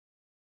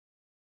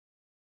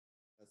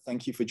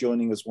Thank you for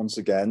joining us once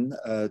again.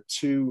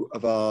 Two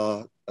of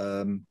our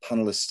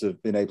panelists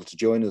have been able to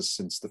join us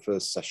since the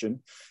first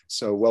session.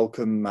 So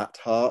welcome Matt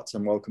Hart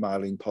and welcome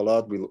Eileen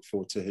Pollard. We look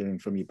forward to hearing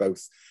from you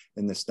both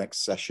in this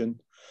next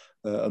session.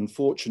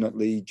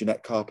 Unfortunately,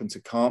 Jeanette Carpenter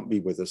can't be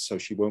with us, so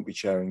she won't be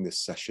chairing this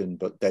session,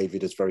 but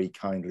David has very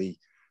kindly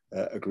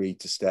agreed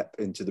to step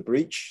into the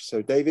breach.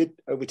 So David,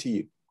 over to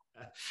you.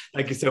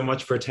 Thank you so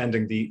much for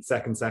attending the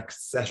second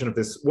session of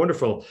this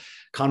wonderful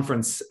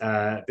conference,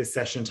 this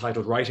session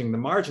titled Writing the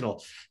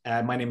Marginal.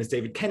 My name is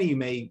David Kenny. You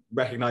may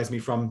recognize me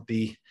from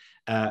the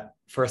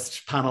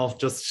first panel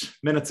just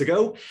minutes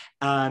ago,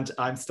 and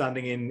I'm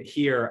standing in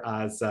here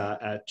as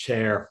a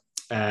chair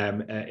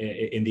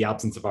in the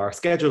absence of our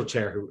scheduled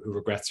chair, who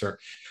regrets her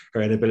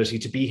inability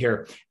to be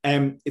here.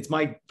 It's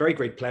my very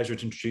great pleasure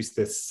to introduce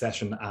this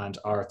session and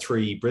our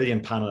three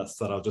brilliant panelists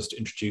that I'll just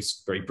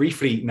introduce very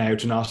briefly now,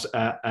 to not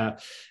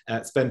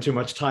spend too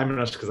much time on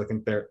it, because I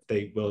think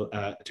they will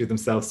do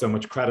themselves so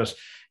much credit.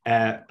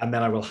 And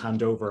then I will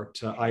hand over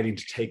to Eileen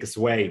to take us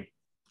away.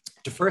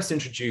 To first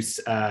introduce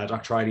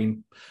Dr.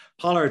 Eileen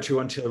Pollard, who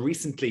until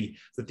recently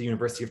was at the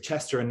University of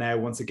Chester and now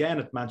once again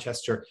at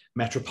Manchester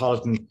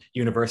Metropolitan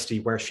University,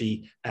 where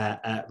she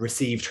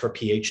received her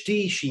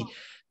PhD. She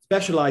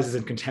specialises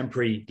in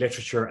contemporary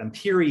literature and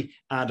theory,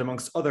 and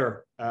amongst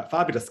other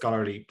fabulous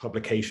scholarly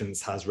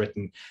publications has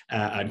written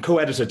and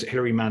co-edited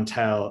Hilary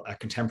Mantel,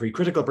 Contemporary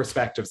Critical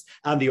Perspectives,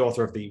 and the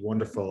author of the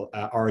wonderful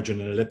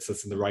Origin and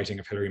Ellipsis in the Writing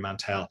of Hilary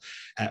Mantel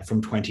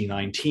from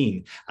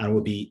 2019, and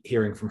we'll be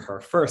hearing from her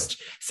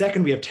first.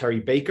 Second, we have Terry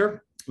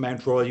Baker,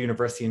 Mount Royal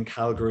University in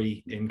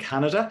Calgary in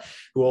Canada,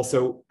 who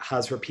also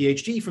has her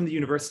PhD from the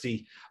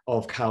University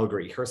of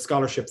Calgary. Her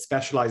scholarship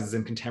specialises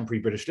in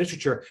contemporary British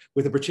literature,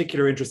 with a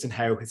particular interest in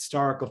how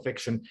historical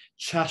fiction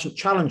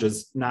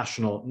challenges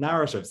national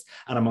narratives.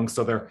 And amongst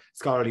other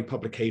scholarly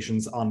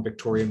publications on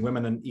Victorian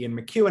women and Ian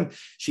McEwan,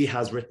 she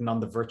has written on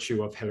the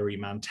virtue of Hilary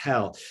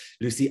Mantel.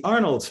 Lucy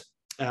Arnold,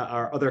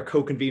 our other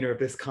co-convener of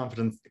this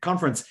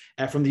conference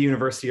from the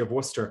University of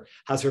Worcester,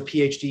 has her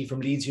PhD from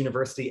Leeds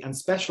University and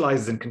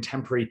specialises in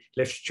contemporary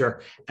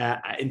literature,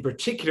 in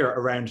particular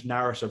around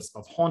narratives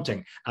of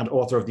haunting, and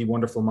author of the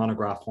wonderful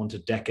monograph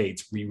Haunted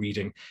Decades,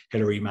 Re-Reading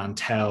Hilary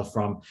Mantel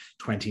from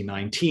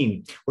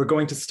 2019. We're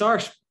going to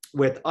start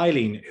with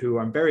Eileen, who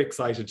I'm very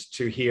excited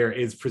to hear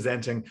is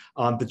presenting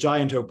on The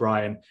Giant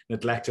O'Brien,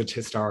 neglected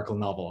historical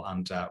novel,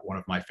 and one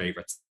of my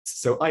favourites.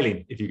 So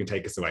Eileen, if you can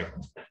take us away.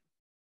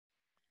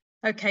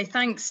 Okay,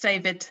 thanks,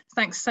 David.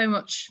 Thanks so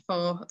much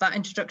for that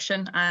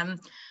introduction. I'm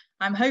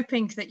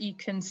hoping that you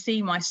can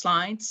see my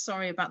slides.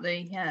 Sorry about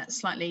the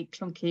slightly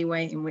clunky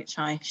way in which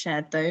I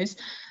shared those.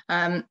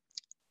 And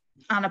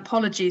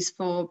apologies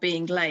for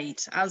being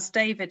late. As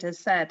David has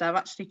said, I've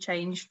actually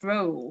changed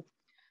role.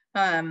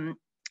 I'm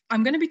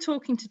going to be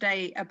talking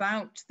today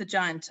about The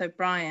Giant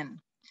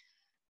O'Brien.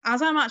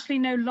 As I'm actually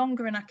no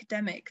longer an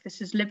academic, this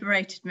has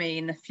liberated me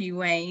in a few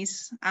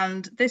ways.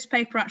 And this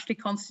paper actually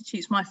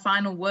constitutes my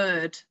final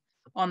word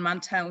on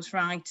Mantel's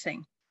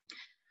writing.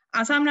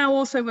 As I'm now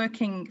also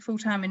working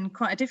full-time in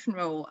quite a different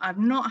role, I've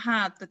not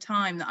had the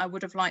time that I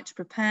would have liked to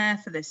prepare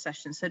for this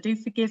session, so do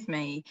forgive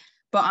me,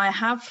 but I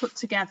have put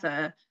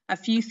together a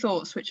few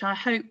thoughts which I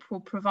hope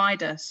will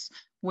provide us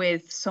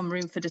with some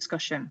room for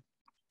discussion.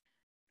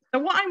 So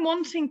what I'm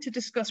wanting to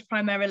discuss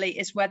primarily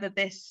is whether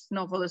this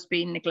novel has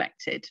been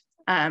neglected.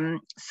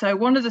 So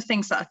one of the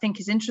things that I think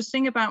is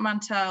interesting about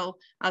Mantel,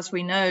 as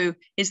we know,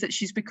 is that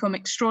she's become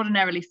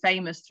extraordinarily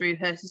famous through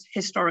her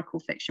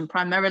historical fiction,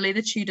 primarily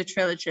the Tudor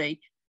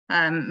trilogy,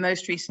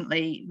 most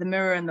recently The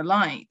Mirror and the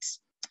Light.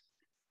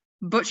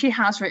 But she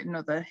has written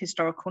other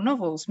historical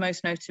novels,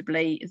 most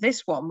notably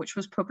this one, which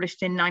was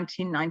published in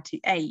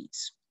 1998.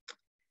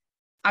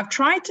 I've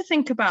tried to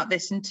think about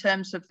this in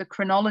terms of the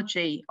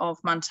chronology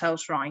of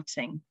Mantel's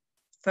writing,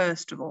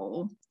 first of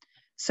all.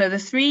 So the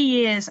 3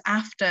 years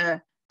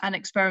after An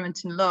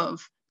Experiment in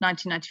Love,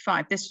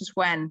 1995, this was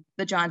when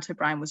The Giant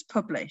O'Brien was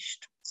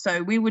published.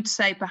 So we would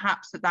say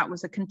perhaps that that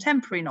was a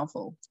contemporary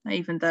novel,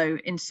 even though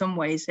in some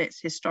ways it's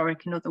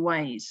historic in other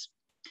ways.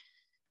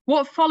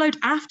 What followed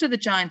after The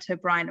Giant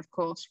O'Brien, of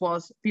course,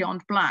 was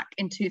Beyond Black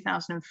in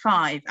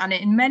 2005. And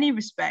in many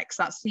respects,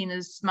 that's seen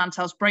as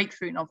Mantel's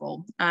breakthrough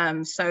novel.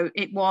 So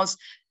it was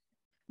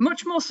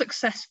much more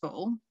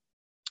successful,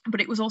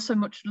 but it was also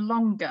much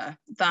longer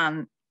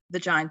than The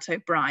Giant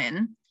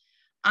O'Brien.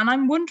 And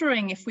I'm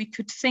wondering if we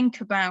could think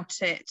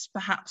about it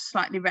perhaps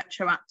slightly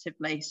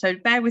retroactively. So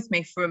bear with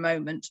me for a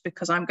moment,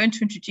 because I'm going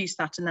to introduce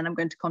that and then I'm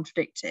going to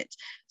contradict it.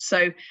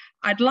 So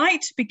I'd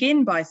like to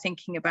begin by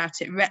thinking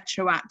about it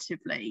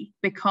retroactively,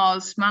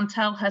 because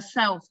Mantel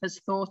herself has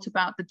thought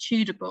about the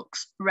Tudor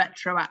books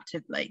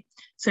retroactively.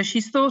 So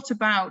she's thought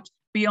about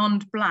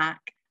Beyond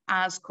Black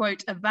as,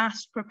 quote, a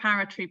vast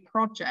preparatory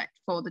project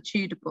for the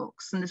Tudor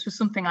books. And this was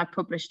something I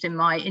published in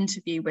my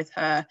interview with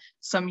her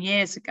some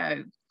years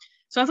ago.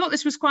 So I thought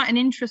this was quite an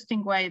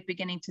interesting way of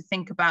beginning to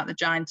think about the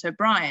Giant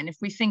O'Brien. If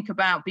we think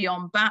about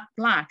Beyond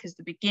Black as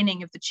the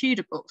beginning of the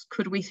Tudor books,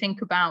 could we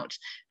think about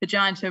the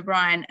Giant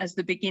O'Brien as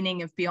the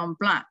beginning of Beyond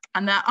Black?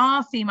 And there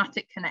are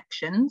thematic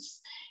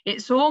connections.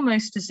 It's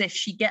almost as if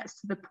she gets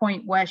to the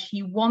point where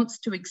she wants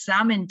to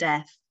examine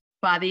death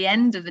by the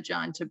end of the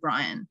Giant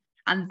O'Brien,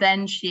 and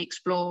then she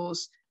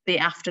explores the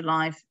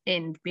afterlife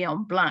in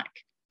Beyond Black.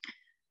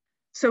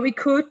 So we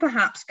could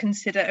perhaps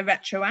consider a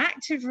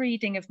retroactive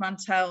reading of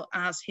Mantel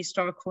as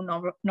historical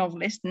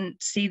novelist and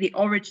see the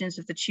origins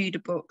of the Tudor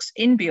books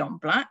in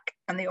Beyond Black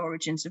and the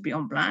origins of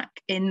Beyond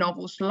Black in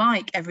novels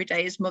like Every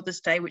Day is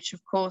Mother's Day, which of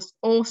course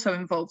also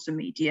involves a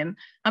medium,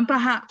 and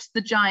perhaps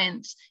the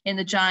giant in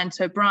the Giant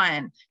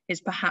O'Brien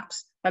is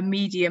perhaps a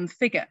medium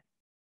figure.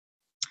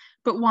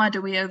 But why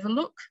do we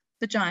overlook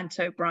the Giant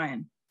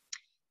O'Brien?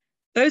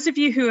 Those of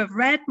you who have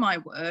read my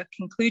work,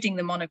 including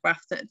the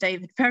monograph that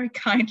David very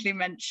kindly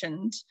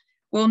mentioned,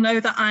 will know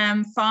that I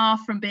am far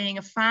from being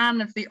a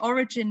fan of the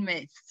origin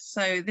myth.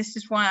 So this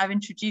is why I've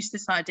introduced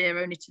this idea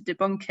only to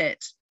debunk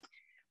it.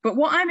 But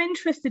what I'm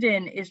interested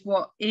in is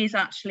what is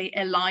actually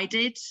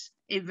elided,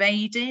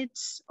 evaded,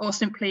 or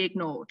simply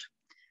ignored.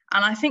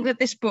 And I think that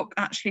this book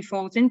actually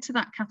falls into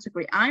that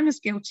category. I'm as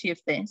guilty of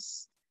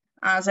this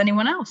as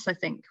anyone else, I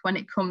think, when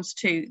it comes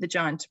to the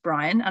Giant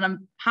O'Brien, and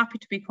I'm happy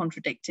to be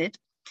contradicted.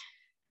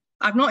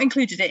 I've not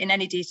included it in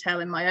any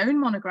detail in my own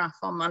monograph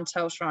on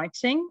Mantel's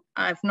writing.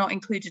 I've not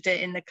included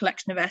it in the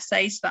collection of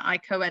essays that I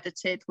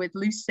co-edited with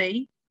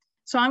Lucy.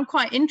 So I'm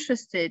quite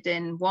interested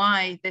in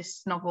why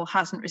this novel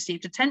hasn't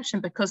received attention,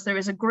 because there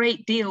is a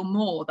great deal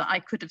more that I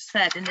could have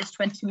said in this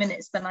 20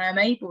 minutes than I am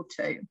able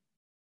to.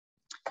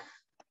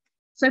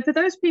 So for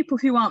those people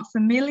who aren't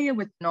familiar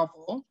with the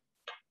novel,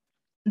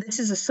 this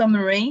is a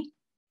summary.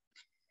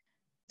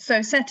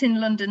 So set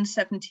in London,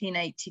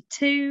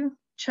 1782,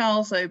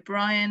 Charles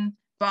O'Brien,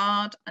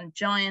 bard and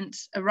giant,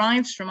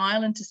 arrives from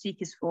Ireland to seek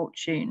his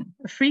fortune.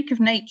 A freak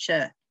of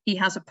nature, he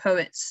has a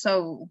poet's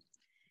soul.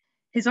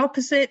 His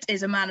opposite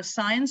is a man of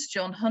science,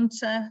 John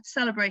Hunter,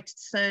 celebrated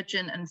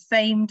surgeon and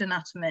famed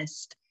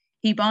anatomist.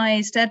 He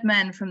buys dead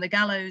men from the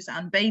gallows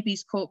and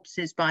babies'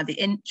 corpses by the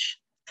inch.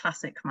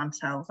 Classic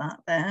Mantel, that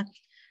there.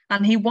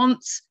 And he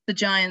wants the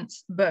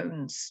giant's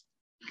bones.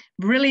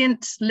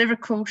 Brilliant,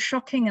 lyrical,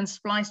 shocking, and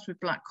spliced with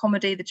black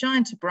comedy, The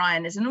Giant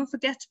O'Brien is an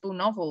unforgettable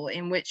novel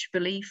in which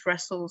belief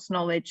wrestles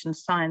knowledge and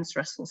science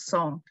wrestles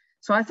song.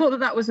 So I thought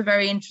that that was a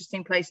very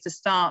interesting place to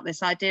start,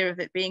 this idea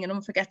of it being an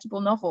unforgettable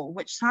novel,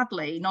 which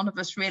sadly none of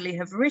us really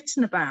have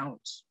written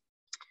about.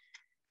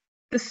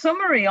 The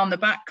summary on the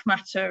back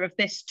matter of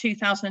this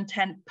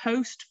 2010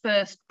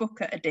 post-First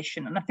Booker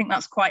edition, and I think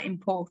that's quite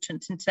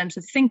important in terms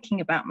of thinking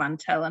about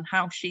Mantel and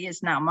how she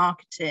is now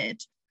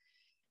marketed.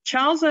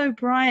 Charles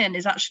O'Brien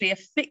is actually a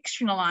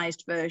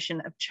fictionalized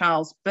version of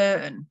Charles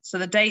Byrne. So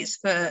the dates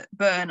for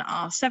Byrne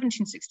are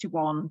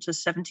 1761 to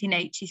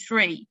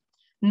 1783,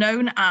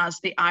 known as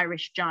the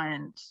Irish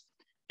Giant.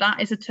 That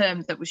is a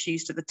term that was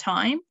used at the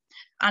time,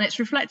 and it's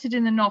reflected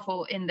in the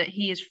novel in that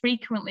he is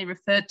frequently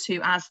referred to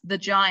as the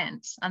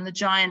Giant, and the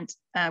Giant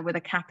with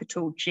a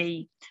capital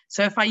G.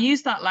 So if I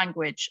use that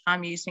language,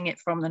 I'm using it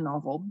from the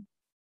novel.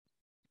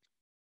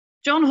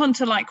 John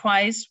Hunter,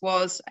 likewise,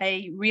 was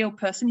a real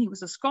person. He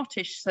was a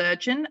Scottish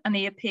surgeon, and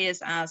he appears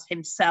as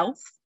himself.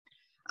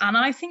 And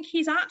I think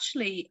he's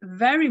actually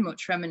very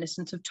much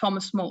reminiscent of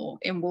Thomas More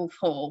in Wolf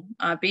Hall.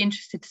 I'd be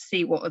interested to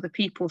see what other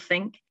people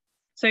think.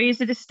 So he's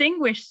a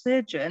distinguished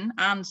surgeon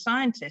and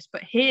scientist,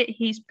 but here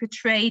he's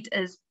portrayed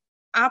as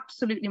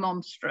absolutely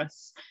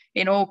monstrous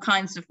in all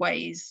kinds of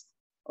ways,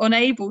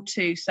 unable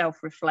to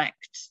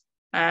self-reflect,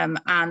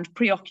 and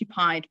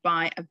preoccupied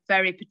by a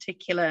very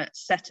particular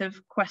set of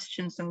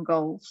questions and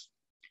goals.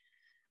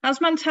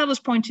 As Mantel has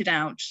pointed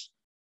out,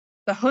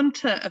 the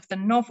Hunter of the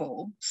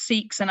novel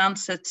seeks an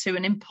answer to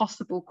an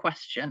impossible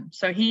question.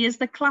 So he is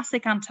the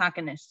classic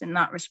antagonist in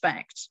that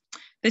respect.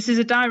 This is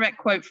a direct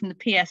quote from the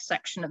PS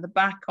section at the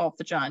back of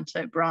The Giant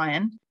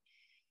O'Brien.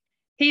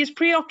 He is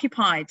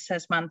preoccupied,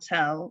 says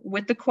Mantel,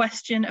 with the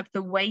question of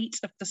the weight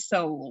of the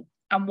soul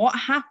and what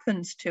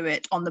happens to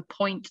it on the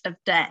point of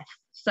death.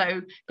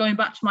 So going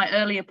back to my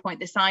earlier point,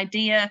 this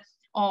idea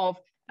of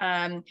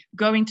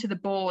going to the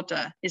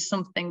border is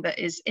something that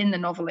is in the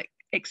novel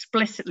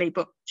explicitly,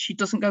 but she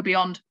doesn't go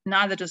beyond,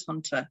 neither does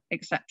Hunter,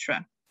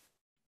 etc.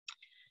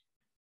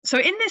 So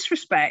in this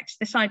respect,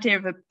 this idea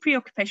of a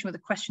preoccupation with a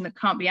question that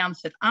can't be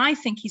answered, I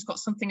think he's got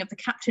something of the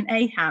Captain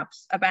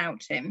Ahab's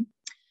about him,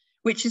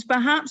 which is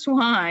perhaps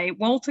why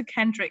Walter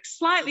Kendrick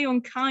slightly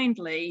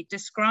unkindly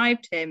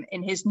described him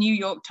in his New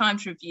York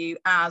Times review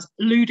as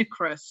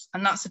ludicrous,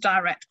 and that's a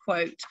direct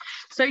quote.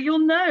 So you'll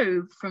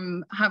know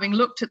from having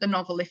looked at the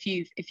novel, if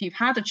you've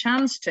had a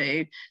chance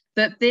to,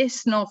 that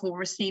this novel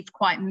received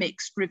quite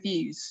mixed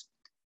reviews.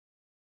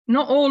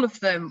 Not all of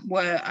them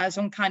were as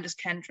unkind as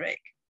Kendrick.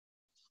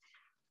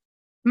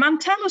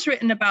 Mantel has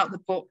written about the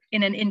book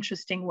in an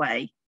interesting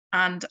way.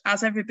 And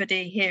as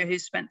everybody here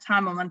who's spent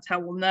time on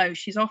Mantel will know,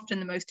 she's often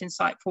the most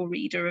insightful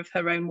reader of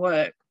her own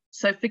work.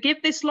 So forgive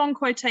this long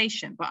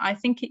quotation, but I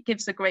think it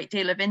gives a great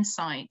deal of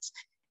insight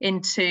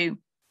into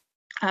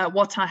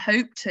what I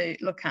hope to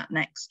look at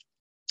next.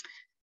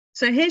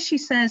 So here she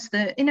says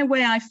that, in a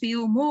way, I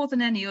feel more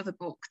than any other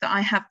book that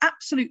I have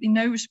absolutely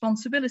no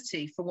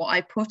responsibility for what I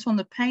put on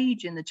the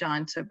page in The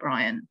Giant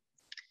O'Brien.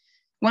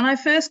 When I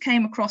first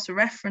came across a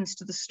reference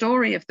to the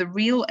story of the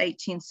real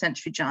 18th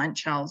century giant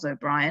Charles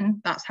O'Brien,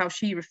 that's how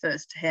she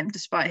refers to him,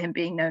 despite him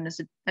being known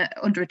as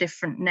under a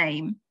different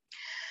name,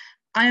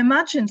 I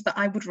imagined that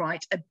I would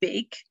write a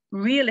big,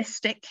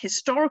 realistic,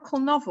 historical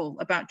novel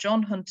about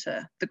John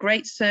Hunter, the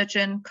great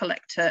surgeon,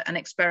 collector, and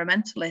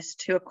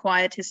experimentalist who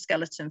acquired his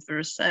skeleton for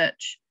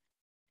research.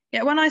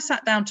 Yet when I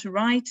sat down to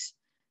write,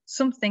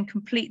 something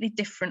completely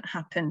different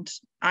happened.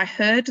 I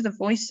heard the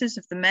voices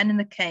of the men in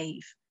the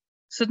cave.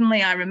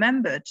 Suddenly I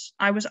remembered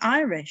I was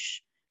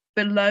Irish.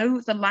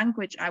 Below the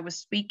language I was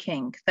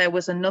speaking, there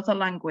was another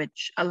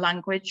language, a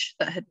language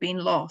that had been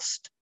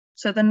lost.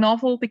 So the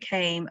novel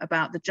became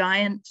about the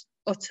giant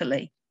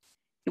utterly.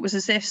 It was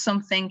as if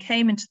something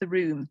came into the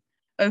room,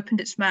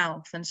 opened its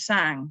mouth and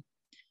sang.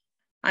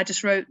 I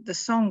just wrote the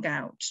song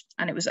out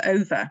and it was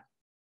over.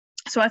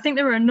 So I think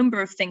there are a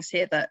number of things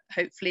here that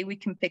hopefully we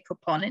can pick up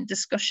on in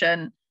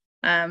discussion.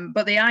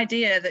 But the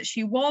idea that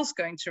she was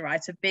going to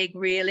write a big,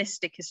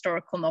 realistic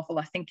historical novel,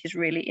 I think, is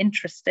really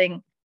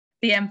interesting.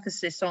 The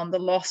emphasis on the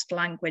lost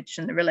language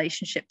and the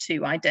relationship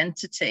to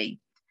identity.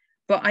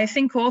 But I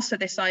think also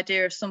this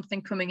idea of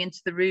something coming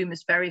into the room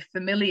is very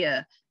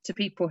familiar to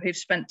people who've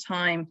spent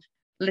time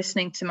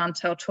listening to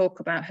Mantel talk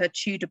about her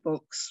Tudor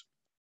books.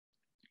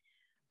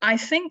 I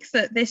think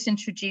that this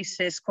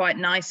introduces quite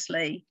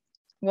nicely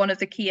one of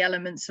the key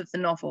elements of the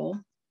novel,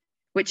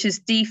 which is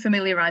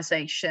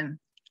defamiliarization.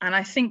 And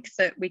I think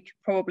that we could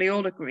probably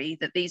all agree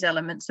that these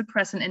elements are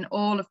present in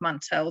all of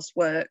Mantel's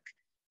work,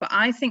 but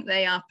I think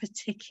they are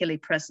particularly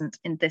present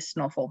in this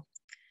novel.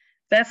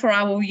 Therefore,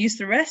 I will use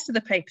the rest of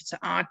the paper to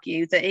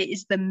argue that it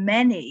is the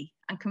many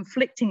and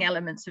conflicting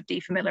elements of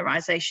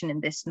defamiliarization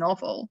in this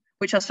novel,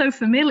 which are so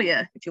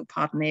familiar, if you'll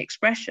pardon the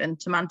expression,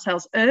 to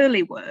Mantel's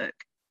early work,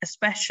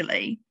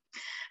 especially,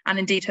 and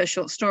indeed her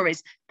short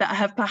stories, that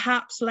have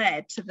perhaps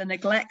led to the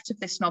neglect of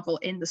this novel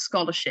in the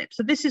scholarship.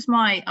 So this is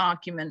my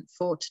argument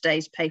for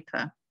today's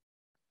paper.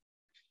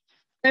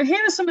 So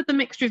here are some of the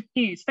mixed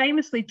reviews.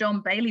 Famously,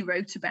 John Bailey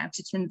wrote about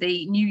it in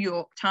the New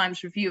York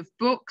Times Review of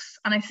Books,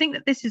 and I think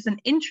that this is an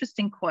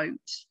interesting quote.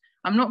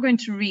 I'm not going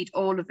to read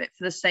all of it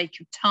for the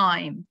sake of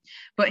time,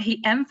 but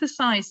he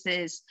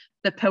emphasizes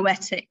the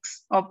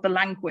poetics of the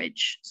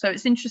language. So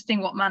it's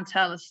interesting what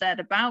Mantel has said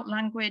about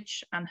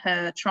language and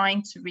her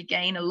trying to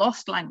regain a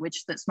lost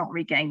language that's not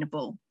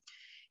regainable.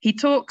 He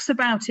talks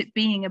about it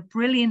being a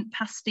brilliant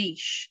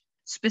pastiche,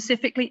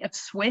 specifically of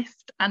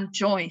Swift and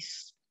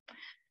Joyce,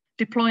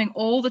 deploying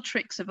all the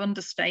tricks of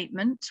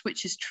understatement,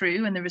 which is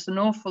true, and there is an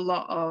awful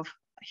lot of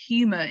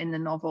humor in the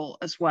novel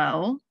as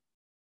well.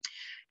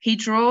 He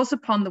draws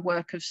upon the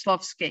work of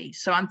Slovsky.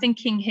 So I'm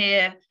thinking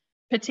here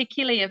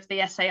particularly of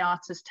the essay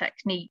artist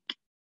technique,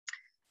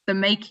 the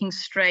making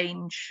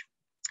strange.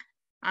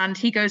 And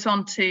he goes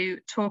on to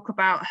talk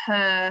about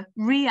her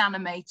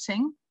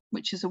reanimating,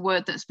 which is a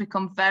word that's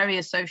become very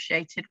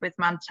associated with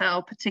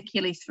Mantel,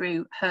 particularly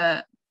through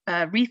her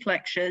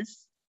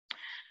reflections,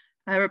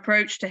 her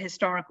approach to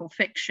historical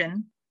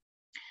fiction.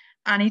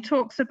 And he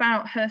talks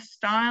about her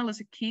style as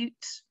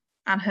acute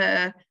and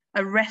her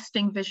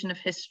arresting vision of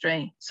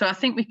history. So I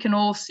think we can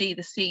all see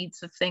the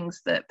seeds of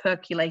things that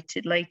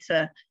percolated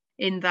later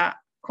in that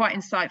quite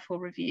insightful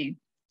review.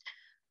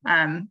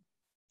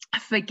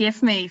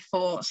 Forgive me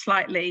for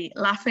slightly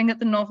laughing at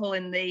the novel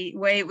in the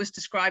way it was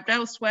described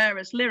elsewhere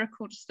as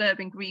lyrical,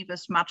 disturbing,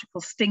 grievous,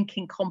 magical,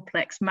 stinking,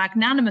 complex,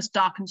 magnanimous,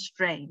 dark and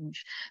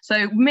strange.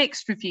 So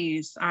mixed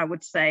reviews, I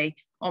would say,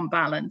 on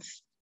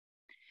balance.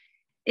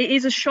 It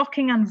is a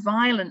shocking and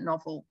violent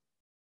novel.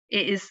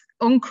 It is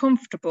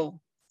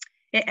uncomfortable.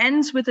 It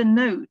ends with a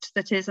note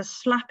that is a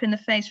slap in the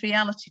face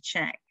reality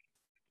check.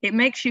 It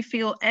makes you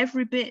feel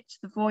every bit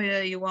the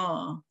voyeur you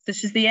are.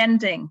 This is the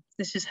ending.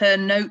 This is her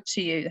note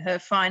to you, her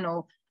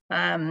final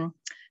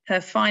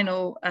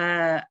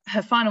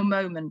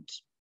moment.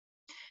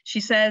 She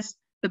says,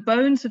 the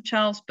bones of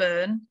Charles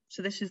Byrne,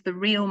 so this is the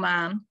real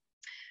man,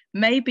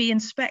 may be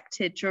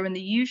inspected during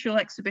the usual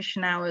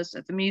exhibition hours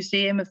at the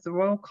Museum of the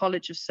Royal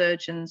College of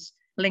Surgeons,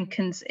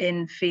 Lincoln's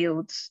Inn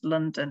Fields,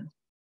 London.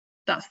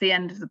 That's the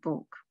end of the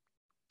book.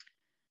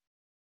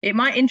 It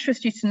might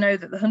interest you to know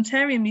that the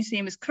Hunterian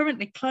Museum is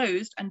currently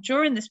closed, and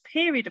during this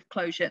period of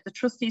closure, the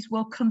trustees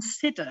will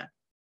consider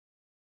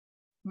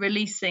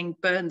releasing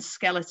Byrne's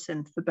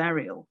skeleton for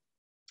burial.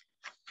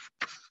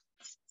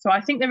 So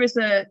I think there is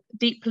a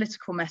deep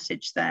political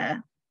message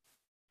there.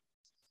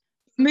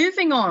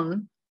 Moving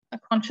on,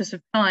 conscious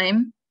of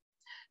time,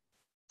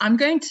 I'm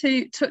going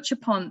to touch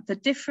upon the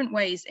different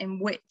ways in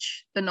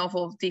which the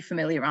novel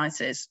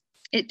defamiliarizes.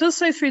 It does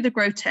so through the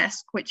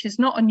grotesque, which is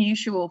not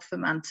unusual for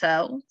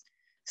Mantel.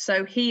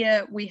 So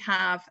here we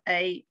have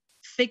a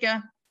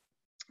figure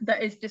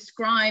that is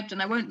described,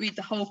 and I won't read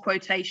the whole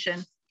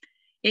quotation.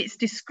 It's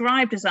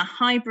described as a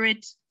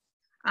hybrid,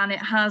 and it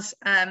has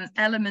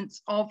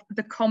elements of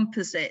the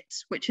composite,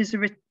 which is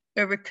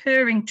a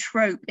recurring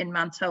trope in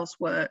Mantel's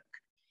work.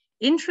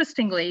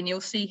 Interestingly, and you'll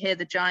see here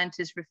the giant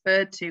is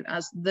referred to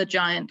as the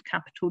giant,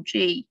 capital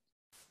G.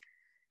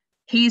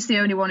 He's the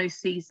only one who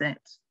sees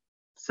it.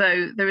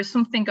 So there is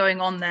something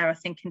going on there, I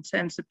think, in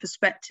terms of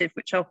perspective,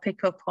 which I'll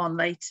pick up on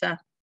later.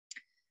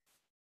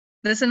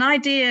 There's an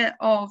idea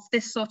of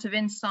this sort of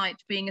insight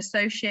being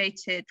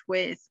associated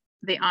with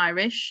the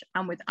Irish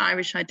and with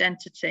Irish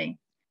identity.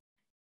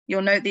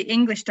 You'll note the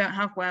English don't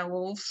have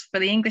werewolves. For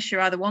the English,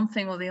 you're either one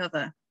thing or the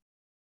other.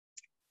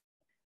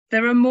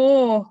 There are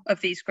more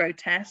of these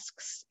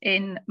grotesques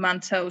in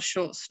Mantel's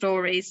short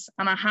stories,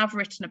 and I have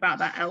written about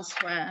that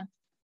elsewhere.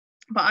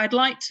 But I'd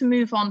like to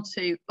move on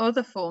to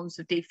other forms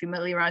of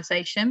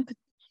defamiliarization,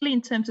 particularly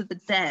in terms of the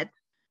dead,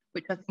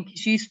 which I think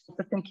is useful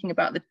for thinking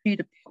about the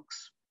Tudor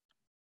books.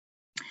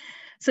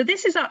 So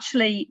this is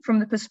actually from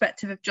the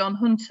perspective of John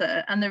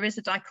Hunter, and there is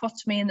a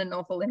dichotomy in the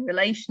novel in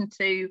relation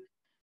to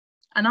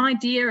an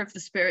idea of the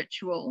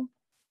spiritual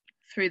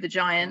through the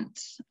giant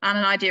and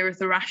an idea of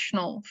the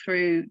rational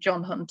through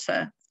John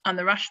Hunter, and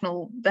the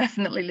rational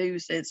definitely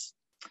loses.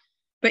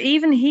 But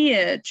even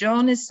here,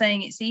 John is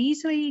saying it's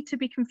easily to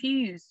be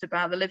confused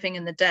about the living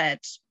and the dead.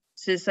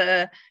 This is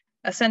a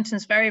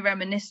sentence very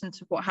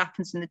reminiscent of what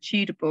happens in the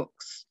Tudor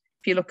books.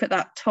 If you look at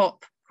that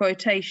top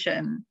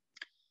quotation,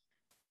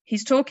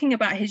 he's talking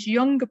about his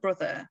younger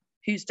brother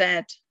who's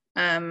dead,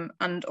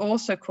 and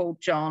also called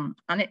John.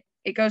 And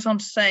it goes on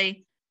to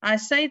say, I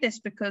say this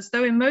because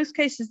though in most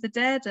cases the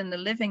dead and the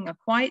living are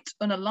quite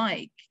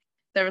unalike,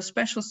 there are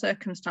special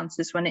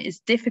circumstances when it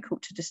is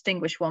difficult to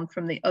distinguish one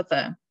from the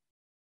other.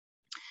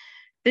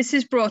 This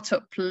is brought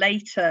up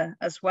later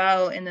as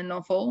well in the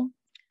novel.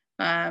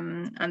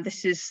 And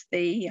this is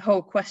the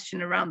whole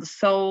question around the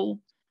soul.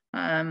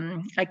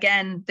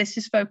 Again, this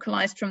is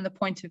focalized from the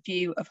point of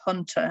view of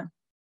Hunter.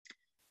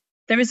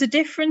 There is a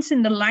difference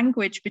in the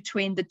language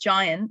between the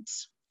giant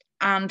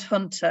and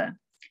Hunter,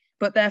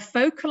 but they're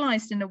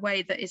focalized in a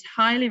way that is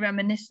highly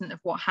reminiscent of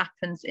what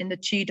happens in the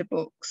Tudor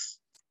books.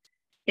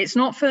 It's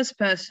not first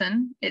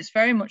person, it's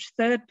very much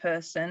third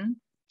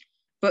person,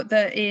 but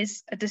there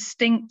is a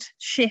distinct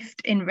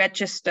shift in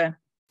register.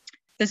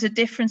 There's a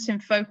difference in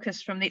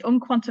focus from the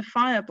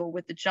unquantifiable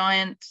with the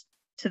giant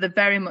to the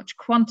very much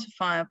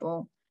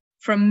quantifiable,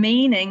 from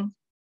meaning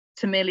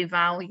to merely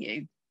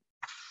value.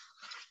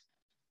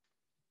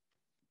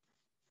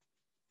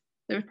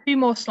 There are two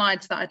more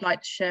slides that I'd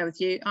like to share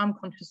with you. I'm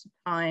conscious of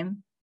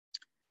time.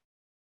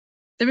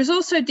 There is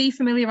also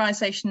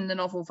defamiliarization in the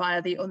novel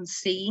via the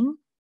unseen.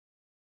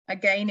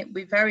 Again, it would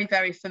be very,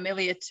 very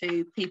familiar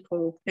to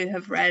people who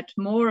have read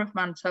more of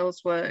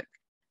Mantel's work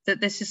that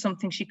this is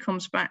something she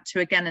comes back to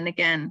again and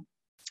again.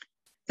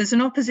 There's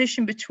an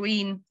opposition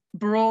between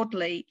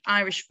broadly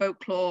Irish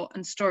folklore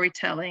and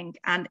storytelling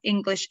and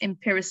English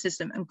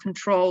empiricism and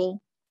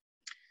control.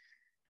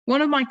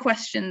 One of my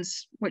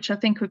questions, which I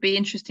think would be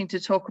interesting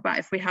to talk about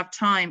if we have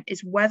time,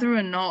 is whether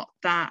or not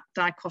that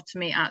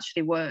dichotomy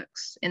actually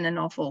works in the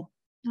novel.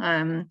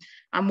 I'm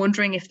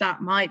wondering if that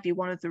might be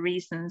one of the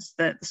reasons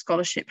that the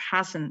scholarship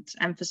hasn't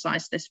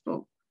emphasized this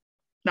book.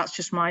 That's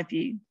just my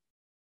view.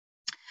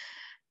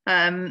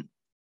 The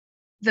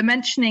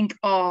mentioning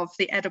of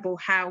the edible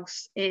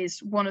house is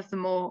one of the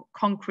more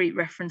concrete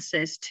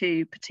references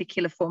to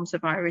particular forms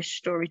of Irish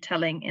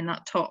storytelling in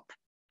that top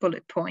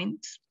bullet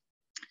point.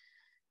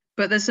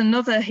 But there's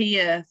another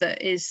here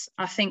that is,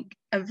 I think,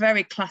 a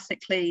very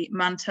classically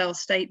Mantel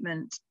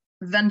statement,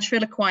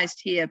 ventriloquized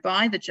here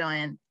by the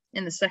giant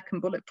in the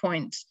second bullet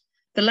point.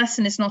 The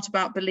lesson is not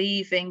about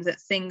believing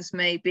that things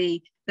may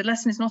be, the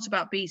lesson is not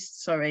about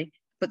beasts, sorry,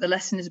 but the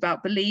lesson is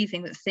about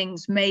believing that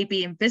things may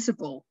be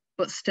invisible,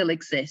 but still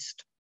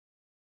exist.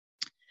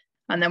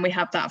 And then we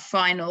have that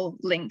final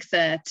link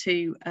there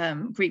to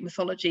Greek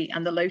mythology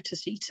and the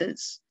lotus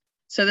eaters.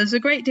 So there's a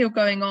great deal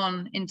going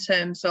on in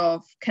terms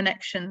of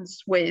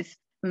connections with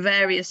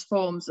various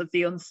forms of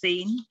the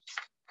unseen.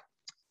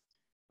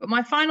 But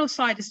my final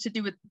slide is to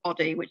do with the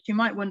body, which you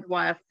might wonder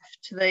why I've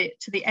left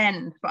to the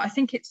end, but I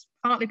think it's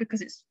partly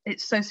because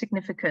it's so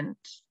significant.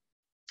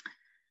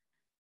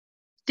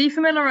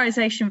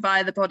 Defamiliarization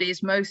via the body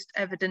is most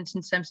evident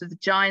in terms of the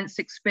giant's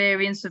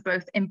experience of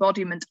both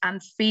embodiment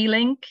and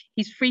feeling.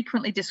 He's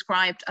frequently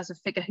described as a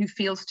figure who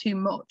feels too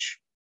much.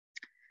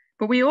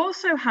 But we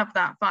also have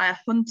that via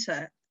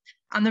Hunter.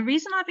 And the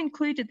reason I've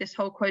included this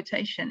whole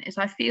quotation is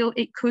I feel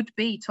it could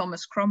be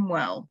Thomas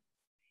Cromwell,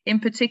 in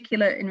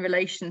particular in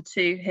relation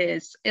to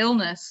his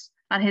illness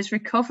and his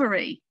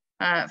recovery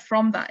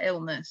from that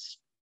illness.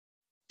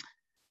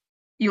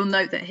 You'll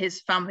note that his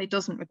family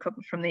doesn't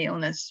recover from the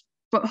illness.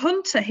 But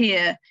Hunter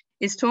here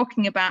is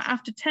talking about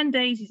after 10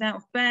 days, he's out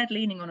of bed,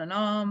 leaning on an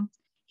arm.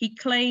 He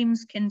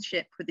claims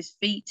kinship with his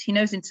feet. He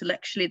knows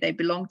intellectually they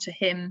belong to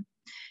him.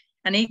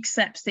 And he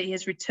accepts that he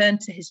has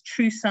returned to his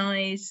true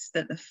size,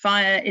 that the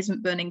fire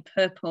isn't burning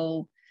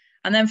purple.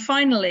 And then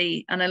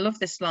finally, and I love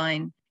this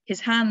line,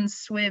 his hands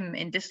swim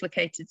in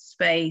dislocated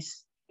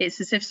space. It's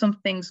as if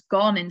something's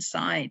gone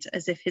inside,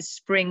 as if his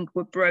spring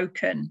were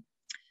broken.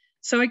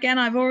 So again,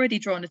 I've already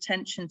drawn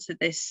attention to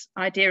this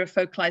idea of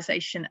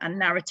focalization and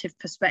narrative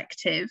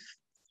perspective,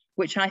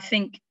 which I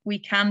think we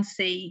can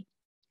see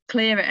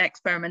clearer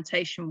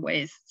experimentation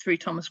with through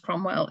Thomas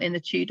Cromwell in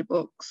the Tudor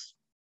books,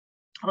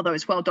 although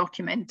it's well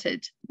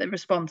documented, the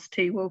response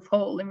to Wolf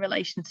Hall in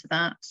relation to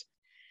that.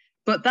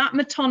 But that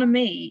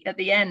metonymy at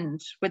the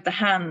end with the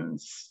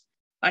hands,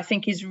 I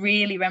think, is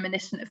really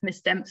reminiscent of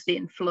Miss Dempsey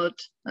in Flood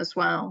as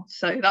well.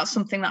 So that's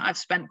something that I've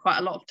spent quite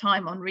a lot of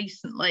time on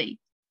recently.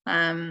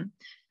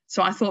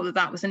 So I thought that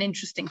that was an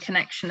interesting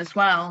connection as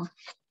well.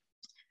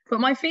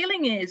 But my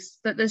feeling is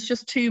that there's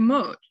just too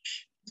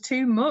much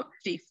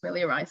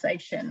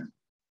defamiliarization.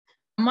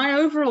 My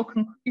overall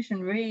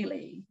conclusion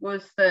really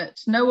was that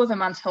no other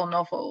Mantel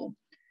novel,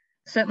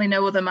 certainly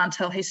no other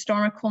Mantel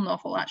historical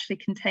novel, actually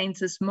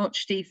contains as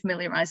much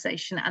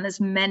defamiliarization and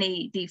as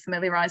many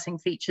defamiliarizing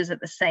features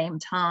at the same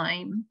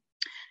time.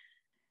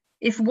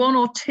 If one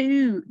or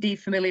two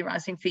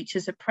defamiliarizing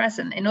features are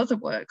present in other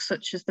works,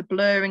 such as the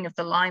blurring of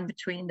the line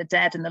between the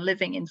dead and the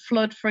living in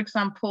Flood, for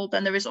example,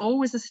 then there is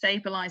always a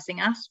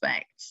stabilizing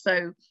aspect.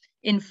 So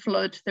in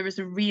Flood, there is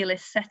a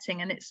realist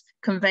setting and it's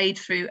conveyed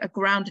through a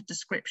grounded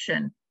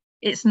description.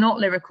 It's not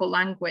lyrical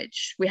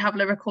language. We have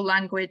lyrical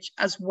language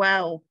as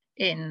well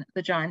in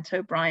The Giant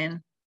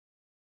O'Brien.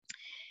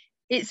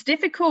 It's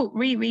difficult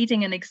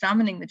rereading and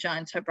examining The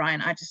Giant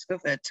O'Brien, I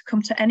discovered, to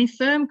come to any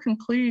firm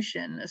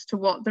conclusion as to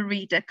what the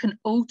reader can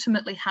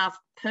ultimately have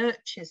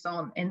purchase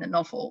on in the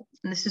novel.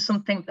 And this is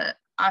something that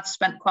I've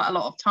spent quite a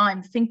lot of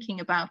time thinking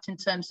about in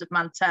terms of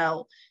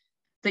Mantel,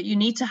 that you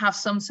need to have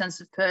some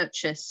sense of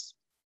purchase,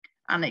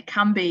 and it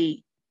can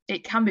be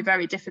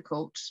very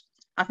difficult.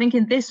 I think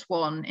in this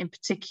one in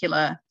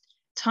particular,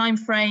 time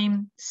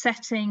frame,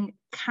 setting,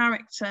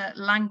 character,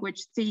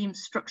 language, theme,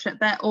 structure,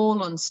 they're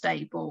all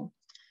unstable.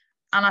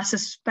 And I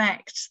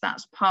suspect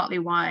that's partly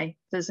why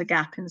there's a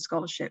gap in the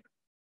scholarship.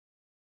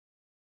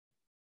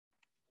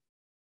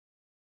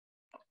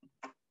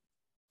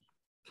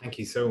 Thank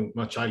you so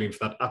much, Eileen,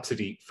 for that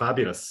absolutely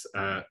fabulous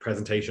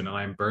presentation.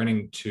 I'm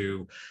burning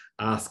to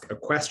ask a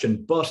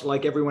question, but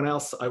like everyone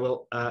else, I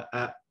will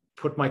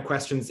put my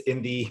questions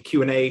in the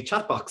Q&A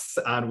chat box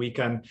and we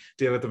can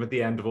deal with them at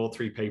the end of all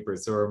three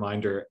papers. So a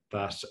reminder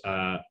that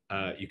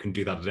you can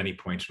do that at any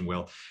point and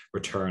we'll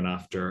return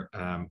after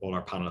all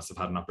our panelists have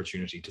had an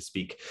opportunity to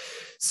speak.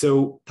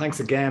 So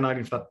thanks again,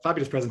 Eileen, for that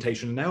fabulous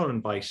presentation. Now I'll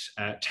invite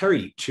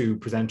Terry to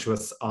present to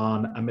us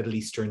on A Middle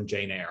Eastern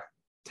Jane Eyre.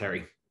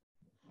 Terry.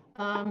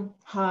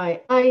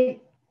 Hi,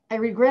 I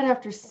regret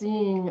after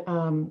seeing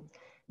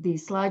the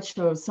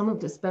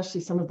slideshows,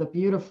 especially some of the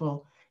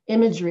beautiful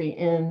imagery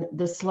in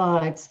the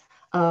slides.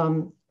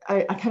 I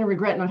kind of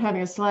regret not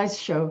having a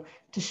slideshow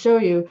to show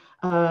you,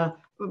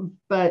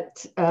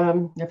 but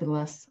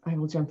nevertheless, I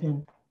will jump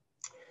in.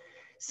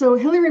 So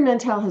Hilary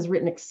Mantel has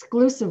written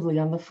exclusively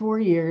on the 4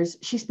 years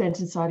she spent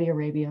in Saudi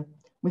Arabia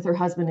with her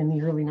husband in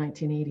the early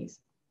 1980s,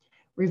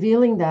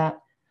 revealing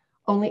that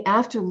only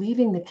after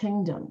leaving the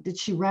kingdom did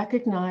she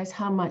recognize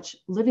how much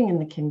living in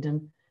the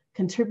kingdom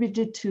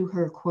contributed to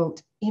her,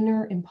 quote,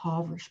 inner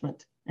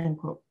impoverishment, end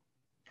quote.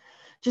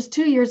 Just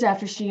 2 years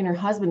after she and her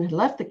husband had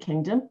left the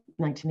kingdom,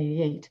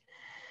 1988,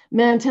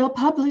 Mantel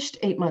published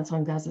 8 Months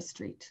on Gaza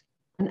Street,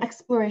 an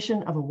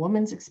exploration of a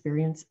woman's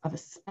experience of a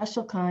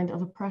special kind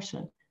of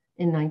oppression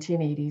in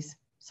 1980s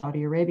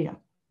Saudi Arabia.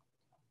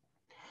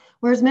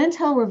 Whereas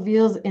Mantel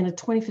reveals in a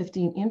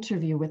 2015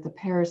 interview with the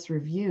Paris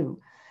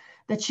Review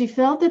that she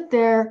felt that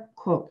there,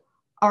 quote,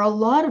 are a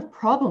lot of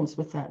problems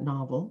with that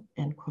novel,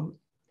 end quote,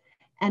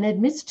 and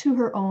admits to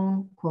her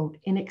own, quote,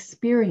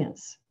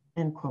 inexperience,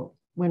 end quote,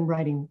 when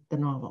writing the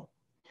novel.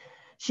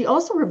 She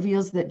also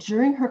reveals that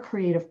during her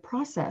creative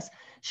process,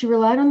 she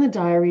relied on the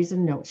diaries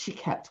and notes she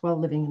kept while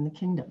living in the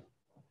kingdom.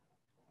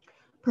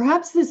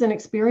 Perhaps this an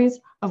experience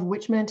of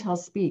which Mantel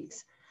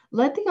speaks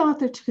led the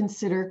author to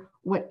consider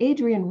what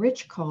Adrienne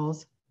Rich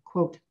calls,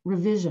 quote,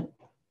 revision,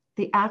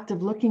 the act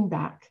of looking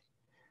back,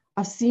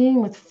 of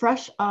seeing with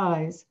fresh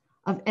eyes,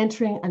 of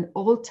entering an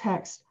old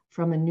text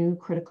from a new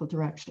critical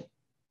direction,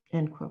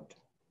 end quote.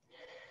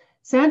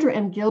 Sandra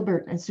M.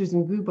 Gilbert and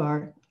Susan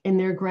Gubar, in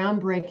their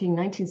groundbreaking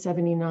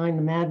 1979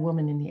 The Mad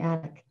Woman in the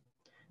Attic,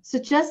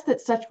 suggest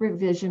that such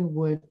revision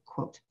would,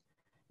 quote,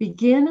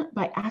 begin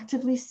by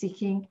actively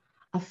seeking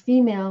a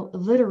female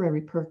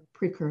literary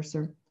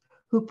precursor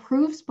who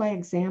proves by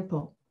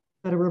example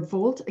that a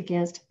revolt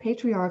against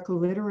patriarchal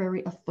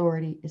literary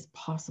authority is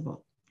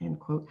possible,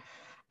 end quote,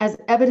 as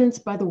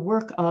evidenced by the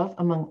work of,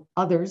 among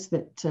others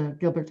that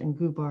Gilbert and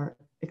Gubar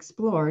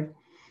explored.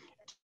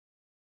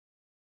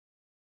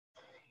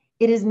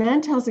 It is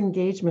Mantel's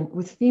engagement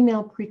with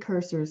female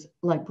precursors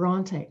like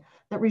Bronte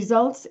that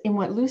results in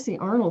what Lucy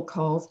Arnold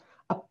calls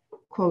a,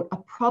 quote, a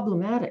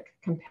problematic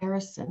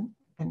comparison,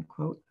 end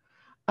quote,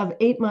 of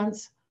 8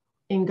 Months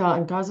in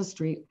Gaza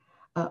Street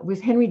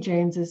with Henry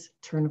James's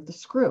Turn of the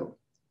Screw,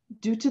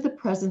 due to the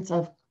presence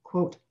of,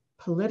 quote,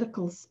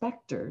 political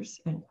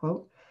specters, end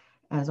quote,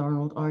 as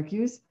Arnold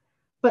argues,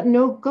 but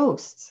no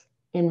ghosts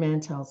in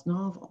Mantel's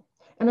novel.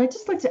 And I'd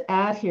just like to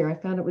add here, I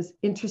found it was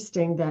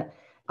interesting that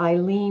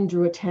Eileen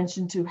drew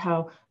attention to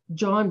how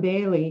John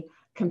Bailey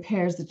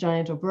compares The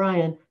Giant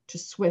O'Brien to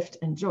Swift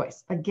and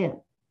Joyce,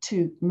 again,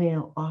 two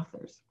male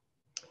authors.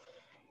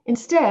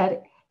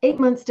 Instead, 8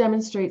 Months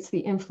demonstrates the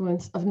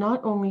influence of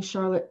not only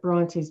Charlotte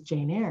Bronte's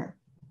Jane Eyre,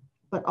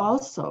 but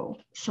also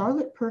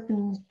Charlotte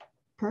Perkins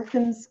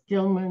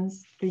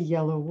Gilman's The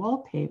Yellow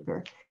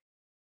Wallpaper,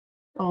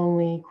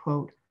 only,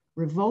 quote,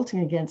 revolting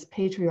against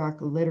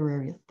patriarchal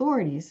literary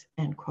authorities,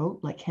 end quote,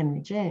 like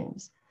Henry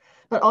James,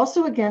 but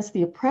also against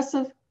the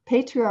oppressive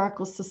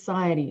patriarchal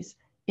societies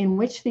in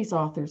which these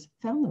authors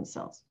found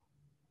themselves.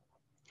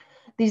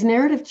 These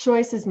narrative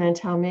choices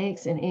Mantel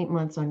makes in 8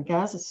 Months on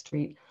Gaza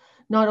Street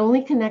not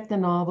only connect the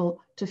novel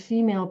to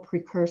female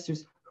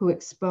precursors who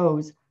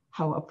expose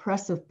how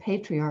oppressive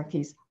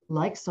patriarchies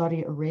like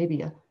Saudi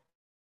Arabia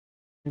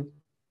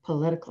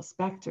political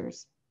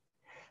specters,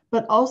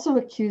 but also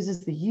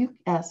accuses the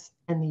US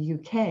and the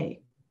UK,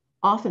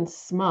 often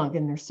smug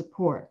in their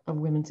support of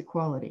women's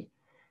equality,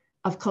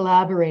 of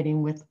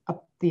collaborating with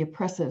the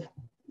oppressive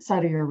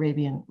Saudi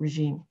Arabian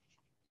regime.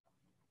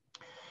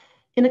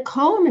 In a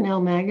column in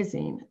Elle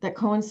magazine that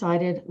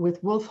coincided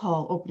with Wolf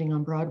Hall opening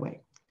on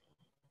Broadway,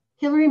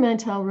 Hilary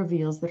Mantel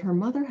reveals that her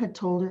mother had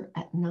told her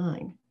at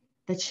 9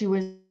 that she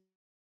was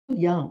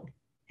young,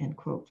 end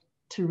quote,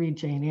 to read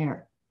Jane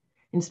Eyre,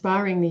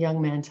 inspiring the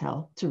young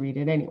Mantel to read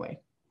it anyway.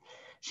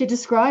 She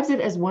describes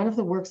it as one of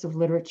the works of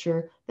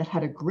literature that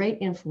had a great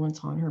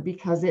influence on her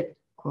because it,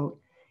 quote,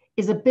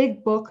 is a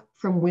big book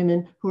from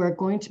women who are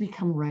going to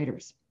become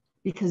writers,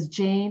 because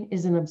Jane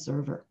is an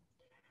observer.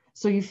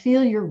 So you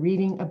feel you're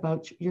reading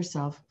about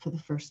yourself for the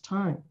first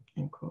time,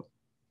 end quote.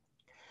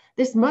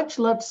 This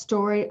much-loved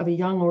story of a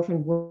young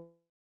orphan woman,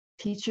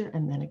 teacher,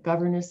 and then a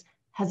governess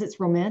has its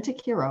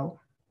romantic hero,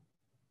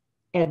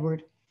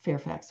 Edward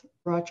Fairfax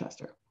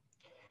Rochester.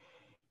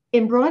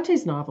 In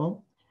Bronte's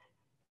novel,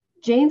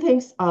 Jane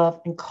thinks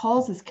of and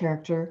calls his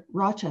character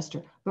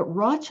Rochester, but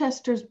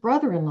Rochester's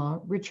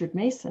brother-in-law, Richard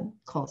Mason,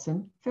 calls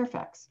him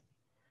Fairfax.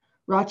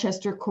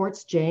 Rochester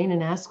courts Jane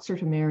and asks her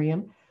to marry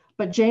him,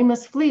 but Jane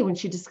must flee when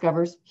she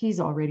discovers he's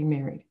already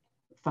married,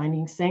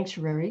 finding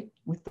sanctuary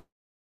with the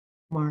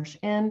Marsh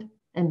End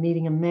and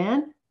meeting a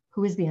man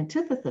who is the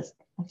antithesis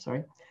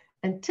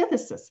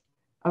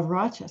of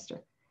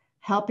Rochester,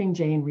 helping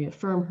Jane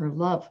reaffirm her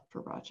love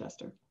for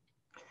Rochester.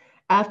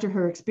 After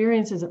her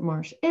experiences at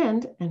Marsh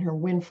End and her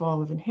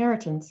windfall of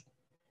inheritance,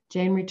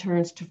 Jane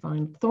returns to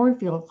find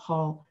Thornfield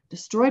Hall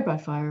destroyed by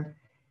fire.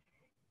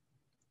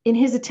 In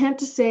his attempt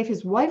to save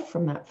his wife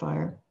from that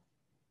fire,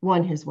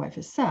 one his wife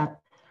has set,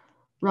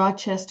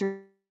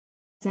 Rochester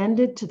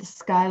ascended to the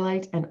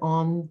skylight and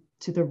on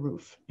to the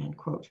roof, end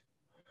quote.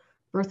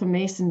 Bertha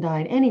Mason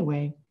died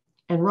anyway,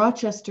 and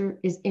Rochester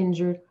is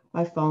injured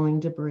by falling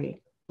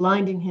debris,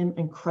 blinding him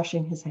and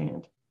crushing his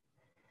hand.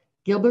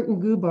 Gilbert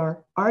and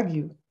Gubar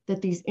argue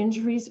that these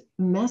injuries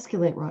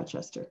emasculate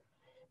Rochester,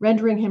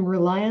 rendering him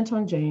reliant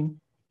on Jane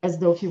as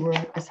though he were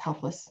as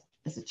helpless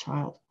as a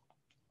child.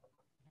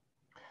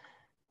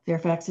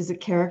 Fairfax is a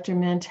character in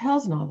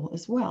Mantel's novel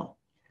as well,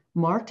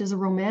 marked as a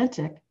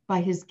romantic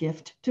by his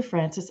gift to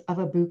Frances of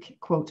a bouquet,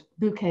 quote,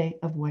 bouquet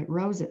of white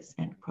roses,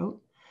 end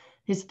quote.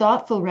 His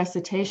thoughtful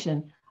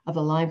recitation of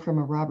a line from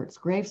a Robert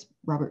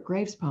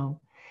Graves poem,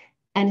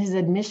 and his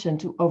admission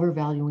to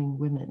overvaluing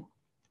women.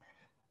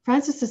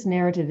 Frances's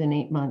narrative in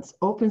 8 Months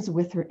opens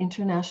with her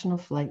international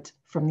flight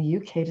from the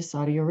UK to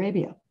Saudi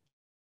Arabia. A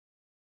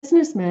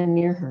businessman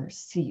near her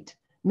seat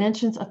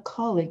mentions a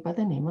colleague by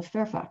the name of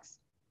Fairfax,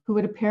 who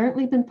had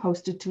apparently been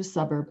posted to a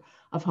suburb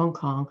of Hong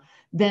Kong,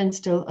 then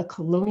still a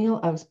colonial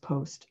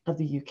outpost of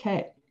the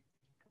UK.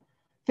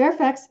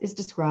 Fairfax is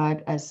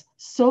described as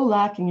so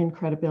lacking in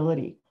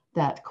credibility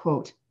that,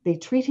 quote, they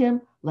treat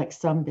him like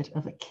some bit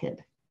of a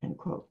kid, end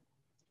quote.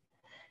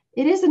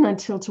 It isn't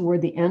until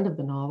toward the end of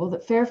the novel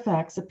that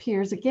Fairfax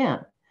appears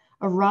again,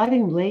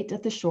 arriving late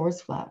at the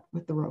Shores flat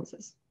with the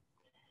roses.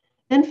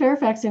 Then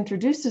Fairfax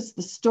introduces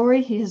the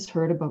story he has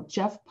heard about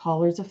Jeff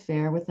Pollard's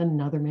affair with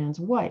another man's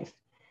wife.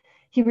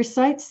 He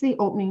recites the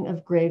opening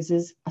of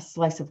Graves's A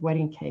Slice of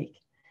Wedding Cake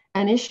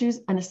and issues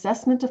an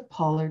assessment of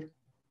Pollard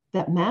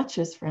that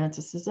matches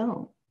Frances's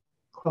own.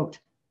 Quote,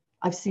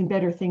 I've seen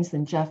better things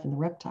than Jeff in the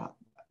reptile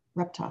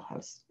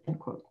house, end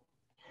quote.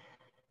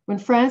 When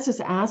Frances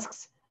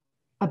asks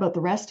about the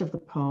rest of the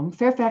poem,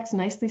 Fairfax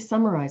nicely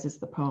summarizes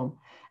the poem,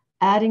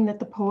 adding that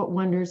the poet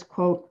wonders,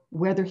 quote,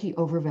 whether he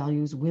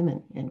overvalues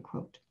women, end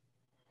quote.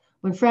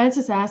 When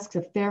Frances asks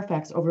if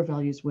Fairfax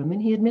overvalues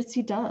women, he admits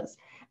he does.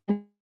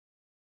 And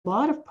a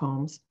lot of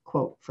poems,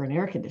 quote, for an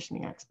air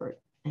conditioning expert,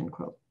 end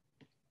quote.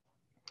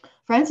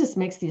 Frances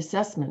makes the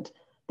assessment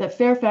that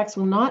Fairfax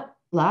will not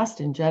last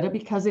in Jeddah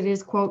because it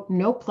is, quote,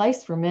 no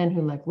place for men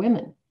who like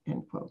women,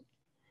 end quote.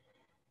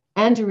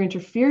 Andrew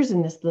interferes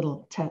in this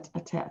little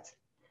tete-a-tete,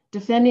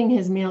 defending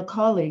his male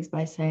colleagues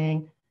by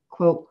saying,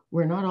 quote,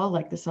 we're not all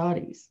like the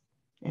Saudis,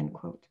 end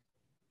quote.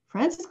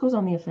 Frances goes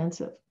on the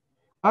offensive,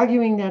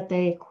 arguing that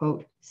they,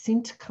 quote,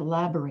 seem to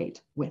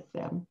collaborate with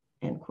them,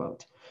 end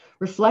quote,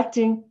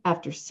 reflecting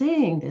after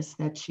saying this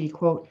that she,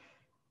 quote,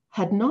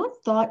 had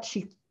not thought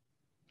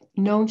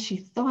known she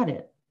thought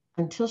it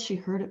until she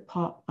heard it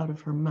pop out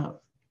of her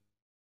mouth.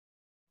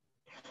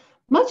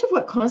 Much of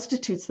what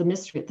constitutes the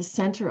mystery at the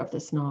center of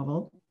this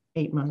novel,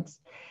 8 Months,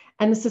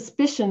 and the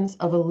suspicions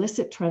of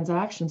illicit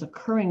transactions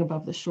occurring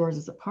above the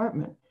Shores'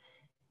 apartment,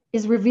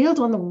 is revealed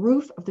on the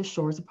roof of the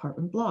Shores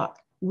apartment block,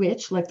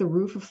 which, like the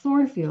roof of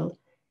Thornfield,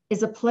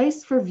 is a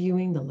place for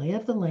viewing the lay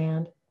of the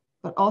land,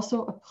 but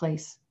also a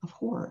place of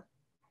horror.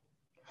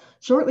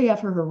 Shortly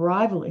after her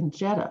arrival in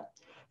Jeddah,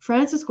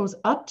 Frances goes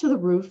up to the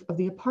roof of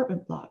the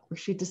apartment block, where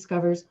she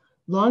discovers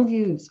long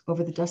views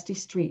over the dusty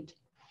street,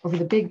 over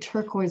the big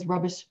turquoise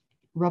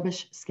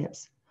rubbish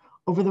skips,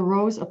 over the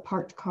rows of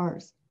parked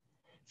cars.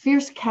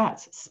 Fierce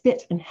cats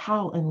spit and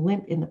howl and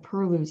limp in the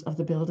purlieus of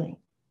the building,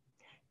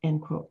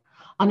 end quote.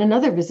 On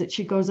another visit,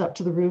 she goes up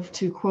to the roof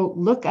to, quote,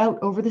 look out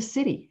over the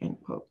city, end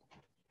quote.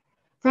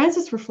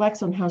 Frances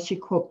reflects on how she,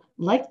 quote,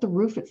 liked the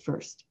roof at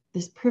first,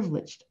 this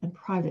privileged and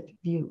private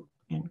view,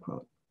 end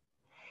quote.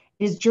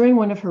 It is during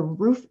one of her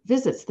roof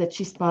visits that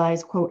she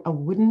spies, quote, a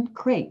wooden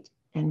crate,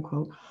 end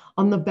quote,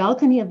 on the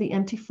balcony of the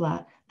empty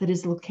flat that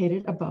is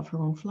located above her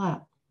own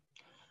flat.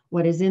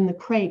 What is in the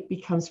crate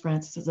becomes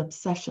Frances's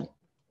obsession.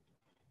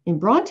 In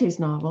Bronte's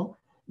novel,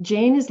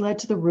 Jane is led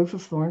to the roof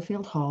of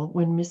Thornfield Hall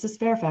when Mrs.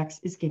 Fairfax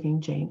is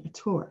giving Jane a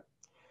tour.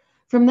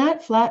 From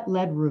that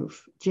flat-lead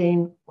roof,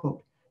 Jane,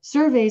 quote,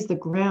 surveys the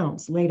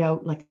grounds laid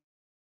out like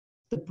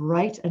the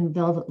bright and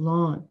velvet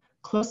lawn,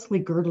 closely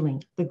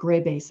girdling the gray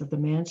base of the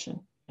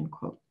mansion, end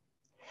quote.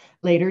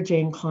 Later,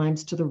 Jane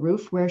climbs to the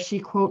roof where she,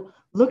 quote,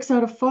 looks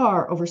out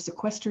afar over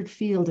sequestered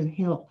field and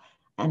hill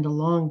and a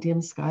long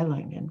dim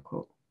skyline, end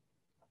quote.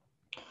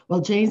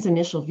 While Jane's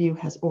initial view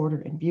has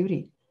order and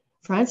beauty,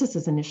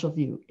 Frances's initial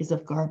view is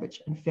of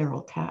garbage and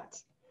feral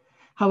cats.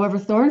 However,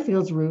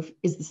 Thornfield's roof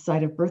is the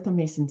site of Bertha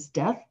Mason's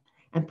death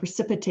and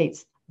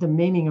precipitates the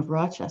maiming of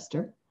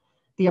Rochester.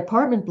 The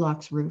apartment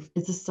block's roof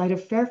is the site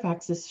of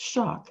Fairfax's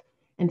shock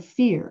and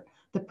fear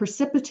that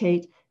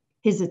precipitate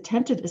his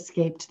attempted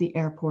escape to the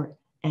airport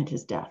and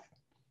his death.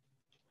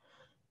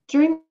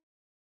 During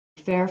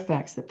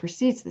Fairfax that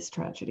precedes this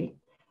tragedy,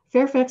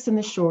 Fairfax and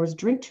the Shores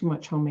drink too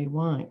much homemade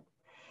wine.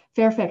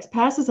 Fairfax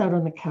passes out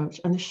on the couch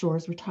and the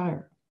Shores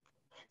retire.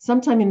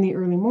 Sometime in the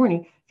early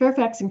morning,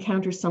 Fairfax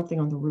encounters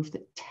something on the roof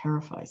that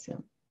terrifies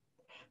him.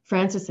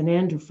 Frances and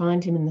Andrew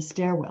find him in the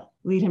stairwell,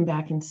 lead him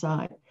back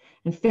inside,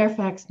 and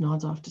Fairfax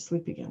nods off to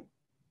sleep again.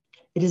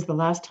 It is the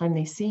last time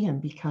they see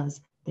him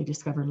because, they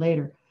discover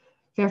later,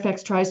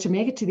 Fairfax tries to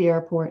make it to the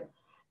airport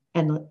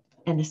and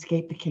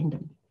escape the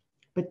kingdom,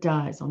 but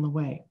dies on the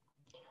way.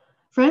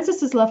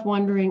 Frances is left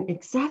wondering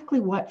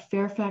exactly what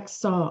Fairfax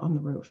saw on the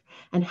roof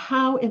and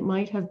how it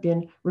might have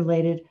been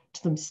related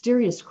to the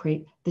mysterious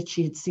crate that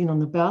she had seen on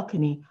the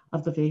balcony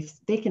of the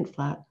vacant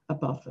flat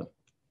above them,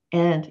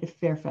 and if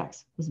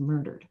Fairfax was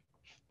murdered.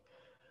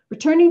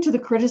 Returning to the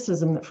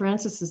criticism that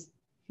Frances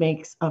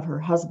makes of her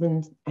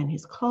husband and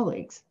his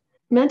colleagues,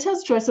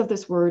 Mantel's choice of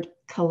this word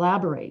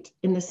collaborate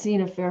in the scene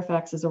of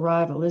Fairfax's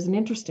arrival is an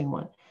interesting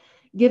one,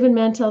 given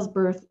Mantel's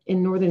birth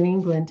in Northern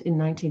England in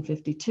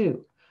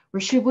 1952, where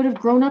she would have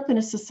grown up in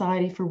a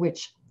society for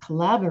which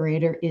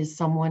collaborator is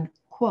someone,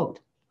 quote,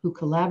 who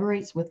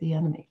collaborates with the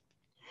enemy.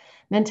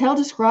 Mantel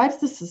describes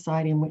the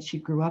society in which she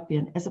grew up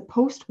in as a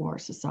post-war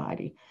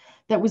society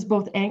that was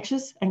both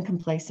anxious and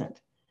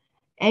complacent.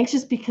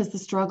 Anxious because the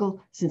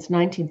struggle since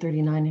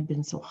 1939 had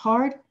been so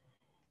hard,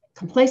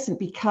 complacent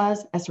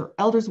because, as her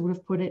elders would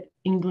have put it,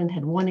 England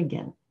had won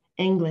again.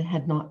 England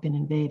had not been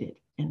invaded,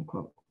 end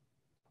quote.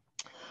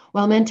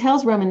 While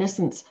Mantel's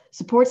reminiscence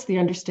supports the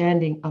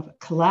understanding of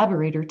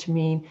collaborator to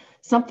mean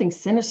something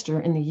sinister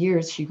in the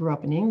years she grew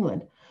up in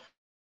England,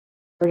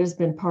 it has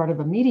been part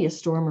of a media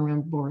storm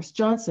around Boris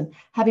Johnson,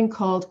 having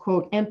called,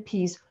 quote,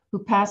 MPs who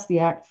passed the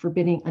act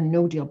forbidding a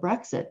no-deal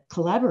Brexit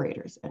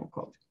collaborators, end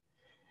quote.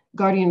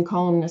 Guardian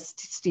columnist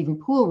Stephen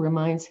Poole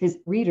reminds his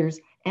readers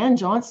and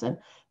Johnson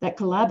that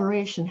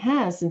collaboration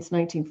has, since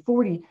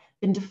 1940,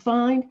 been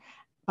defined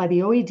by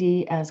the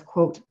OED as,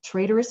 quote,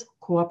 traitorous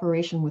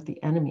cooperation with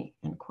the enemy,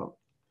 end quote.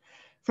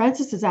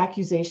 Frances's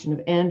accusation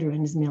of Andrew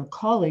and his male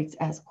colleagues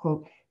as,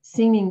 quote,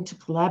 seeming to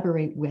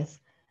collaborate with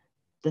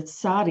the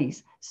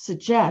Saudis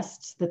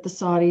suggests that the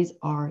Saudis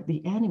are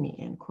the enemy,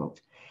 end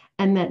quote,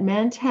 and that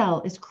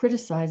Mantel is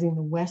criticizing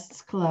the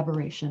West's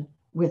collaboration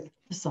with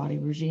the Saudi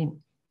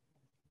regime.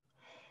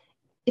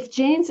 If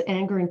Jane's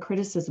anger and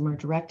criticism are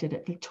directed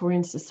at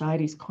Victorian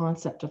society's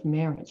concept of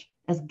marriage,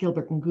 as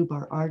Gilbert and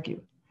Gubar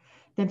argue,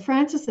 then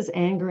Frances's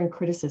anger and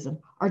criticism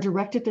are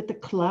directed at the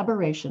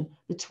collaboration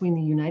between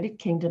the United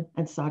Kingdom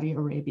and Saudi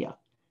Arabia,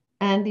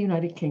 and the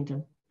United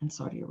Kingdom and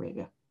Saudi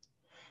Arabia.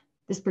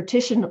 This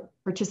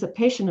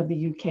participation of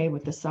the UK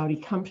with the Saudi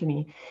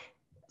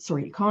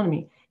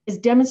economy is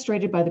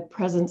demonstrated by the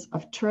presence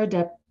of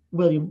Turadep,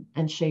 William,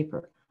 and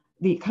Shaper,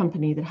 the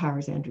company that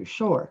hires Andrew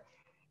Shore,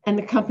 and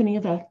the company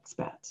of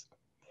expats.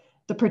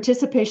 The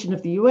participation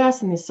of the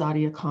US in the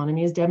Saudi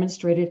economy is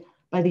demonstrated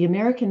by the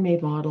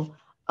American-made model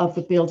of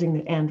the building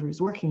that Andrew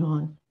is working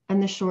on,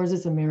 and the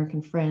Shores'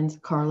 American friends,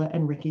 Carla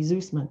and Ricky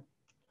Zusman.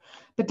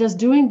 But does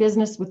doing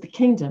business with the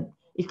kingdom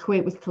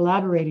equate with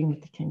collaborating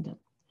with the kingdom?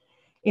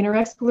 In her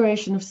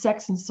exploration of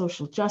sex and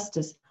social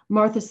justice,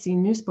 Martha C.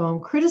 Nussbaum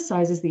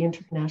criticizes the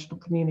international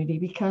community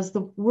because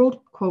the world,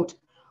 quote,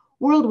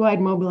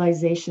 worldwide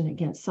mobilization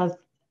against South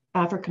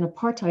African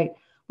apartheid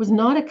was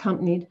not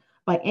accompanied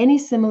by any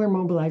similar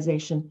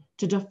mobilization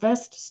to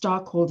divest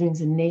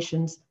stockholdings in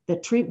nations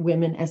that treat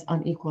women as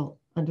unequal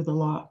under the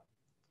law.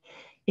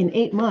 In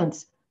 8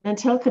 months,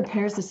 Mantel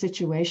compares the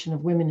situation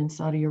of women in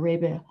Saudi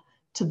Arabia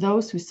to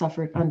those who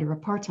suffered under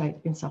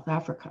apartheid in South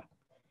Africa.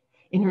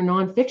 In her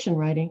nonfiction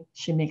writing,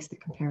 she makes the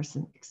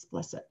comparison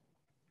explicit.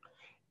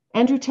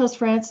 Andrew tells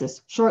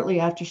Frances shortly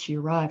after she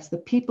arrives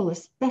that people,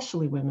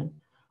 especially women,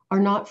 are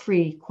not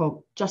free,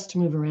 quote, just to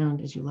move around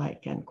as you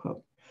like, end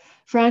quote.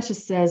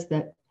 Frances says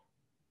that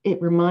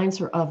it reminds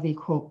her of the,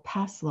 quote,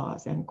 pass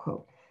laws, end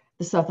quote,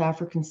 the South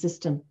African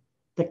system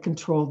that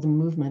controlled the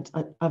movement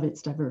of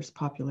its diverse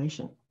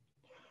population.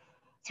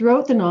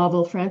 Throughout the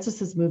novel,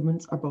 Frances's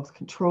movements are both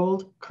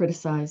controlled,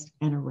 criticized,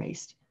 and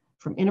erased,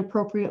 from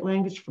inappropriate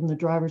language from the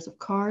drivers of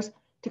cars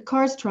to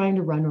cars trying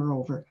to run her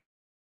over,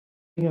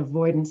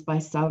 avoidance by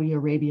Saudi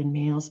Arabian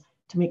males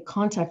to make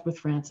contact with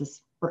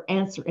Frances or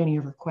answer any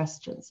of her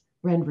questions,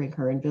 rendering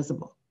her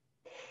invisible.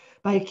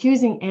 By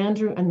accusing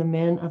Andrew and the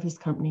men of his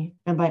company,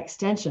 and by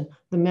extension,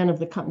 the men of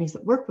the companies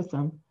that work with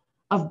them,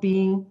 of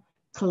being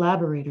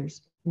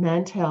collaborators,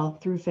 Mantel,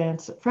 through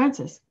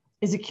Frances,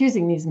 is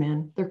accusing these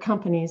men, their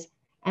companies,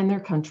 and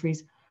their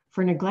countries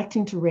for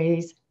neglecting to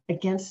raise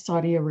against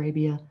Saudi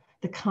Arabia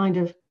the kind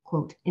of,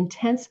 quote,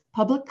 intense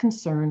public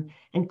concern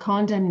and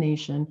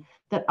condemnation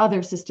that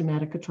other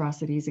systematic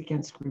atrocities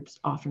against groups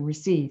often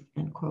receive,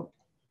 end quote.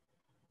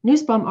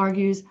 Nussbaum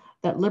argues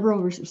that liberal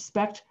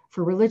respect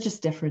for religious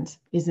difference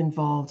is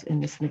involved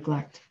in this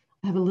neglect.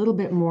 I have a little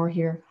bit more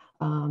here.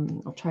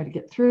 I'll try to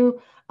get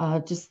through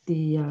just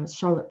the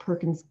Charlotte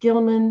Perkins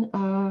Gilman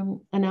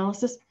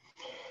analysis,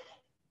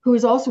 who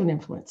is also an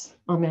influence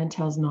on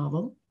Mantel's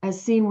novel, as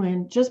seen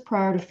when, just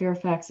prior to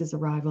Fairfax's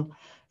arrival,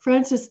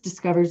 Frances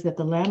discovers that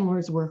the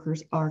landlord's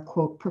workers are,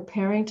 quote,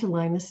 preparing to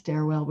line the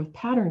stairwell with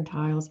pattern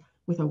tiles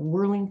with a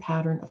whirling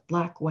pattern of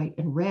black, white,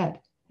 and red,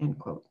 end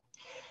quote.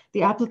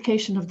 The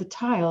application of the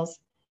tiles,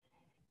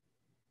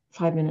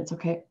 5 minutes,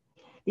 okay.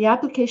 The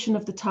application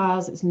of the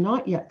tiles is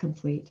not yet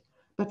complete,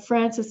 but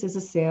Frances is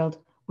assailed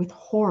with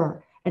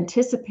horror,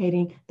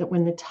 anticipating that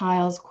when the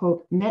tiles,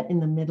 quote, met in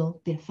the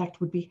middle, the effect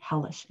would be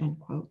hellish, end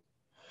quote.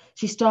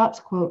 She stops,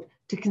 quote,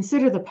 to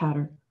consider the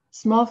pattern,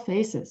 small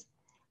faces,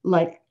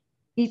 like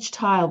each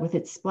tile with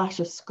its splash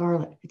of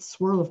scarlet, its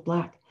swirl of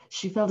black.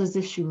 She felt as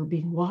if she were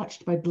being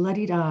watched by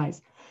bloodied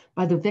eyes,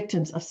 by the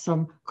victims of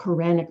some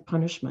Quranic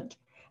punishment.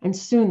 And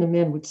soon the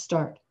men would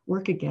start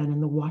work again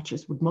and the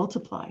watches would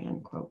multiply,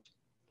 end quote.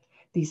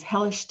 These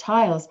hellish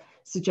tiles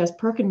suggest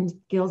Perkins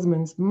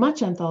Gilman's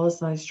much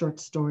anthologized short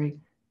story,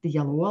 The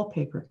Yellow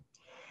Wallpaper.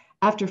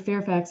 After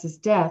Fairfax's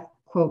death,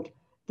 quote,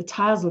 the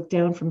tiles look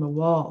down from the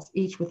walls,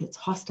 each with its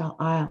hostile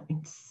eye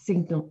and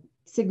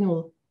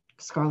signal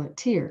scarlet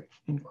tear,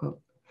 end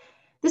quote.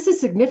 This is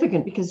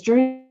significant because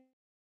during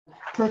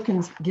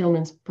Perkins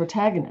Gilman's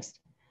protagonist,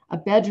 a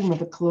bedroom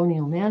of a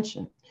colonial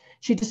mansion,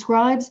 she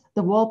describes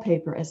the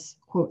wallpaper as,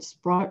 quote,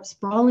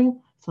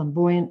 sprawling,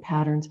 flamboyant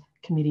patterns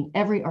committing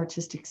every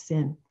artistic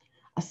sin,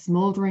 a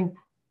smoldering,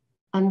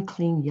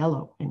 unclean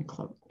yellow, end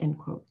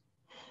quote.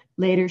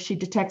 Later, she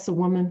detects a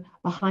woman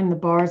behind the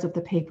bars of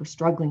the paper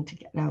struggling to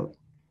get out.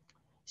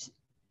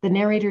 The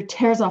narrator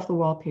tears off the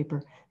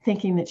wallpaper,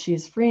 thinking that she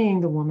is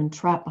freeing the woman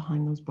trapped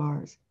behind those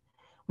bars.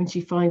 When she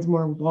finds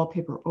more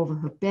wallpaper over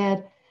her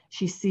bed,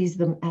 she sees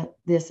them at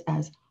this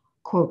as,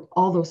 quote,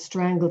 all those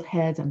strangled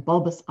heads and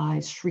bulbous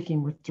eyes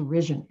shrieking with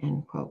derision,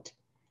 end quote.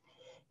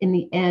 In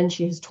the end,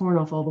 she has torn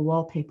off all the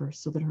wallpaper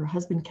so that her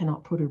husband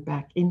cannot put her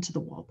back into the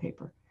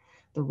wallpaper.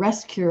 The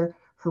rest cure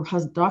her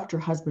doctor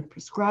husband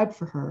prescribed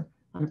for her,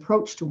 an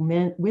approach to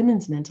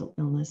women's mental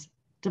illness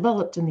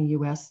developed in the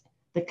US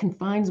that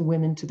confines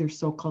women to their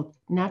so-called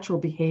natural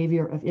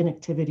behavior of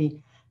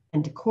inactivity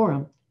and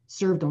decorum,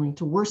 served only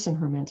to worsen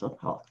her mental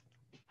health.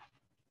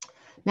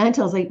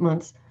 Mantel's 8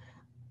 months,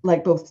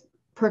 like both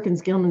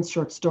Perkins Gilman's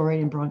short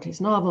story and Bronte's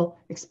novel,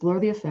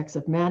 explore the effects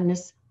of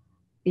madness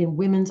in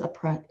women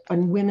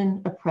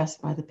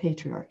oppressed by the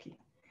patriarchy.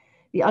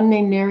 The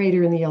unnamed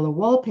narrator in The Yellow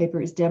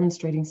Wallpaper is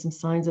demonstrating some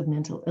signs of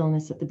mental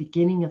illness at the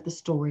beginning of the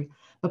story,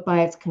 but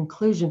by its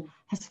conclusion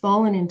has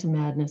fallen into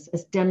madness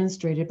as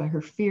demonstrated by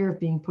her fear of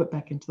being put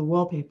back into the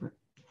wallpaper.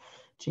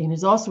 Jane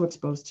is also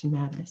exposed to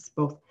madness,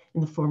 both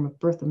in the form of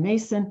Bertha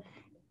Mason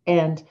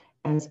and,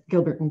 as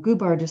Gilbert and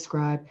Gubar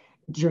described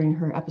during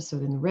her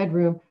episode in the Red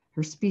Room,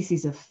 her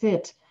species of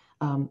fit.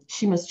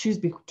 She must choose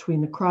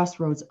between the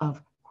crossroads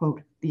of,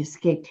 quote, the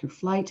escape through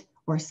flight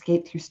or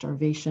escape through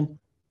starvation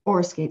or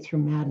escape through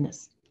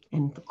madness,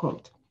 end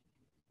quote.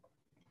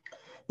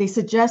 They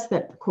suggest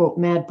that, quote,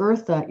 Mad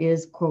Bertha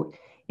is, quote,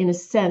 in a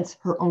sense,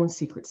 her own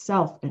secret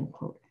self, end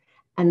quote.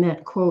 And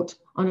that, quote,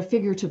 on a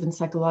figurative and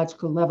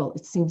psychological level,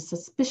 it seems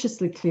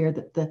suspiciously clear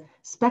that the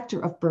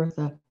specter of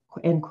Bertha,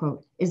 end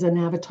quote, is an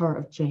avatar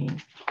of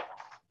Jane.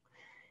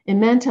 In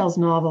Mantel's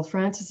novel,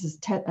 Frances's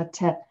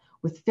tete-a-tete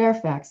with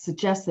Fairfax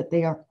suggests that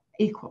they are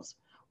equals,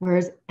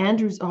 whereas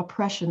Andrew's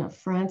oppression of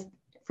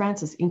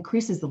Frances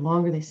increases the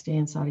longer they stay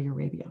in Saudi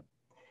Arabia.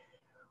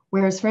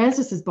 Whereas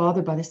Frances is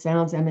bothered by the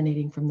sounds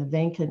emanating from the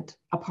vacant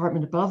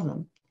apartment above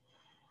them,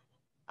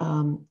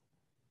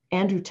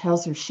 Andrew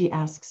tells her she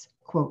asks,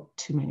 quote,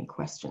 too many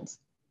questions.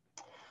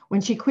 When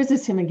she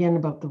quizzes him again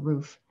about the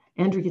roof,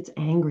 Andrew gets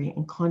angry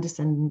and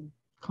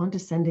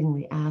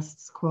condescendingly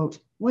asks, quote,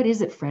 what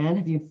is it, Fran?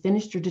 Have you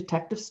finished your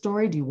detective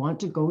story? Do you want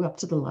to go up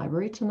to the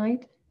library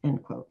tonight?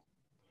 End quote.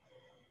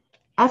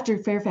 After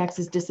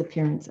Fairfax's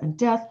disappearance and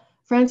death,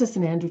 Frances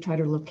and Andrew try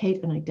to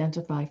locate and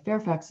identify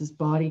Fairfax's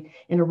body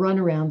in a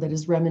runaround that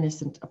is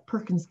reminiscent of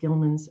Perkins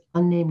Gilman's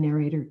unnamed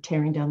narrator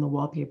tearing down the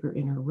wallpaper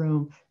in her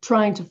room,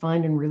 trying to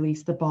find and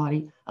release the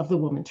body of the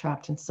woman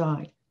trapped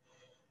inside.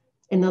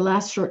 In the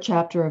last short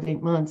chapter of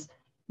 8 months,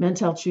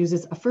 Mantel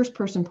chooses a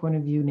first-person point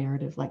of view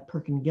narrative like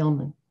Perkins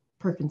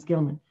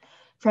Gilman.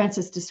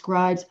 Frances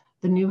describes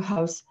the new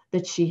house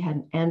that she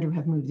and Andrew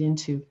have moved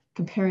into,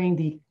 comparing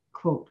the,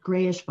 quote,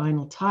 grayish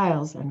vinyl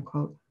tiles, end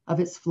quote, of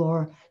its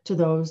floor to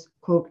those,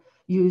 quote,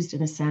 used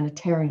in a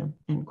sanitarium,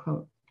 end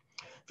quote.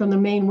 From the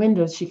main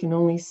windows, she can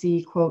only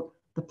see, quote,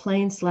 the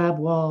plain slab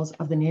walls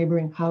of the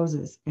neighboring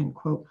houses, end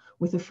quote,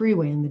 with a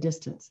freeway in the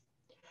distance.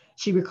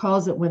 She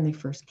recalls that when they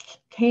first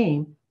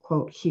came,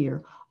 quote,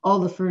 here, all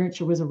the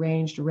furniture was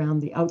arranged around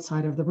the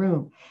outside of the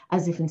room,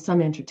 as if in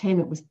some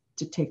entertainment was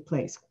to take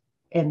place,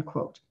 end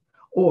quote.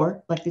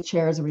 Or like the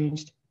chairs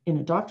arranged in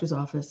a doctor's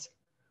office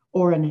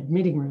or an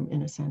admitting room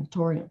in a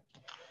sanatorium.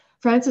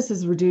 Frances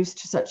is reduced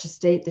to such a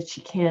state that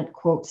she can't,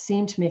 quote,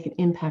 seem to make an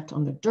impact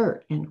on the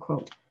dirt, end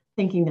quote,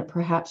 thinking that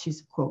perhaps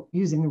she's, quote,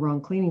 using the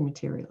wrong cleaning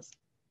materials.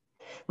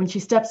 When she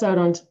steps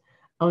out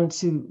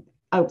onto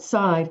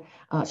outside,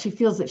 she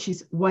feels that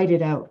she's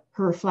whited out.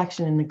 Her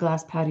reflection in the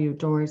glass patio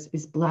doors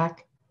is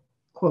black,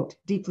 quote,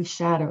 deeply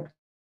shadowed.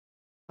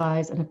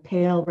 Eyes and a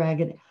pale,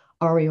 ragged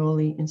aureole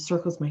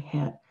encircles my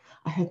head.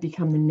 I have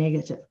become the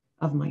negative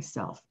of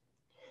myself.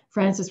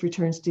 Frances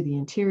returns to the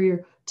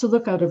interior to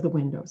look out of the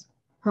windows.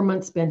 Her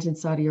months spent in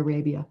Saudi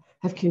Arabia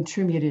have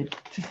contributed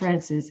to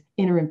Frances'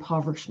 inner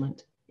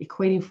impoverishment,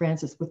 equating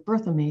Frances with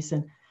Bertha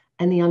Mason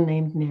and the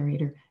unnamed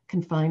narrator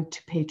confined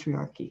to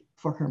patriarchy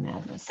for her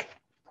madness.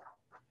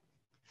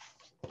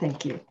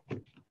 Thank you.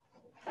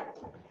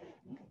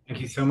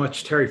 Thank you so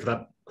much, Terry, for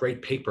that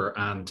great paper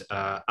and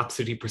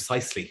absolutely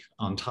precisely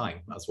on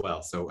time as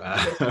well. So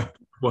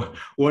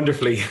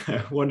wonderfully,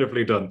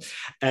 wonderfully done.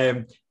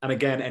 And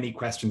again, any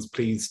questions,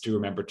 please do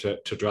remember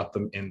to drop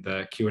them in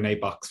the Q&A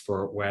box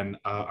for when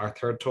our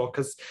third talk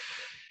is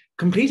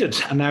completed.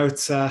 And now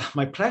it's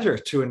my pleasure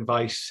to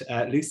invite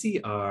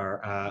Lucy,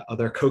 our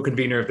other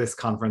co-convener of this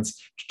conference,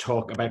 to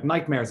talk about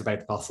nightmares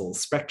about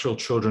fossils, spectral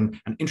children,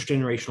 and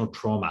intergenerational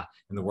trauma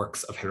in the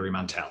works of Hilary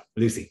Mantel.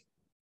 Lucy.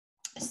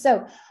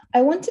 So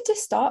I wanted to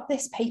start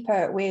this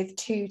paper with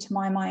two, to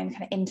my mind,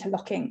 kind of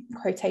interlocking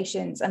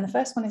quotations. And the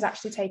first one is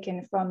actually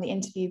taken from the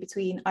interview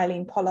between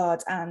Eileen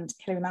Pollard and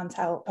Hilary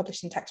Mantel,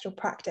 published in Textual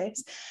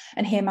Practice.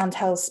 And here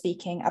Mantel's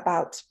speaking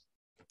about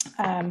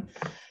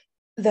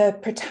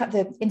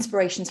the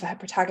inspirations for her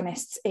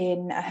protagonists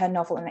in her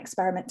novel An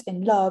Experiment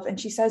in Love. And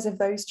she says of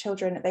those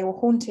children, they were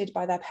haunted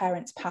by their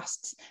parents'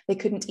 pasts. They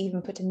couldn't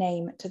even put a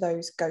name to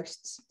those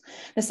ghosts.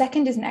 The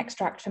second is an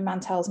extract from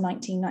Mantel's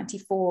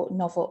 1994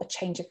 novel A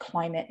Change of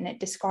Climate, and it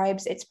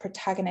describes its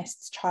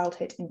protagonist's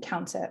childhood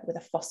encounter with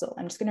a fossil.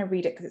 I'm just going to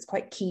read it because it's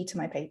quite key to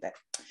my paper.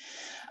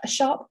 A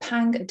sharp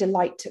pang of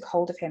delight took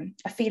hold of him,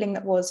 a feeling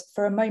that was,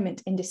 for a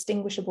moment,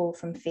 indistinguishable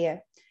from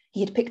fear. He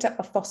had picked up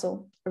a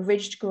fossil, a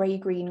ridged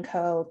grey-green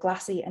curl,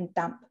 glassy and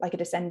damp like a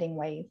descending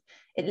wave.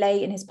 It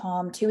lay in his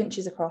palm 2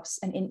 inches across,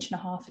 1.5 inches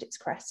at its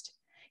crest.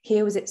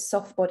 Here was its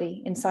soft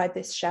body inside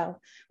this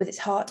shell, with its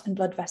heart and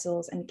blood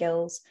vessels and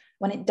gills.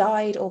 When it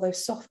died, all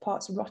those soft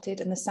parts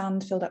rotted and the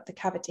sand filled up the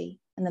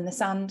cavity, and then the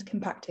sand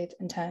compacted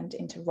and turned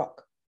into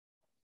rock.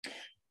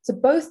 So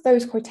both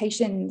those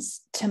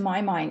quotations, to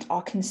my mind,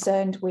 are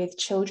concerned with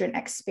children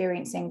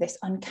experiencing this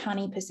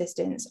uncanny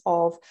persistence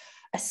of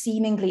a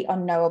seemingly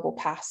unknowable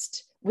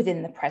past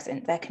within the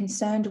present. They're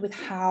concerned with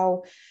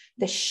how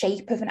the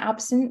shape of an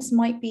absence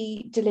might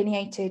be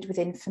delineated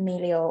within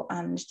familial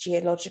and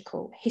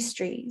geological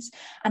histories.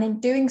 And in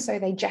doing so,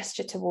 they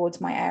gesture towards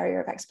my area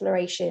of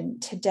exploration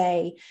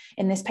today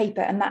in this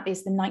paper, and that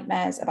is the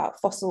nightmares about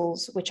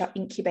fossils, which are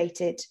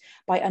incubated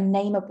by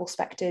unnameable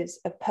spectres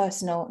of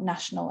personal,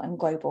 national, and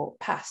global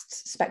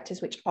pasts,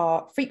 spectres which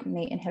are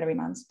frequently in Hilary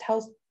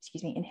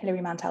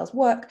Mantel's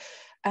work,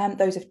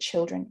 those of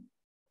children.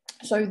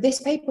 So this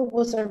paper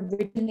was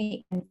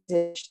originally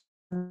envisaged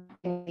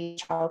the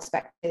child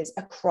spectres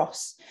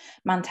across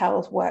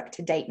Mantel's work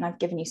to date, and I've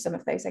given you some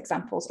of those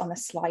examples on the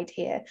slide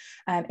here.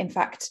 In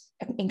fact,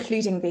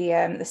 including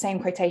the same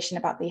quotation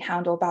about the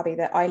hound or babby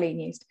that Eileen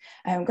used.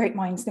 Great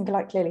minds think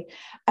alike, clearly.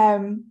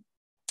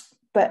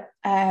 But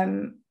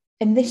in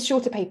this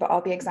shorter paper, I'll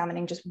be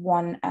examining just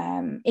one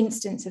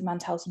instance of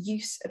Mantel's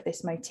use of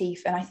this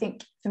motif, and I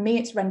think for me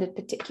it's rendered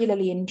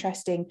particularly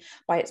interesting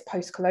by its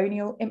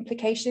post-colonial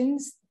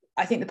implications.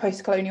 I think the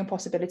post-colonial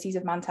possibilities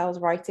of Mantel's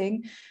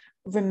writing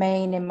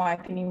remain, in my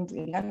opinion,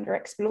 really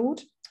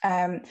underexplored.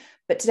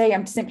 But today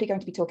I'm simply going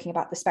to be talking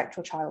about the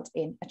spectral child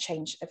in A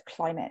Change of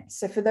Climate.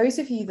 So for those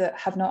of you that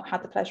have not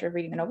had the pleasure of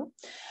reading the novel,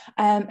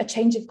 A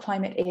Change of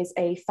Climate is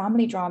a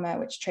family drama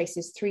which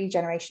traces 3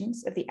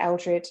 generations of the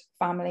Eldred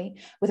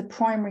family, with a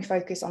primary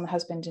focus on the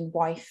husband and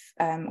wife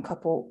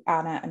couple,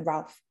 Anna and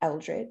Ralph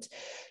Eldred.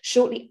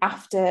 Shortly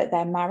after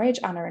their marriage,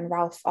 Anna and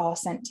Ralph are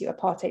sent to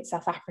apartheid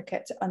South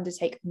Africa to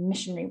undertake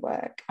missionary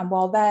work. And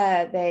while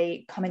there,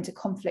 they come into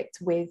conflict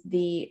with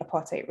the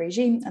apartheid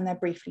regime and they're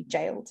briefly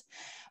jailed.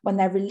 When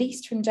they're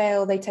released from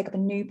jail, they take up a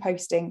new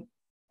posting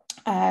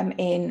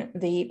in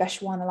the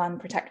Bechuanaland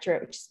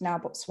Protectorate, which is now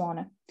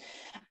Botswana.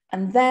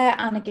 And there,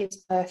 Anna gives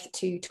birth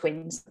to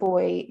twins, a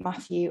boy,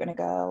 Matthew, and a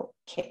girl,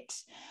 Kit.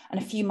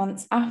 And a few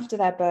months after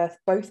their birth,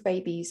 both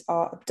babies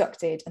are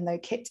abducted. And though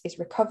Kit is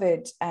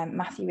recovered,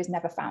 Matthew is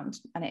never found.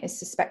 And it is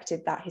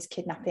suspected that his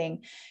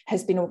kidnapping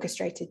has been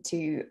orchestrated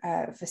to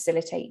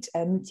facilitate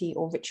a muti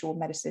or ritual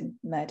medicine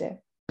murder.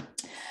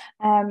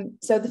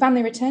 So the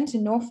family return to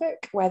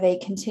Norfolk, where they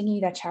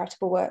continue their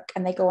charitable work,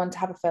 and they go on to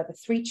have a further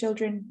 3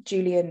 children,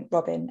 Julian,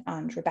 Robin,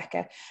 and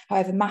Rebecca.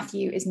 However,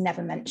 Matthew is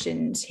never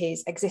mentioned.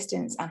 His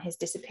existence and his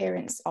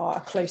disappearance are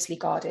a closely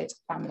guarded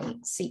family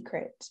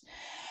secret.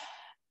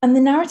 And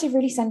the narrative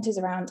really centres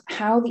around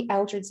how the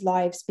Eldred's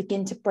lives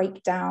begin to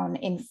break down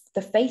in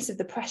the face of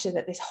the pressure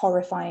that this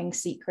horrifying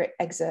secret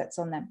exerts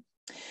on them.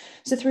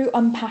 So through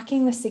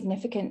unpacking the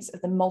significance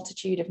of the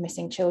multitude of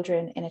missing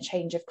children in A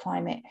Change of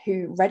Climate,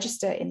 who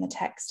register in the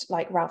text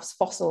like Ralph's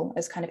fossil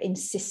as kind of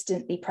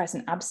insistently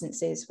present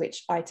absences,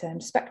 which I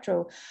termed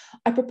spectral,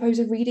 I propose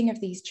a reading of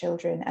these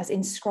children as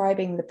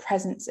inscribing the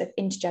presence of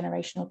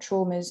intergenerational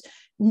traumas,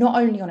 not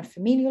only on a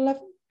familial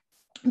level,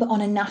 but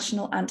on a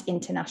national and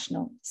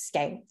international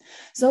scale.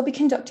 So I'll be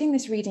conducting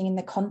this reading in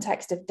the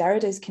context of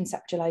Derrida's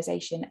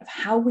conceptualization of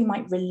how we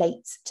might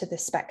relate to the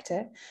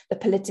spectre, the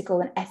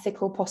political and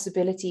ethical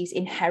possibilities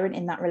inherent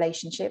in that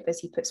relationship, as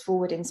he puts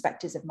forward in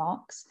Spectres of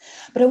Marx.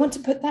 But I want to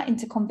put that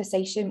into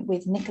conversation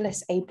with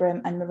Nicholas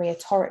Abram and Maria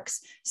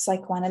Torok's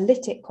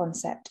psychoanalytic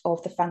concept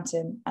of the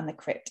phantom and the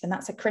crypt. And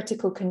that's a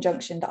critical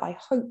conjunction that I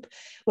hope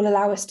will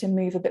allow us to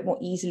move a bit more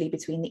easily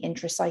between the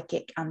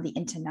intrapsychic and the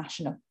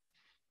international.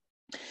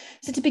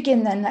 So to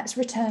begin then, let's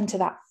return to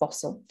that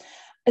fossil.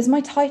 As my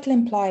title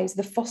implies,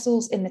 the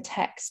fossils in the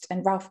text,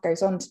 and Ralph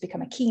goes on to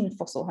become a keen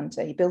fossil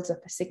hunter, he builds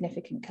up a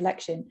significant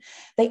collection,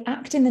 they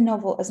act in the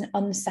novel as an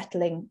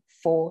unsettling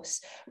force.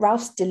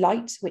 Ralph's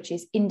delight, which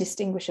is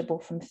indistinguishable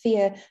from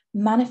fear,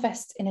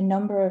 manifests in a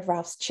number of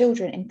Ralph's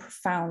children in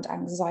profound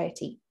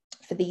anxiety.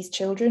 For these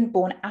children,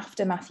 born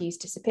after Matthew's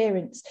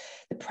disappearance,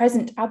 the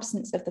present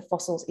absence of the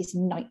fossils is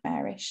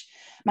nightmarish.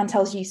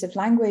 Mantel's use of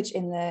language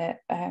in the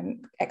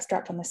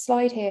extract on the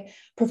slide here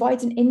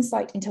provides an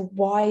insight into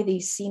why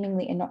these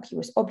seemingly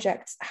innocuous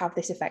objects have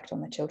this effect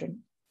on the children.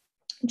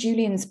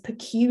 Julian's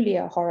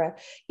peculiar horror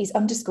is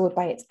underscored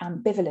by its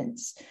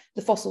ambivalence.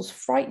 The fossils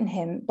frighten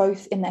him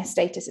both in their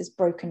status as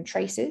broken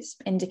traces,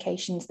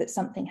 indications that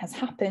something has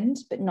happened,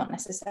 but not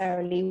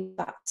necessarily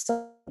that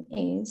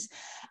something is,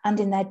 and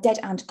in their dead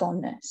and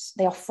goneness.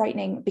 They are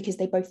frightening because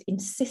they both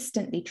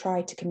insistently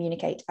try to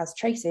communicate as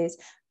traces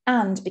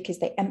and because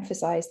they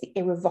emphasize the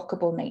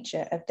irrevocable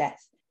nature of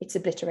death, its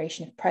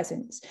obliteration of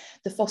presence.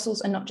 The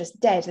fossils are not just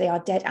dead, they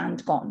are dead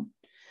and gone.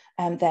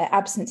 Their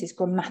absence is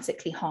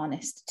grammatically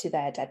harnessed to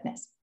their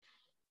deadness.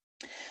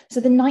 So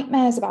the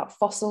nightmares about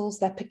fossils,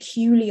 their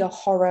peculiar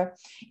horror,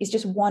 is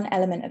just one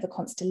element of a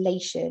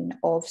constellation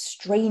of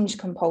strange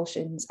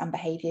compulsions and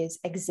behaviours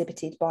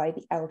exhibited by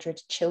the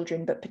Eldred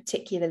children, but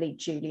particularly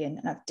Julian,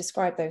 and I've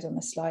described those on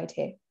the slide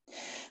here.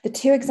 The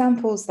 2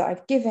 examples that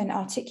I've given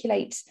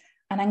articulate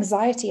an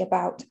anxiety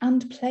about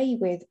and play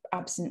with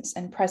absence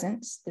and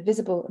presence, the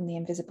visible and the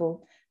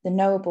invisible, the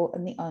knowable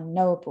and the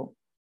unknowable.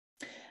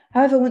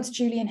 However, once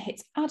Julian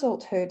hits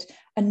adulthood,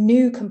 a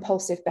new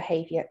compulsive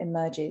behaviour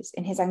emerges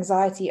in his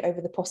anxiety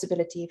over the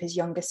possibility of his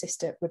younger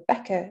sister,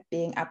 Rebecca,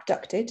 being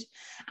abducted,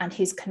 and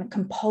his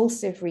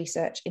compulsive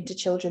research into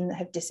children that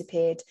have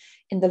disappeared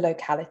in the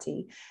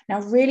locality.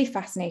 Now, really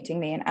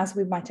fascinatingly, and as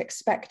we might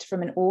expect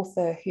from an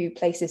author who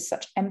places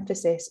such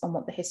emphasis on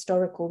what the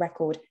historical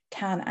record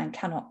can and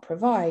cannot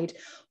provide,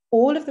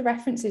 all of the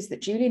references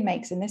that Julian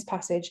makes in this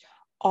passage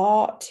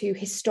are to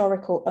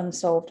historical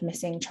unsolved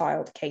missing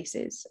child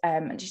cases.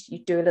 And just you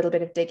do a little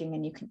bit of digging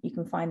and you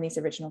can find these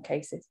original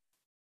cases.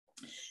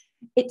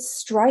 It's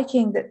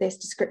striking that this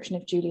description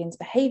of Julian's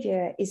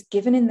behaviour is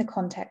given in the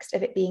context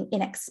of it being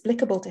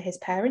inexplicable to his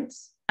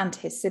parents and to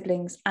his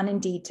siblings, and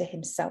indeed to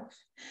himself.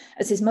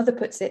 As his mother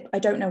puts it, "I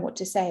don't know what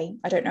to say.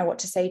 I don't know what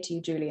to say to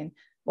you, Julian."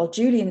 While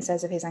Julian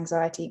says of his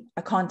anxiety,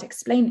 "I can't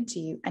explain it to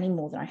you any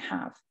more than I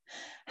have."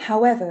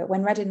 However,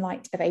 when read in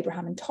light of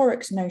Abraham and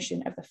Torok's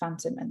notion of the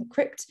phantom and the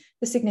crypt,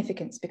 the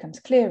significance becomes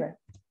clearer.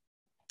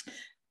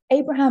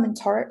 Abraham and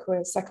Torok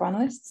were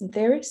psychoanalysts and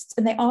theorists,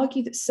 and they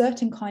argue that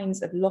certain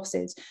kinds of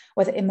losses,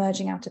 whether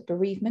emerging out of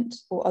bereavement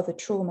or other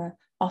trauma,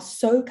 are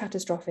so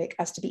catastrophic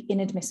as to be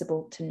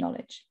inadmissible to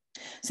knowledge.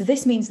 So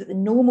this means that the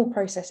normal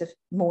process of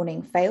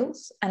mourning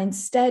fails, and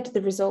instead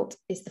the result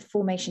is the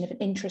formation of an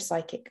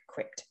intrapsychic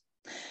crypt.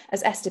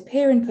 As Esther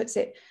Piran puts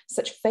it,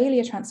 such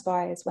failure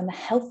transpires when the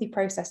healthy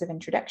process of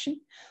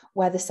introduction,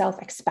 where the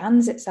self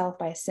expands itself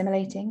by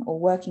assimilating or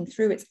working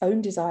through its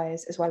own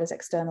desires as well as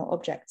external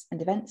objects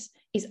and events,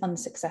 is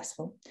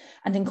unsuccessful,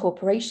 and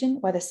incorporation,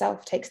 where the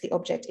self takes the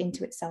object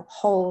into itself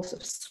whole,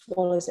 sort of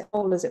swallows it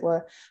whole as it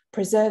were,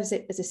 preserves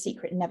it as a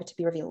secret never to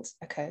be revealed,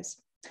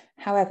 occurs.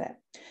 However,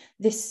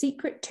 this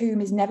secret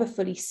tomb is never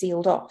fully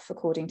sealed off,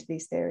 according to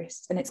these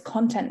theorists, and its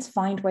contents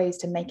find ways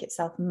to make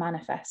itself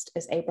manifest,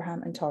 as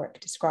Abraham and Torok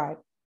describe.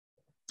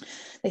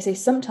 They say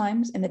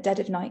sometimes in the dead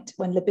of night,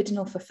 when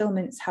libidinal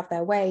fulfillments have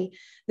their way,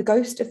 the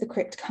ghost of the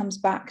crypt comes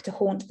back to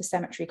haunt the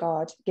cemetery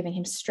guard, giving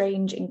him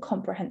strange,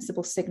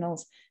 incomprehensible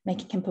signals,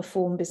 making him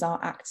perform bizarre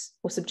acts,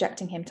 or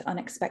subjecting him to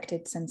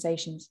unexpected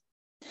sensations.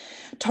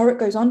 Torok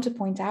goes on to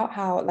point out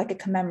how, like a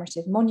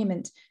commemorative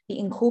monument, the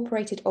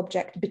incorporated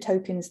object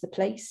betokens the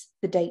place,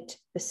 the date,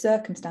 the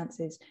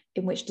circumstances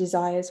in which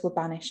desires were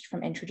banished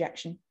from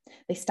introjection.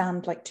 They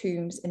stand like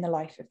tombs in the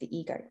life of the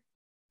ego.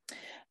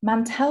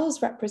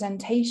 Mantel's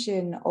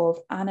representation of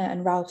Anna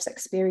and Ralph's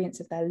experience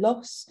of their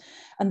loss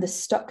and the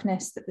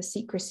stuckness that the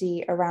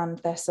secrecy around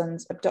their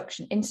son's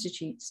abduction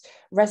institutes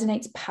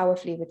resonates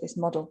powerfully with this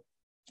model.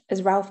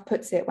 As Ralph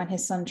puts it, when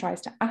his son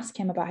tries to ask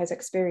him about his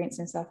experience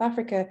in South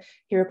Africa,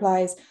 he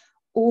replies,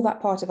 "All that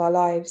part of our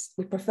lives,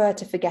 we prefer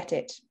to forget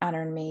it,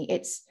 Anna and me.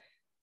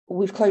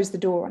 We've closed the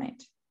door on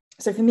it."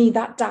 So for me,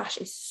 that dash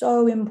is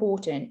so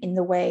important in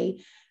the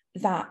way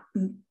that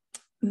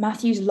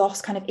Matthew's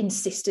loss kind of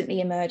insistently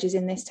emerges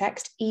in this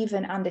text,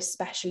 even and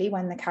especially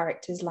when the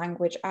character's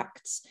language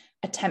acts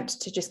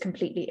attempt to just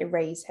completely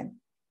erase him.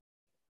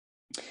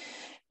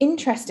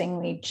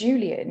 Interestingly,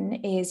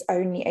 Julian is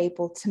only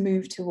able to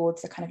move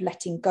towards the kind of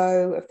letting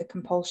go of the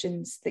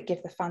compulsions that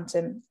give the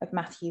phantom of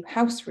Matthew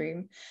house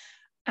room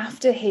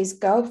after his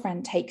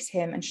girlfriend takes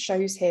him and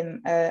shows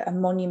him a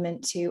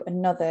monument to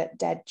another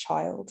dead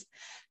child.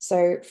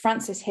 So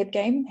Frances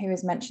Hibgame, who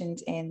is mentioned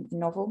in the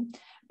novel,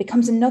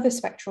 becomes another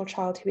spectral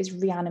child who is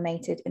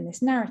reanimated in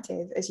this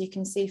narrative. As you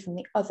can see from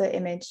the other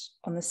image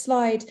on the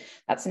slide,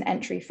 that's an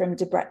entry from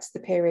Debrett's The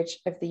Peerage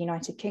of the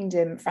United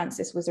Kingdom.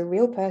 Frances was a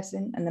real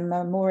person, and the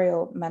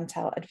memorial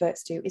Mantel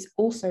adverts to is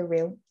also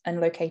real and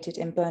located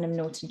in Burnham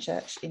Norton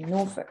Church in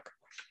Norfolk.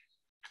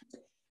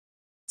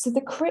 So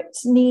the crypt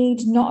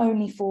need not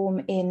only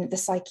form in the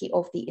psyche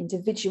of the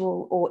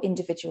individual or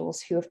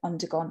individuals who have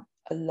undergone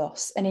a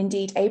loss, and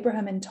indeed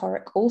Abraham and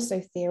Torok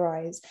also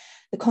theorize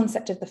the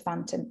concept of the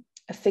phantom,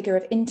 a figure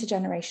of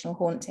intergenerational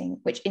haunting,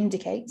 which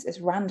indicates, as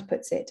Rand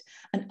puts it,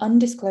 an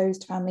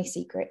undisclosed family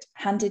secret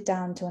handed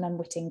down to an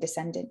unwitting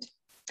descendant.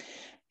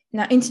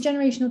 Now,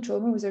 intergenerational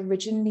trauma was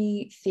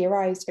originally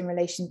theorized in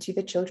relation to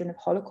the children of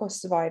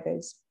Holocaust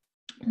survivors,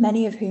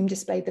 many of whom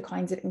displayed the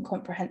kinds of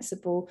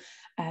incomprehensible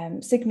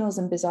signals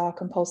and bizarre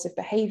compulsive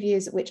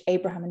behaviors which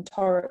Abraham and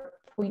Torok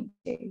point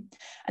to.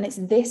 And it's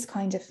this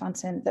kind of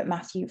phantom that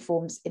Matthew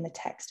forms in the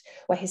text,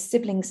 where his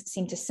siblings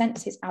seem to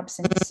sense his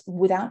absence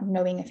without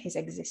knowing of his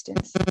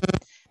existence.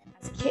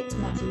 As Kit,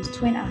 Matthew's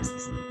twin,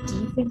 asks, "Do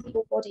you think that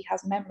your body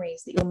has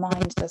memories that your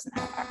mind doesn't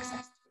have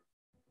access to?"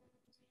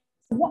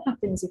 So what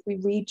happens if we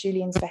read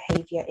Julian's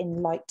behavior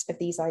in light of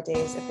these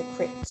ideas of the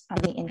crypt and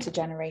the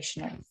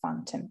intergenerational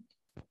phantom?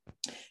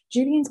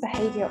 Julian's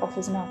behaviour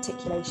offers an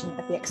articulation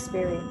of the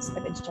experience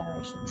of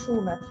intergenerational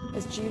trauma,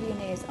 as Julian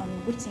is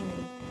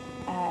unwittingly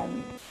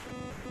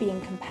being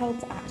compelled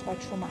to act by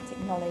traumatic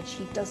knowledge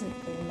he doesn't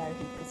really know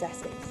he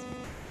possesses.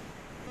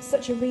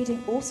 Such a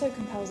reading also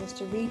compels us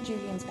to read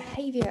Julian's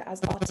behaviour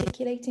as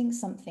articulating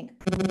something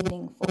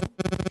meaningful.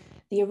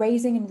 The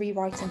erasing and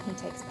rewriting he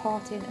takes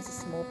part in as a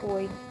small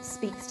boy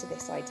speaks to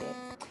this idea.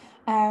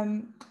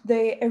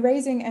 The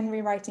erasing and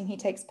rewriting he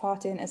takes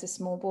part in as a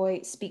small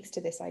boy speaks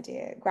to this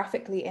idea,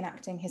 graphically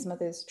enacting his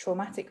mother's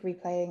traumatic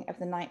replaying of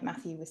the night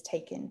Matthew was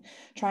taken,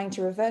 trying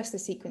to reverse the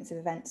sequence of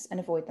events and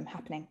avoid them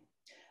happening.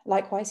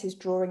 Likewise, his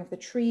drawing of the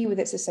tree with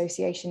its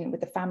association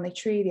with the family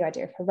tree, the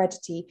idea of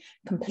heredity,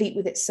 complete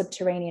with its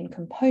subterranean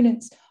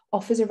components,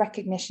 offers a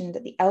recognition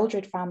that the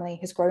Eldred family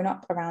has grown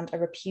up around a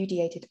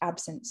repudiated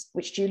absence,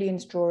 which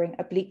Julian's drawing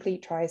obliquely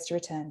tries to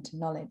return to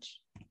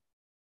knowledge.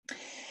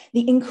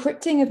 The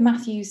encrypting of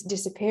Matthew's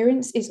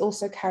disappearance is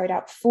also carried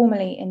out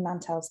formally in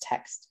Mantel's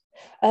text.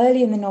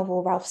 Early in the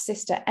novel, Ralph's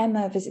sister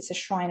Emma visits a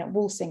shrine at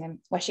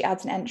Walsingham, where she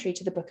adds an entry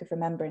to the Book of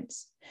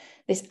Remembrance.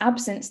 This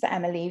absence that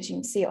Emma leaves, you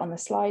can see it on the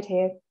slide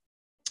here,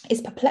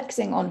 is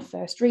perplexing on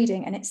first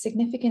reading, and its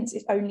significance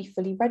is only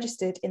fully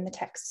registered in the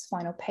text's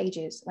final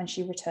pages when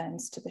she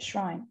returns to the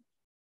shrine.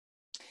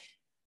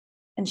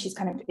 And she's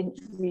kind of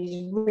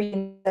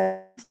reading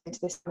into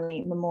this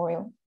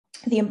memorial.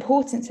 The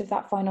importance of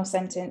that final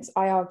sentence,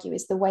 I argue,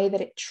 is the way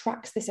that it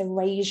tracks this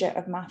erasure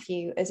of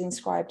Matthew as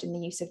inscribed in the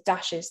use of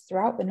dashes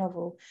throughout the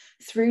novel,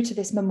 through to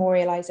this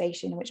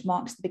memorialization, which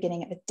marks the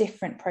beginning of a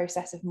different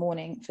process of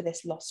mourning for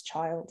this lost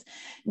child.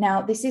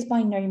 Now, this is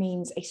by no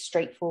means a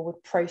straightforward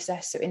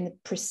process. So in the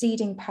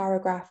preceding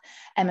paragraph,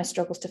 Emma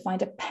struggles to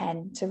find a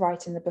pen to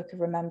write in the Book of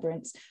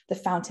Remembrance. The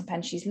fountain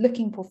pen she's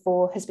looking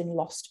for has been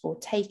lost or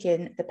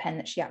taken. The pen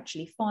that she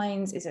actually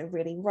finds is a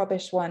really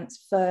rubbish one.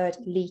 It's furred,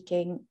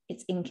 leaking,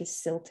 its ink is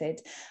silted,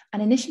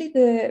 and initially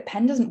the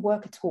pen doesn't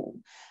work at all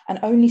and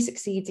only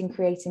succeeds in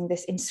creating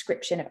this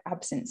inscription of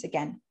absence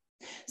again.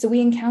 So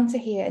we encounter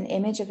here an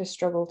image of a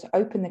struggle to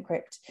open the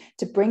crypt,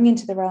 to bring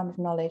into the realm of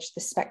knowledge the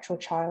spectral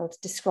child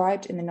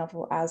described in the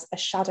novel as a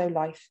shadow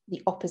life,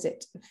 the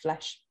opposite of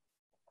flesh.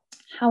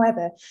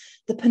 However,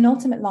 the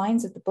penultimate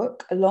lines of the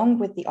book, along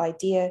with the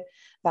idea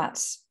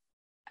that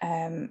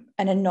an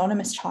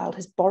anonymous child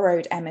has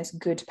borrowed Emma's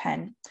good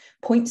pen,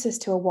 points us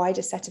to a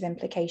wider set of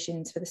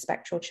implications for the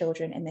spectral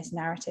children in this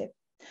narrative.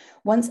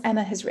 Once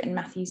Emma has written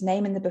Matthew's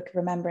name in the Book of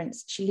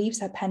Remembrance, she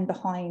leaves her pen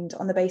behind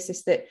on the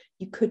basis that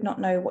you could not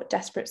know what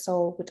desperate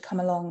soul would come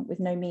along with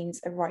no means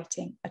of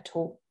writing at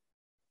all.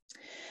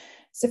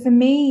 So for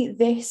me,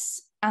 this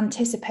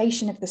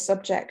anticipation of the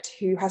subject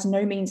who has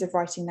no means of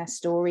writing their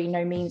story,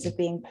 no means of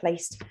being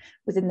placed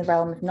within the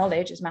realm of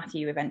knowledge, as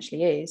Matthew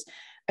eventually is,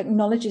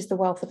 acknowledges the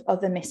wealth of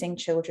other missing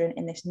children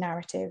in this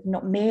narrative,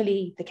 not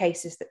merely the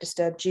cases that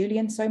disturb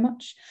Julian so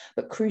much,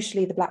 but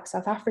crucially the Black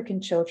South African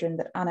children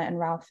that Anna and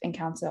Ralph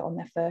encounter on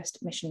their first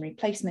missionary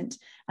placement,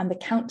 and the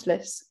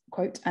countless,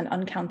 quote, and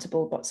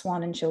uncountable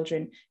Botswanan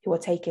children who are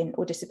taken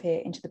or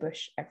disappear into the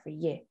bush every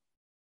year.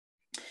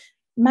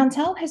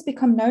 Mantel has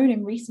become known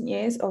in recent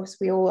years, as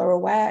we all are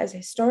aware, as a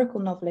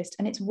historical novelist,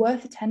 and it's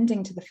worth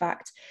attending to the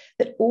fact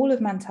that all of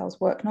Mantel's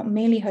work, not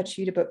merely her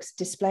Tudor books,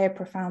 display a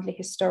profoundly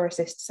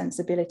historicist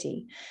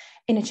sensibility.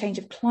 In A Change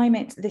of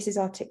Climate, this is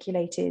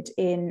articulated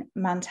in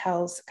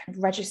Mantel's kind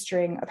of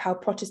registering of how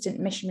Protestant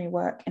missionary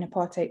work in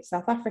apartheid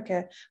South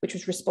Africa, which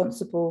was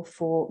responsible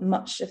for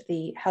much of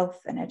the health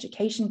and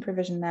education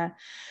provision there,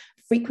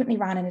 frequently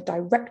ran in a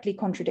directly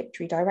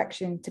contradictory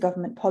direction to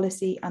government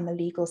policy and the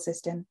legal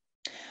system.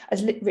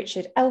 As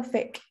Richard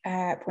Elphick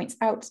points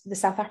out, the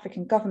South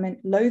African government,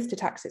 loath to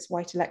tax its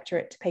white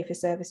electorate to pay for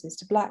services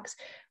to blacks,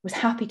 was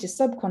happy to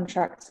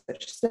subcontract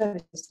such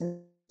services.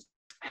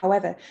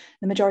 However,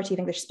 the majority of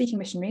English-speaking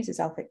missionaries, as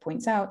Elphick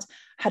points out,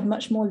 had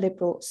much more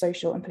liberal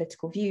social and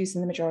political views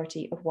than the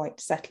majority of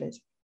white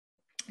settlers.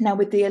 Now,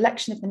 with the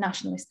election of the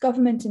nationalist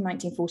government in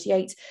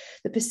 1948,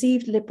 the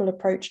perceived liberal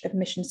approach of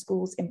mission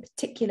schools in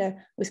particular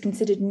was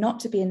considered not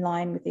to be in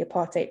line with the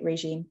apartheid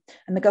regime,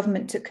 and the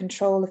government took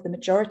control of the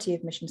majority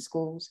of mission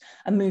schools,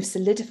 a move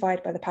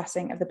solidified by the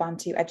passing of the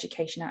Bantu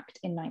Education Act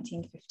in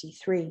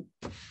 1953.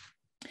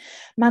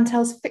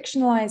 Mantel's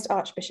fictionalised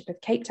Archbishop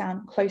of Cape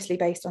Town, closely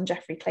based on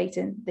Geoffrey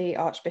Clayton, the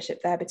Archbishop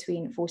there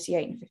between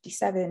 48 and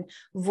 57,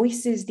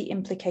 voices the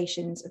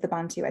implications of the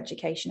Bantu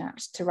Education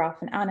Act to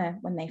Ralph and Anna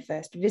when they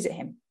first visit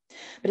him.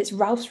 But it's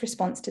Ralph's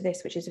response to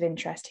this which is of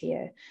interest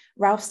here.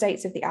 Ralph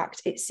states of the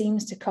Act, it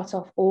seems to cut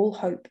off all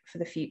hope for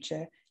the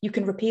future. You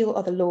can repeal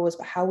other laws,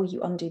 but how will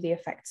you undo the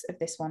effects of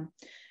this one?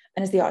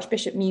 And as the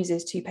Archbishop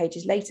muses 2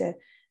 pages later,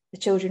 the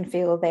children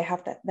feel they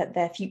have that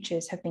their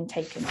futures have been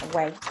taken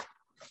away.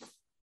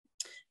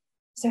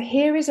 So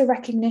here is a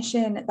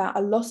recognition that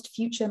a lost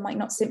future might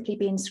not simply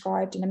be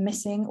inscribed in a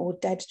missing or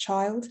dead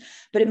child,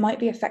 but it might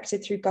be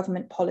affected through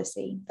government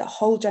policy, that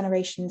whole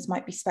generations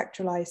might be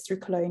spectralized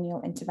through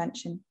colonial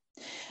intervention.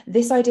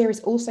 This idea is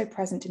also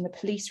present in the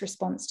police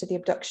response to the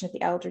abduction of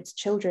the Eldred's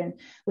children,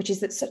 which is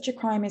that such a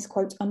crime is,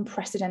 quote,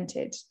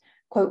 unprecedented.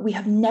 Quote, we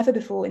have never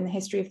before in the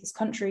history of this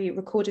country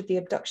recorded the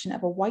abduction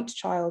of a white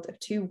child of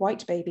 2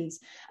 white babies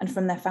and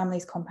from their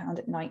family's compound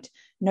at night.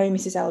 No,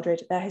 Mrs.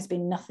 Eldred, there has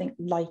been nothing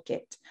like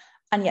it.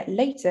 And yet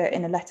later,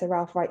 in a letter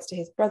Ralph writes to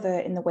his brother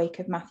in the wake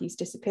of Matthew's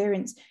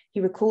disappearance, he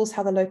recalls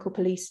how the local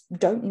police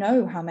don't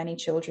know how many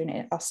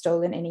children are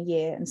stolen in a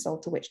year and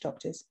sold to witch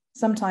doctors.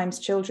 Sometimes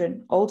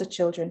children, older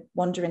children,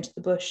 wander into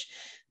the bush.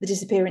 The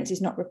disappearance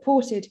is not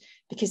reported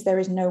because there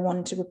is no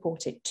one to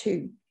report it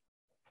to.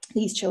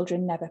 These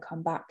children never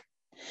come back.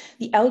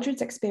 The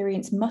Eldred's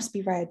experience must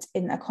be read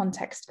in a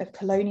context of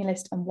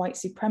colonialist and white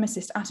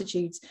supremacist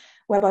attitudes,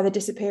 whereby the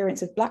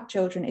disappearance of Black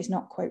children is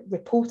not, quote,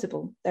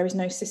 reportable. There is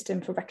no system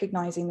for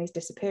recognising these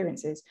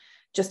disappearances,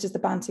 just as the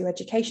Bantu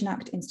Education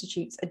Act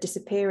institutes a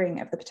disappearing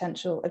of the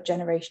potential of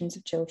generations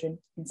of children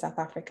in South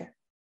Africa.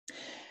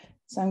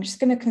 So I'm just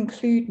going to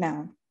conclude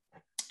now.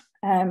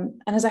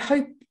 And as I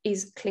hope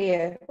is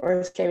clear, or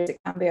as clear as it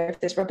can be over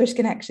this rubbish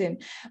connection,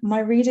 my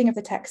reading of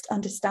the text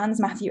understands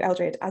Matthew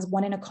Eldred as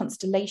one in a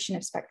constellation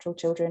of spectral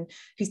children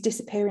whose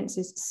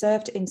disappearances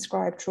serve to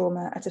inscribe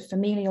trauma at a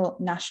familial,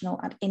 national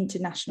and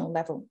international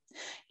level.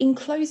 In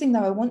closing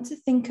though, I want to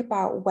think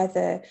about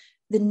whether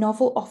the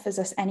novel offers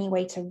us any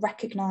way to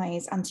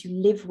recognise and to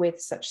live with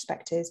such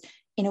spectres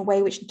in a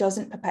way which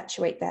doesn't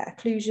perpetuate their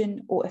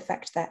occlusion or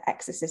affect their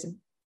exorcism.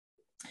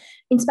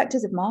 In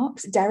Spectres of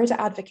Marx, Derrida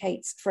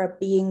advocates for a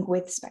being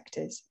with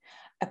spectres,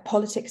 a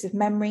politics of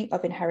memory,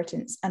 of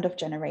inheritance, and of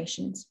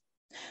generations.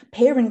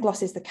 Piran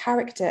glosses the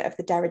character of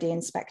the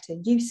Derridean spectre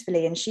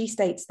usefully, and she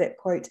states that,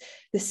 quote,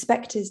 the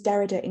spectres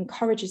Derrida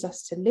encourages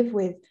us to live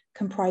with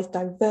comprise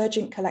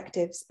divergent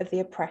collectives of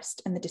the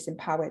oppressed and the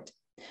disempowered.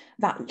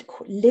 That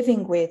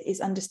living with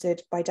is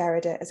understood by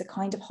Derrida as a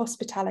kind of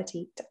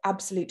hospitality to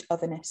absolute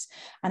otherness,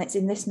 and it's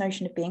in this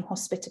notion of being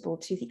hospitable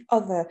to the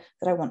other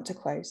that I want to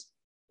close.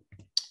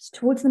 So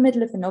towards the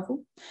middle of the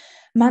novel,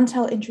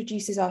 Mantel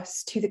introduces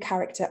us to the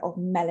character of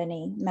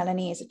Melanie.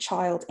 Melanie is a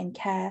child in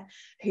care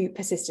who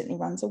persistently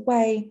runs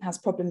away, has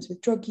problems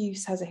with drug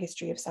use, has a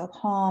history of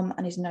self-harm,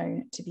 and is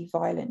known to be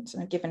violent.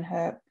 And I've given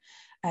her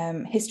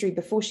history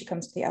before she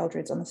comes to the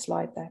Eldreds on the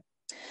slide there.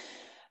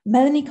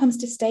 Melanie comes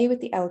to stay with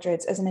the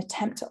Eldreds as an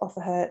attempt to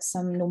offer her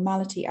some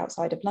normality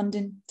outside of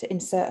London, to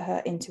insert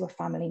her into a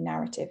family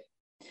narrative.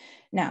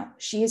 Now,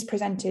 she is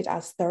presented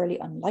as thoroughly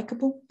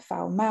unlikable,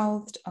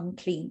 foul-mouthed,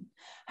 unclean.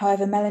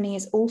 However, Melanie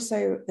is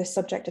also the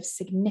subject of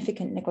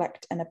significant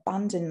neglect and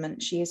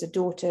abandonment. She is a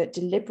daughter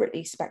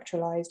deliberately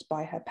spectralized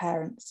by her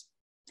parents.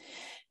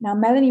 Now,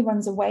 Melanie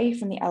runs away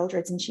from the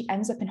Eldreds and she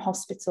ends up in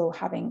hospital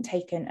having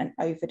taken an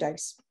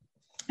overdose.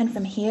 And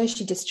from here,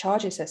 she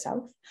discharges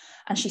herself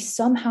and she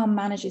somehow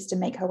manages to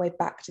make her way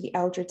back to the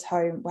Eldred's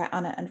home where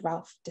Anna and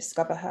Ralph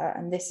discover her.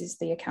 And this is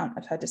the account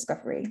of her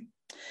discovery.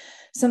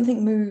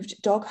 Something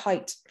moved dog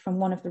height from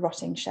one of the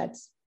rotting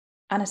sheds.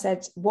 Anna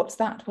said, "What's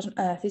that? What on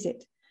earth is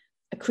it?"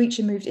 A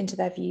creature moved into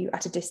their view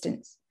at a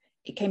distance.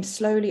 It came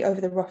slowly over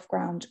the rough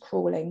ground,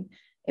 crawling.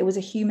 It was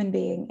a human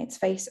being, its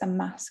face a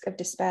mask of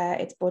despair,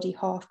 its body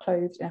half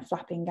clothed in a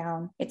flapping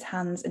gown, its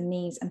hands and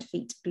knees and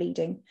feet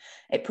bleeding.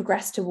 It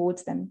progressed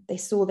towards them. They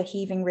saw the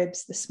heaving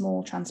ribs, the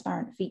small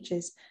transparent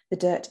features, the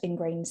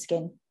dirt-ingrained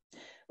skin.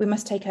 "We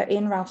must take her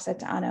in," Ralph said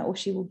to Anna, "or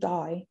she will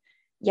die."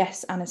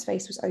 Yes, Anna's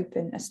face was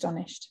open,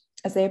 astonished.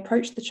 As they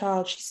approached the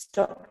child, she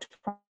stopped.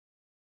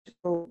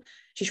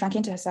 She shrank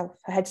into herself,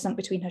 her head sunk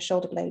between her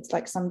shoulder blades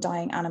like some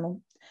dying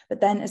animal.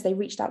 But then, as they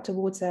reached out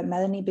towards her,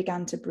 Melanie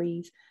began to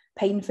breathe,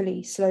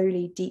 painfully,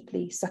 slowly,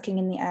 deeply, sucking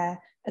in the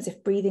air, as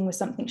if breathing was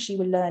something she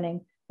were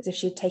learning, as if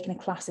she had taken a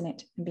class in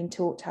it and been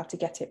taught how to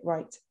get it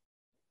right.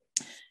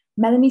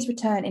 Melanie's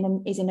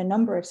return is in a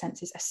number of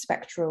senses a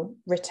spectral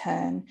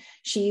return.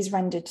 She is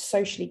rendered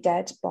socially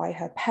dead by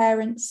her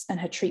parents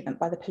and her treatment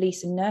by the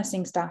police and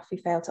nursing staff who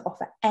fail to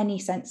offer any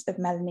sense of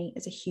Melanie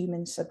as a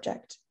human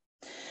subject.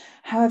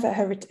 However,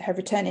 her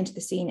return into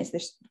the scene is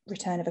this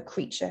return of a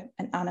creature,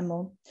 an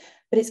animal.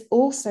 But it's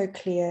also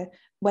clear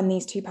when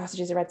these two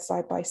passages are read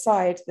side by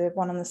side, the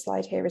one on the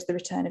slide here is the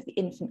return of the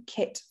infant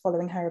Kit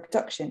following her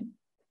abduction,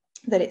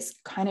 that it's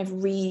kind of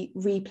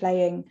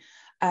replaying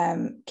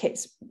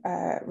Kit's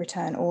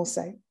return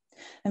also.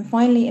 And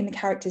finally, in the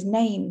character's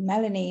name,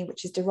 Melanie,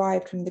 which is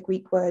derived from the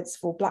Greek words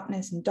for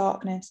blackness and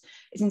darkness,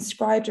 is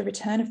inscribed a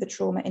return of the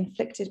trauma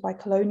inflicted by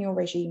colonial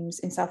regimes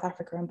in South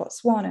Africa and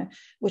Botswana,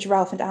 which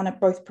Ralph and Anna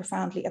both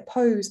profoundly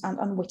oppose and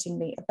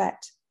unwittingly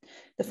abet.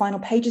 The final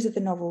pages of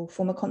the novel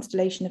form a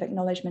constellation of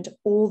acknowledgement of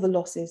all the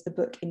losses the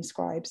book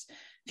inscribes: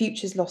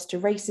 futures lost to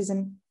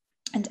racism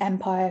and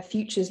empire,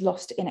 futures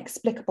lost to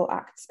inexplicable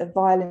acts of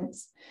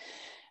violence,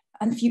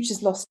 and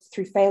futures lost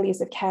through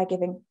failures of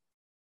caregiving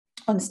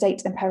on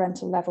state and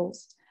parental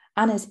levels.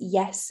 Anna's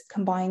yes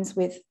combines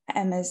with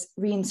Emma's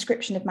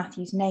reinscription of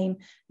Matthew's name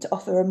to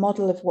offer a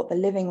model of what the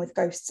living with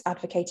ghosts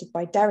advocated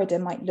by Derrida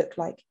might look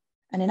like,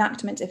 an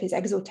enactment of his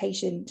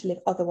exhortation to live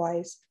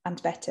otherwise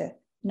and better.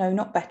 No,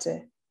 not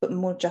better, but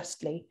more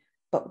justly,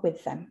 but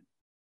with them.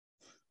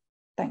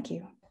 Thank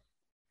you.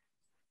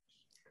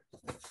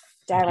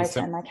 Dare I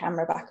turn my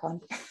camera back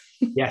on?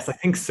 Yes, I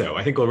think so.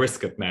 I think we'll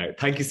risk it now.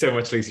 Thank you so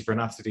much, Lucy, for an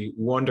absolutely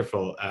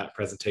wonderful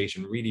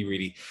presentation. Really,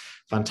 really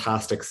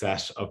fantastic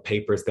set of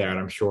papers there, and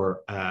I'm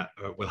sure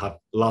we'll have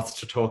lots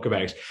to talk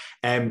about.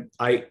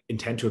 I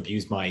intend to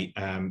abuse my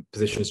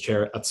position as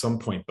chair at some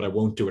point, but I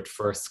won't do it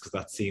first because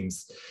that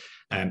seems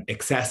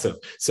excessive.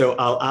 So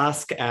I'll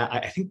ask,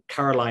 I think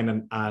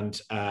Caroline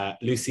and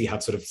Lucy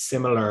have sort of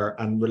similar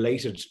and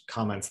related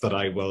comments that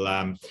I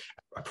will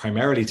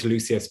primarily to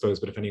Lucy, I suppose,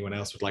 but if anyone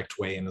else would like to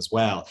weigh in as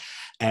well.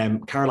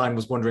 Caroline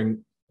was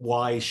wondering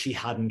why she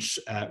hadn't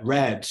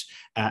read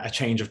A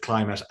Change of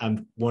Climate,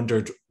 and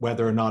wondered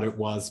whether or not it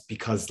was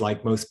because,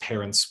 like most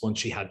parents, once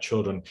she had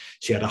children,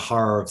 she had a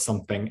horror of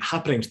something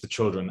happening to the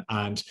children,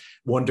 and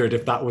wondered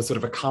if that was sort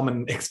of a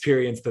common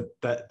experience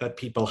that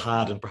people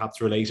had and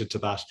perhaps related to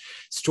that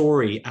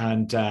story.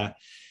 And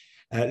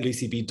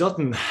Lucy B.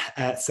 Dutton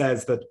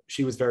says that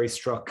she was very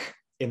struck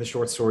in the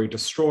short story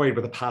Destroyed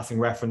with a passing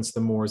reference to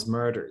the Moors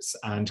murders,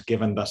 and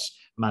given that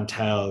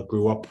Mantel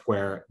grew up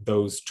where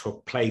those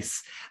took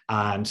place,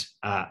 and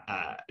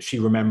she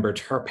remembered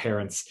her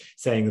parents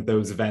saying that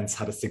those events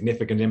had a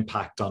significant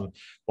impact on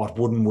what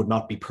would and would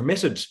not be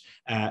permitted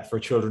for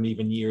children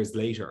even years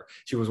later.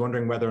 She was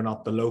wondering whether or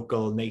not the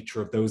local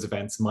nature of those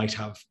events might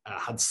have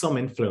had some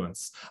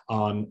influence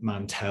on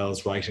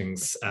Mantel's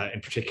writings,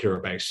 in particular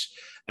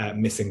about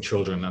missing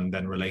children, and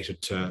then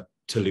related to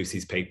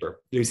Lucy's paper.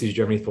 Lucy, did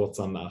you have any thoughts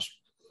on that?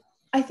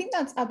 I think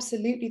that's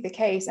absolutely the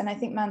case. And I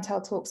think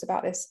Mantel talks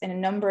about this in a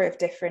number of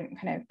different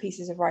kind of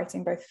pieces of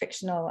writing, both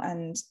fictional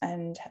and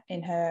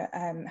in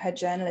her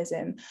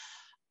journalism.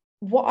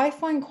 What I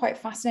find quite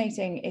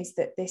fascinating is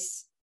that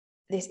this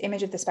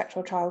image of the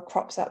spectral child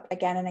crops up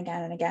again and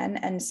again and again.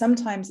 And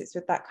sometimes it's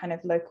with that kind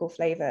of local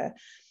flavor,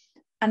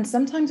 and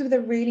sometimes with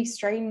a really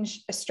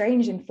strange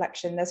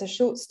inflection. There's a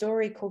short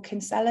story called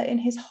Kinsella in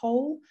His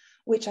Hole,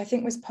 which I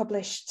think was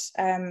published,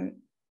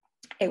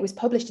 it was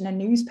published in a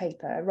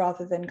newspaper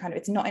rather than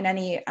it's not in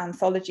any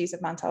anthologies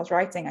of Mantel's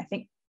writing, I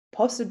think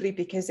possibly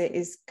because it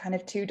is kind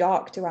of too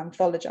dark to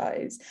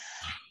anthologize.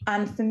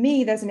 And for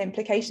me, there's an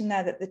implication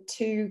there that the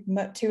two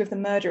of the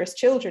murderous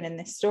children in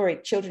this story,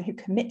 children who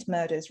commit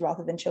murders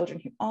rather than children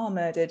who are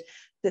murdered,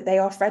 that they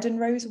are Fred and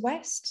Rose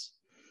West.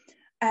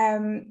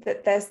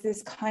 That there's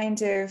this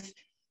kind of,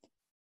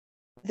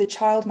 the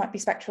child might be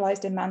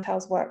spectralized in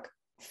Mantel's work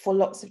for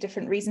lots of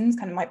different reasons,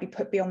 might be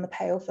put beyond the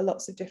pale for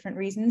lots of different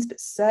reasons, but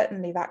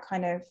certainly that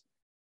kind of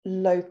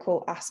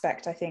local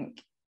aspect, I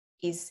think,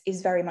 is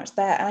very much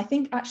there. And I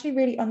think actually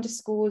really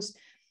underscores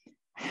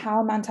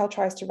how Mantel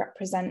tries to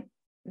represent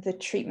the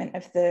treatment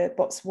of the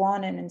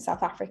Botswanan and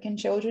South African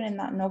children in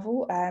that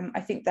novel.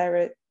 I think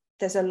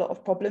there's a lot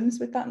of problems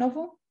with that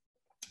novel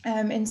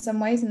in some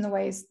ways, in the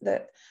ways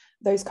that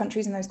those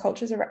countries and those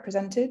cultures are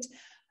represented.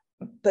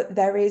 But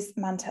there is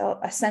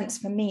a sense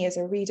for me as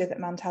a reader that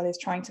Mantel is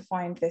trying to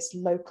find this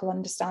local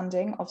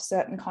understanding of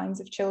certain kinds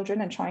of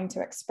children and trying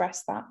to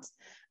express that.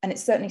 And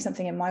it's certainly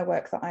something in my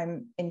work that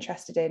I'm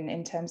interested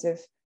in terms of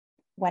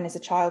when is a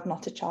child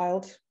not a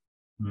child?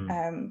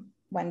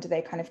 When do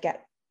they kind of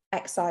get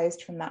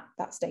excised from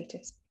that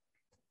status?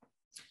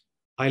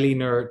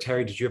 Eileen or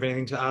Terry, did you have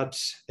anything to add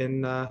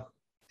in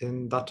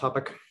that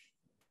topic?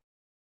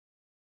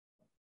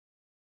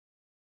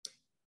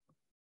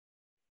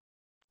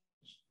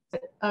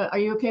 Are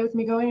you okay with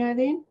me going,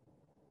 Eileen?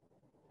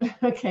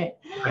 Okay.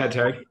 Go ahead,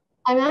 Terry.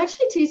 I'm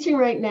actually teaching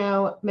right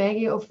now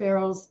Maggie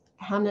O'Farrell's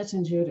Hamlet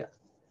and Judith,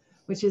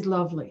 which is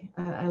lovely.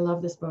 I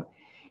love this book.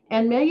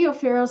 And Maggie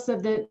O'Farrell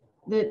said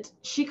that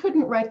she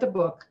couldn't write the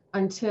book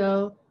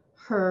until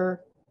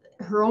her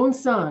own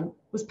son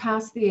was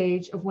past the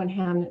age of when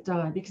Hamlet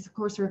died, because of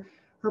course her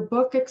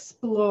book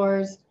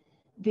explores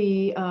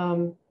the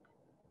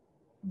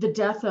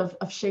death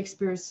of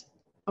Shakespeare's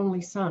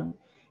only son.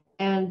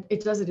 And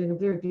it does it in a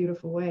very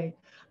beautiful way.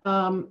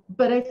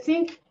 But I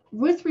think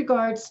with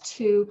regards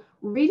to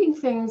reading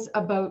things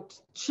about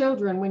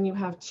children, when you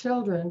have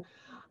children,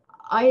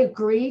 I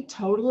agree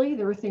totally.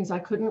 There were things I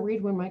couldn't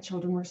read when my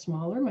children were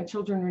smaller. My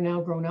children are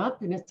now grown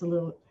up, and it's a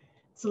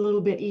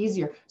little bit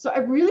easier. So I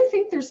really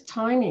think there's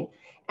timing.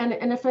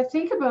 And if I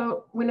think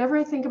about, whenever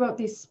I think about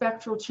these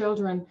spectral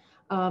children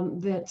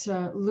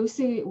that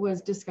Lucy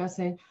was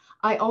discussing,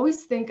 I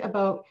always think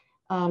about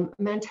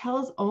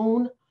Mantel's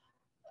own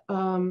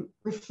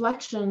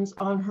reflections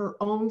on her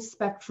own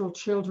spectral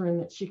children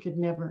that she could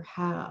never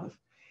have.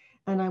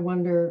 And I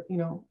wonder,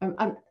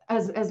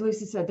 as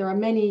Lucy said, there are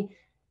many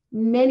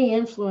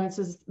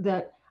influences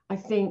that I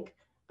think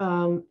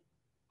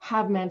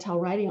have Mantel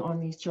writing on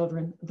these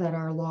children that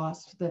are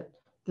lost, that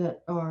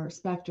are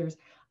specters.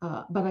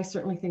 But I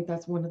certainly think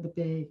that's one of the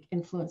big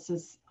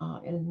influences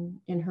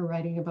in her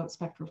writing about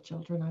spectral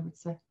children, I would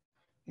say.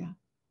 Yeah.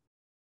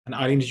 And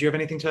Eileen, did you have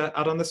anything to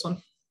add on this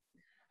one?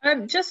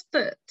 Just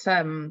that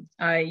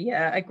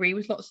I agree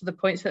with lots of the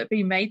points that have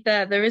been made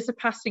there. There is a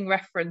passing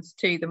reference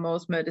to the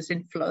Moors Murders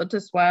in Flood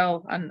as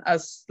well. And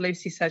as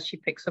Lucy said, she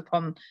picks up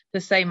on the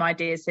same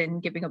ideas in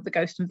Giving Up the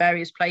Ghost in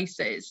Various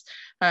Places.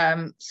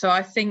 So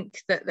I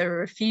think that there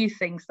are a few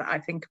things that I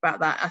think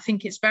about that. I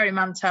think it's very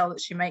Mantel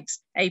that she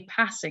makes a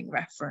passing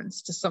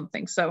reference to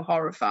something so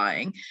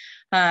horrifying.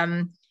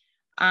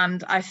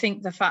 And I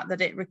think the fact that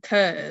it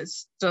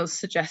recurs does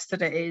suggest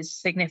that it is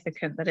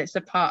significant, that it's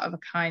a part of a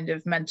kind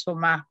of mental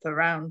map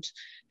around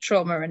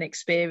trauma and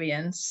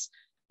experience.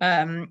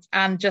 And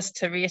just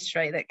to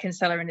reiterate that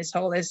Kinsella in His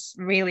Hole is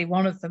really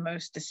one of the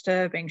most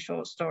disturbing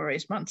short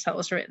stories Mantel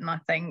has written, I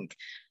think.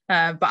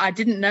 But I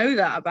didn't know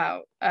that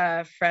about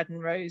Fred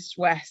and Rose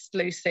West,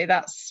 Lucy.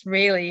 That's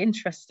really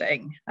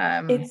interesting.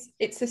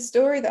 It's a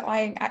story that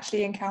I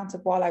actually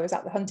encountered while I was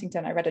at the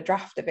Huntington. I read a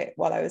draft of it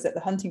while I was at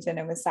the Huntington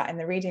and was sat in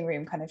the reading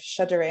room kind of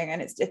shuddering.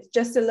 And it's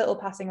just a little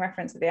passing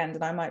reference at the end,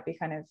 and I might be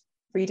kind of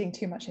reading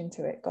too much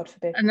into it, God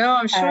forbid. No,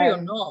 I'm sure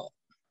you're not.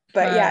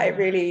 But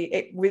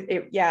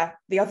yeah,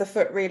 the other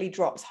foot really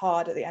drops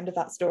hard at the end of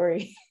that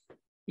story.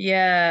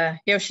 Yeah,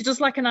 she does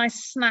like a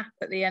nice snap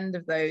at the end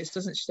of those,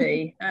 doesn't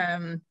she?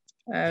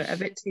 A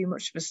bit too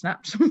much of a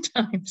snap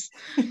sometimes.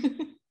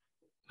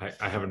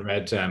 I haven't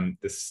read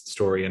this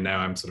story, and now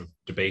I'm sort of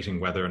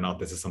debating whether or not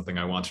this is something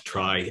I want to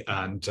try,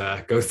 and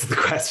goes to the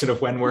question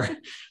of when we're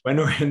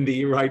in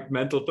the right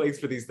mental place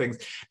for these things.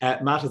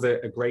 Matt has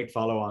a great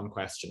follow-on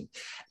question.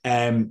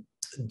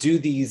 Do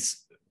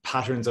these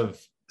patterns of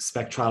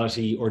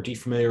spectrality or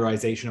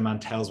defamiliarization of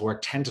Mantel's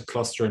work tend to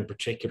cluster in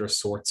particular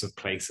sorts of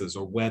places,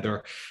 or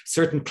whether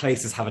certain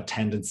places have a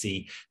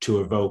tendency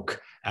to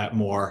evoke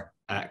more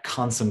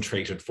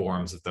concentrated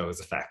forms of those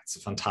effects? A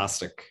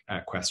fantastic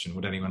question.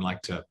 Would anyone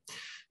like to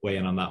weigh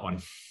in on that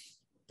one?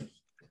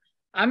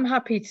 I'm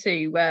happy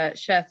to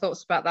share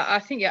thoughts about that. I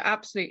think you're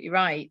absolutely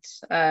right.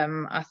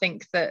 I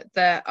think that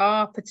there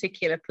are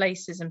particular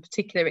places and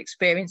particular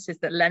experiences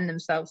that lend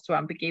themselves to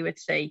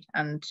ambiguity,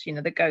 and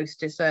the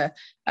ghost is a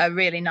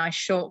really nice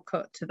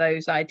shortcut to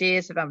those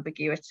ideas of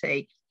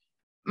ambiguity.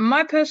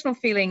 My personal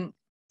feeling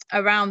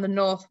around the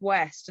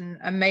Northwest,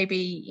 and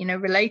maybe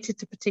related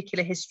to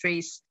particular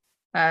histories,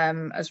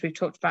 as we've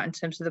talked about in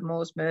terms of the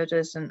Moors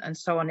murders and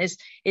so on, is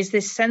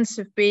this sense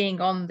of being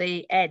on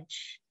the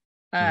edge.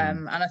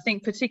 And I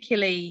think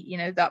particularly,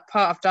 that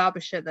part of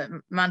Derbyshire that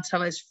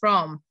Mantel is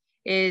from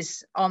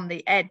is on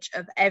the edge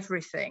of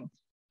everything.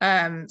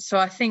 So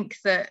I think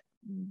that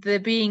there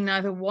being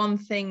neither one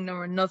thing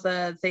nor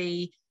another,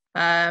 the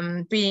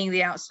being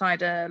the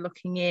outsider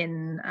looking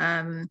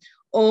in,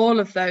 all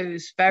of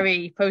those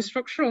very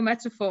post-structural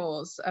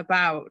metaphors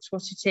about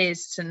what it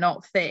is to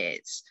not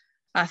fit,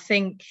 I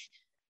think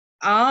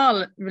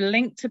are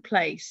linked to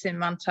place in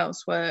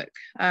Mantel's work,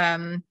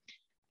 and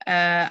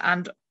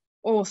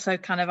also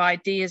kind of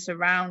ideas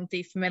around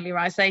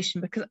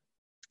defamiliarization. Because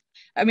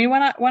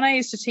when I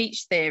used to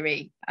teach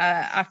theory,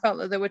 I felt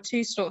that there were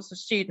two sorts of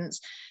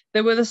students.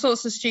 There were the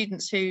sorts of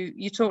students who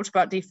you talked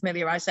about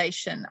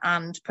defamiliarization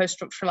and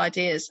post-structural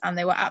ideas, and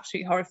they were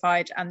absolutely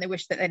horrified and they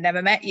wished that they'd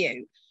never met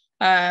you.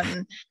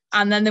 And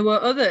then there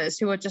were others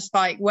who were just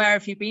like, where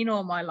have you been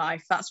all my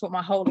life? That's what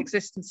my whole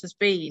existence has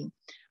been.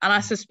 And I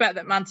suspect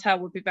that Mantel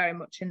would be very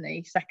much in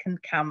the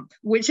second camp,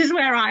 which is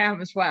where I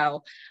am as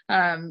well.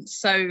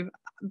 So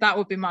that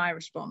would be my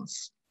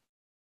response.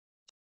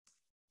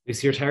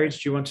 Lucy or Terry,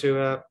 did you want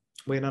to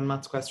weigh in on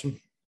Matt's question?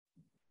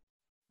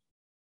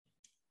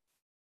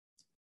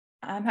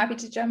 I'm happy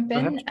to jump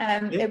in.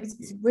 It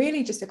was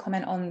really just a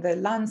comment on the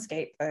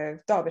landscape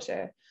of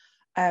Derbyshire,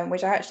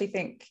 which I actually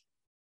think,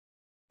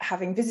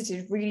 having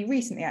visited really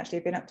recently, actually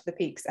been up to the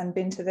peaks and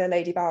been to the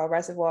Lady Bower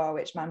Reservoir,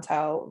 which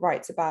Mantel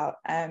writes about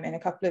in a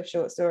couple of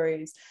short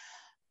stories,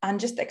 and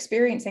just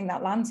experiencing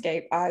that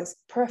landscape as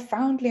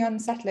profoundly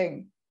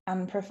unsettling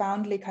and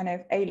profoundly kind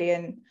of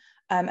alien,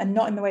 and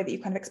not in the way that you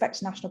kind of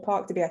expect a national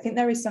park to be. I think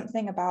there is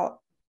something about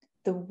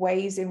the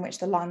ways in which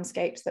the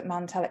landscapes that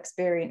Mantel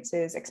experienced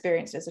as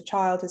a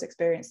child, has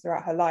experienced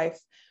throughout her life,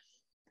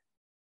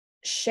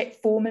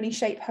 formally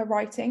shape her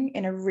writing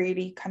in a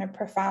really kind of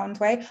profound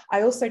way.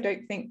 I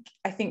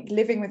think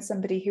living with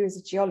somebody who is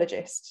a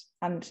geologist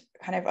and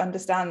kind of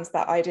understands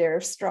that idea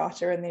of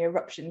strata and the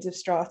eruptions of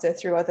strata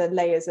through other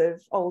layers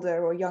of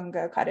older or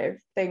younger kind of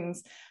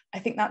things, I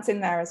think that's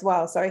in there as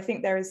well. So I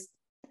think there is,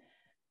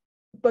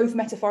 both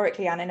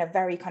metaphorically and in a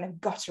very kind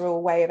of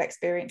guttural way of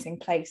experiencing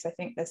place, I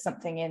think there's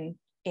something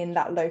in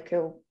that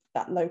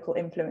local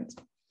influence.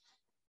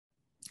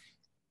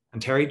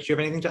 And Terry, do you have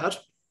anything to add?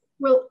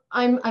 Well,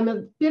 I'm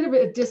a bit of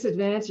a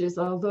disadvantage,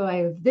 although I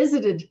have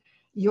visited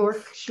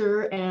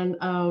Yorkshire and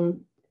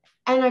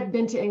I've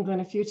been to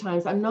England a few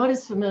times. I'm not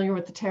as familiar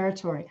with the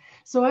territory,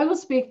 so I will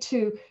speak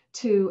to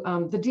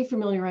the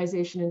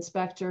defamiliarization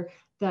inspector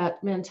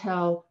that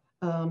Mantel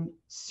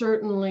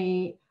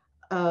certainly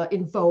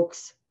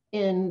invokes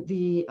in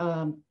the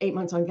 8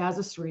 Months on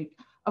Gaza Street.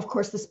 Of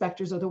course, the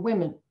specters are the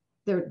women.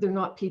 They're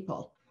not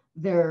people.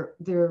 They're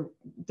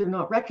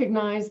not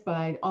recognized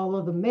by all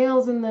of the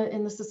males in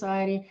the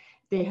society.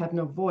 They have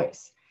no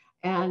voice,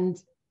 and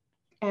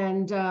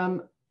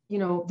the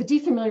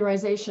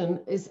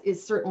defamiliarization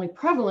is certainly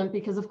prevalent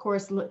because, of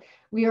course,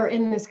 we are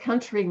in this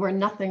country where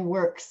nothing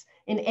works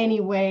in any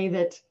way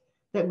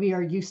that we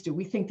are used to.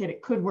 We think that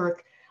it could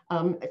work.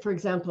 For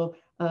example,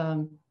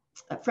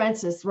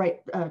 Frances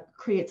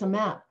creates a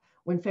map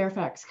when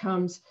Fairfax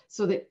comes,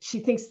 so that she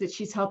thinks that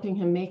she's helping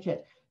him make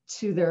it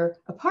to their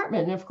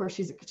apartment. And of course,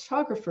 she's a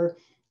cartographer,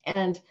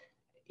 and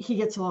he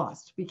gets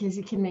lost because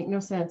he can make no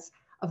sense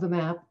of the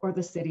map or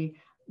the city.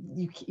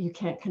 You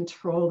can't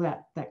control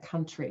that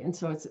country. And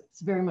so it's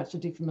very much a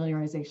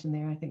defamiliarization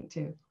there, I think,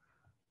 too.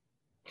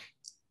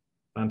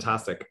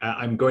 Fantastic.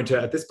 I'm going to,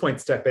 at this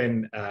point, step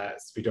in, so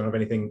we don't have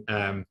anything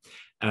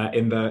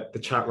in the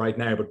chat right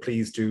now, but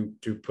please do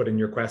put in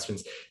your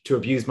questions, to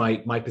abuse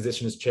my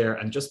position as chair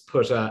and just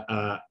put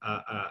a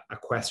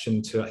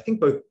question to, I think,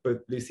 both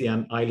Lucy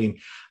and Eileen.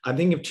 I'm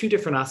thinking of two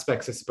different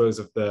aspects, I suppose,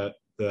 of the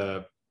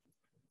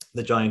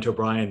Giant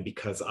O'Brien,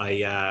 because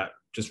I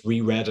just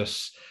reread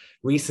it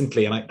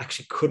recently and I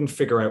actually couldn't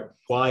figure out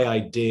why I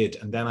did.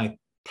 And then I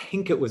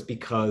think it was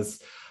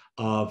because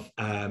of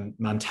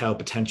Mantel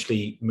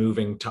potentially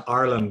moving to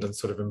Ireland and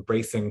sort of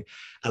embracing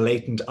a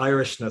latent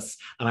Irishness.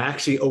 And I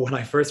actually, when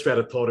I first read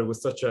it, thought it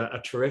was such a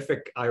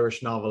terrific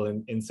Irish novel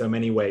in so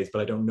many ways,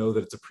 but I don't know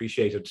that it's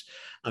appreciated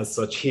as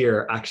such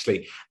here,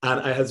 actually. And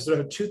I had sort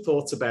of two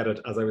thoughts about it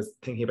as I was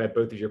thinking about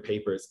both of your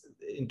papers.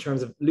 In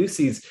terms of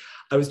Lucy's,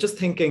 I was just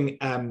thinking,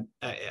 and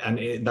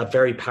in that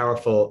very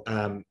powerful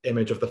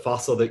image of the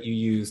fossil that you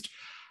used,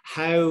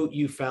 how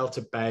you felt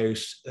about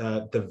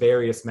the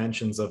various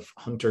mentions of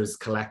Hunter's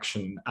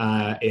collection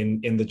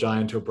in the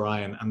Giant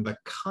O'Brien, and the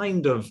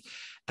kind of,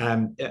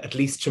 at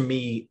least to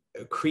me,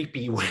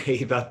 creepy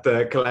way that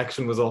the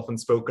collection was often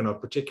spoken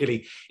of,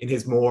 particularly in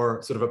his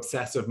more sort of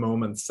obsessive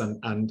moments,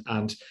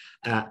 and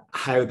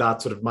how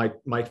that sort of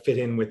might fit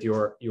in with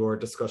your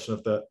discussion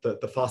of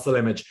the fossil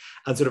image.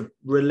 And sort of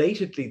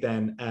relatedly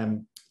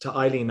then to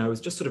Eileen, I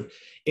was just sort of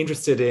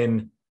interested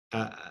in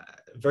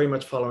very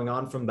much following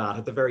on from that,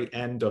 at the very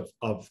end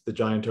of The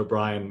Giant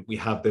O'Brien, we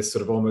have this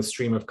sort of almost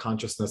stream of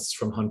consciousness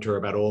from Hunter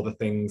about all the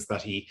things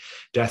that he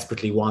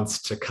desperately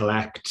wants to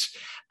collect,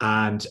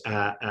 and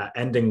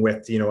ending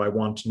with, you know, I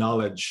want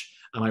knowledge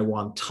and I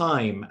want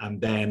time, and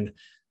then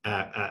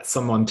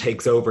someone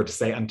takes over to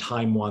say, and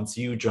time wants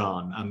you,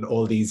 John, and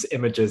all these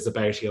images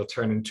about he'll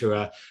turn into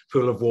a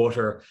pool of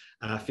water,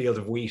 a field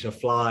of wheat, a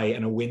fly,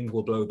 and a wind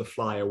will blow the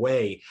fly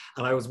away.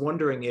 And I was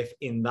wondering if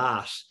in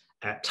that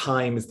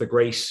time is the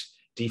great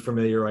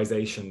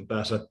defamiliarization,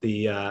 that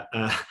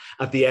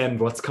at the end,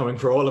 what's coming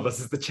for all of us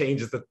is the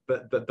changes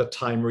that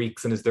time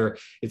wreaks. And is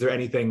there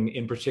anything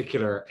in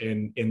particular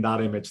in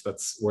that image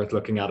that's worth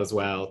looking at as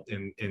well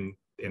in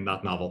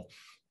that novel?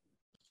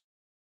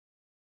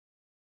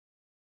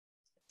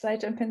 So I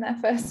jump in there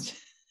first.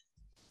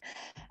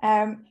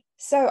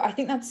 So I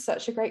think that's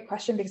such a great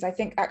question, because I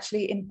think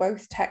actually in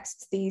both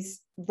texts, these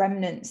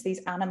remnants,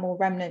 these animal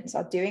remnants,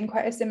 are doing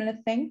quite a similar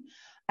thing.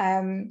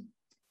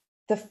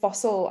 The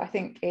fossil, I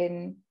think,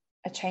 in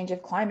A Change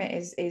of Climate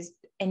is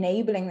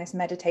enabling this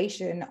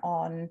meditation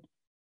on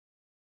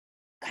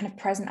kind of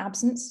present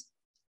absence,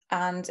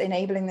 and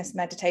enabling this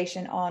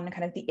meditation on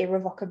kind of the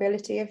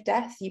irrevocability of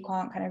death. You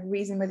can't kind of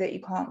reason with it,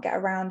 you can't get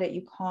around it,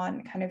 you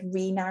can't kind of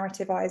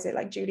re-narrativize it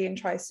like Julian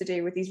tries to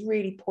do with these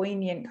really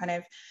poignant kind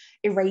of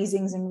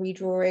erasings and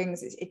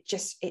redrawings. It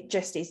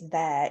just is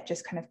there. It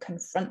just kind of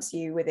confronts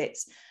you with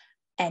its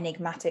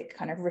enigmatic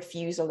kind of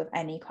refusal of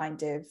any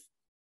kind of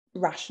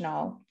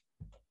rationale.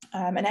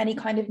 And any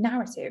kind of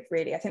narrative,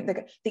 really. I think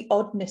the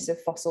oddness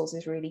of fossils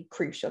is really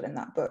crucial in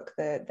that book,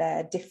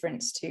 their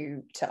difference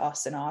to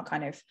us and our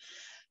kind of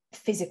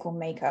physical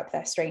makeup,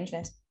 their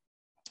strangeness.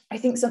 I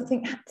think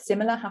something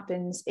similar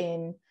happens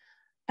in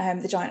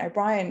The Giant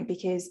O'Brien,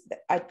 because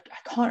I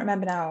can't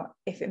remember now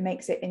if it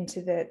makes it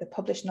into the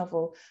published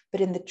novel,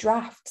 but in the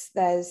drafts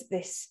there's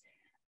this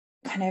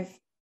kind of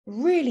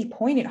really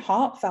poignant,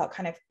 heartfelt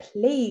kind of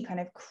plea, kind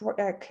of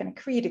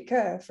cri de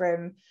coeur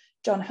from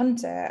John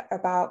Hunter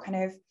about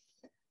kind of,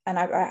 and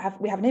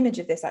we have an image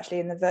of this actually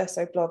in the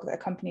Verso blog that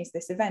accompanies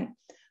this event,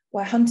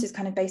 where Hunter's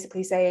kind of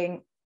basically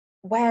saying,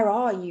 where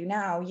are you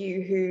now,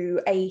 you who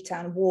ate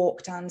and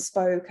walked and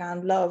spoke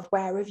and loved?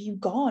 Where have you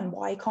gone?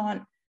 Why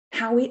can't,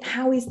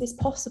 how is this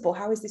possible?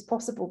 How is this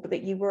possible but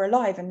that you were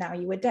alive and now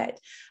you were dead?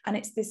 And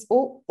it's this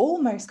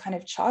almost kind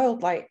of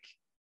childlike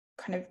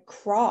kind of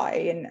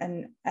cry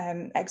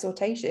and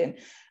exhortation.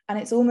 And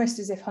it's almost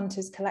as if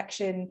Hunter's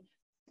collection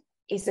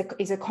is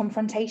a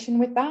confrontation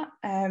with that.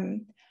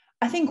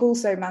 I think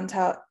also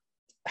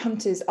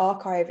Hunter's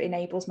archive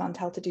enables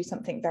Mantel to do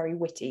something very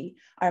witty.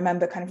 I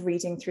remember kind of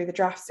reading through the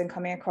drafts and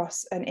coming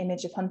across an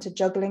image of Hunter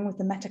juggling with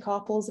the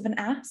metacarpals of an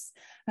ass.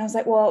 And I was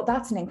like, well,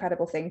 that's an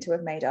incredible thing to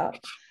have made up.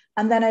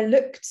 And then I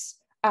looked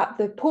at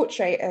the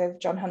portrait of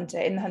John Hunter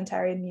in the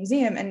Hunterian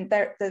Museum, and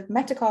the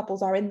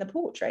metacarpals are in the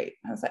portrait.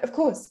 I was like, of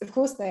course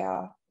they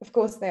are. Of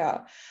course they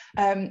are.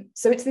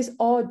 So it's this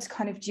odd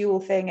kind of dual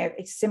thing of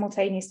it's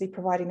simultaneously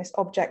providing this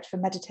object for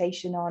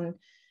meditation on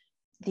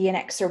the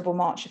inexorable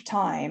march of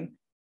time,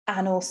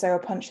 and also a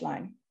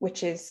punchline,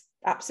 which is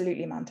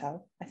absolutely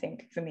Mantel, I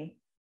think, for me.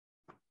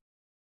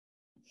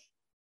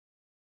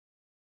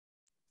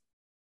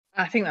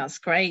 I think that's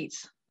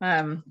great.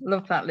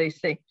 Love that,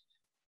 Lucy.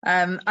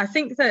 I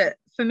think that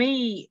for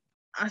me,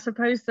 I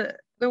suppose that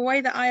the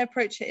way that I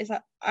approach it is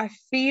that I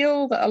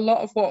feel that a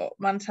lot of what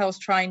Mantel's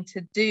trying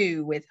to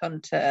do with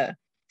Hunter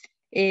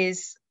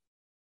is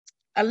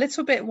a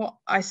little bit what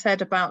I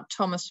said about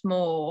Thomas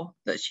More,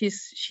 that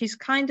she's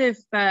kind of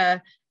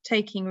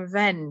taking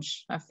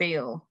revenge, I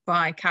feel,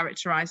 by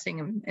characterizing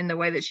him in the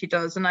way that she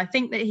does. And I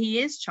think that he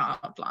is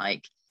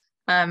childlike,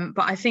 but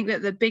I think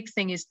that the big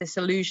thing is this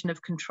illusion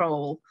of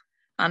control.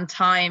 And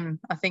time,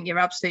 I think you're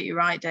absolutely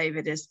right,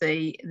 David, is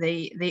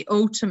the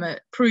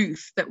ultimate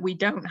proof that we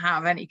don't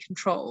have any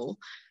control.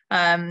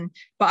 But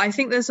I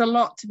think there's a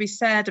lot to be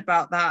said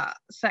about that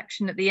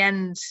section at the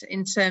end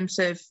in terms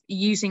of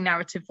using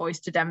narrative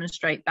voice to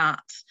demonstrate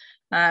that.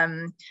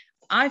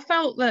 I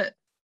felt that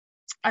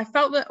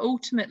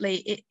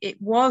ultimately it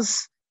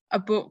was a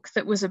book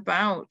that was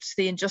about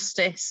the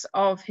injustice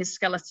of his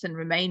skeleton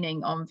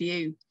remaining on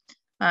view.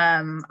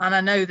 And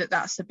I know that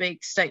that's a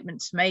big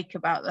statement to make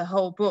about the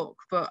whole book,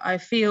 but I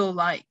feel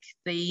like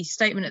the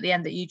statement at the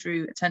end that you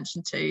drew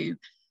attention to,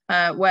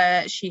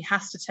 where she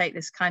has to take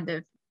this kind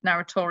of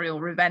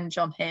narratorial revenge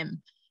on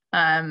him,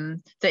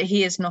 that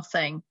he is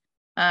nothing.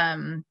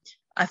 I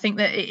think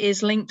that it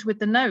is linked with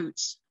the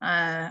notes.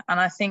 And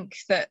I think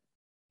that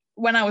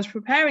when I was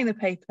preparing the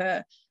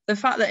paper, the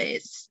fact that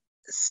it's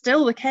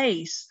still the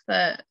case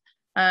that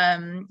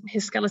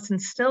his skeleton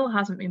still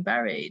hasn't been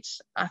buried,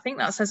 I think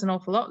that says an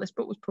awful lot. This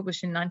book was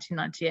published in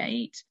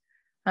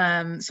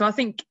 1998. So I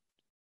think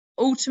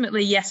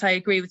ultimately, yes, I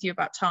agree with you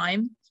about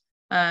time.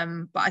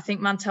 But I think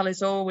Mantel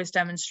is always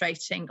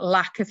demonstrating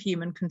lack of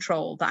human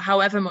control, that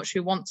however much we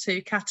want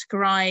to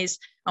categorize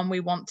and we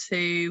want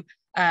to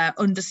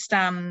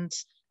understand,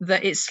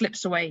 that it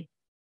slips away.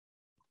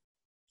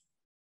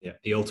 Yeah,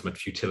 the ultimate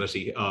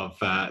futility of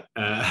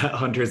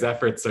Hunter's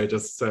efforts are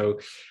just so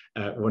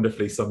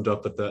wonderfully summed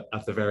up at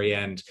the very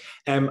end.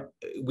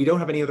 We don't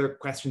have any other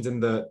questions in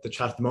the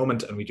chat at the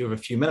moment, and we do have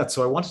a few minutes.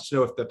 So I wanted to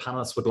know if the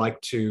panelists would like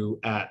to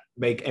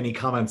make any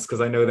comments,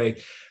 because I know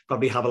they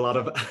probably have a lot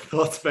of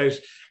thoughts about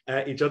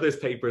each other's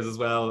papers as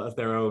well as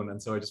their own.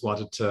 And so I just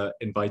wanted to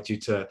invite you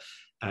to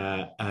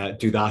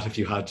do that if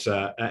you had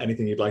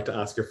anything you'd like to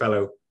ask your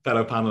fellow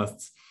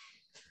panelists.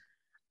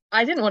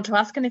 I didn't want to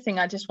ask anything.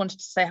 I just wanted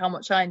to say how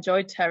much I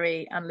enjoyed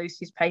Terry and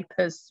Lucy's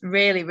papers.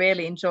 Really,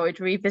 really enjoyed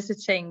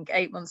revisiting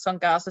 8 Months on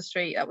Gaza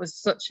Street. That was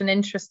such an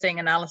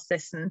interesting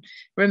analysis, and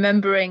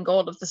remembering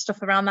all of the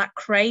stuff around that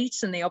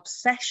crate and the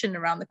obsession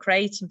around the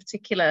crate in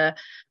particular.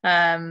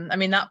 I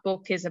mean, that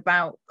book is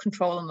about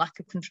control and lack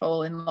of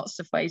control in lots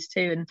of ways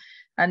too.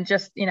 And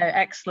just, you know,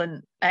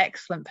 excellent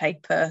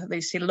paper.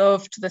 Lucy,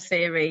 loved the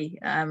theory,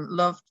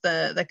 loved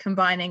the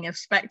combining of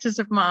spectres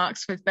of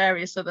Marx with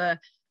various other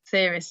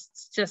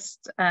theorists,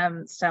 just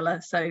stellar.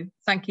 So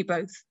thank you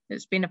both.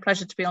 It's been a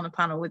pleasure to be on a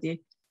panel with you.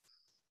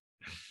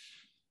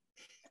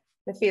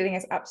 The feeling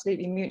is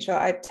absolutely mutual.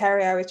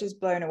 Terry, I was just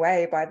blown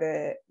away by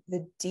the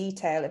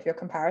detail of your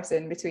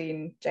comparison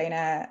between Jane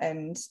Eyre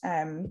and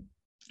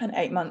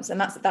 8 Months, and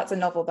that's a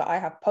novel that I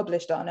have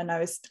published on, and I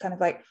was kind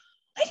of like,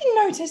 I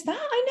didn't notice that.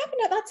 I never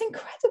know. That's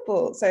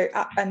incredible. So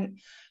and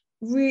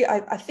really,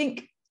 I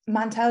think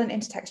Mantel and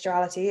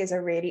intertextuality is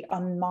a really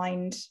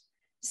unmined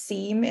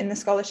seam in the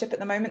scholarship at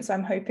the moment, so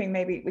I'm hoping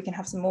maybe we can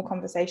have some more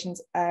conversations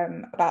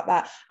about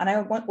that. And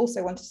I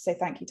also wanted to say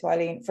thank you to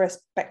Eileen for a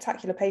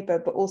spectacular paper,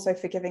 but also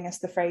for giving us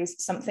the phrase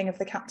 "something of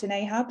the Captain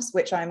Ahab's,"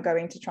 which I'm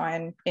going to try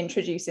and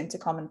introduce into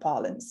common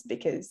parlance,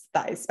 because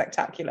that is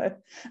spectacular.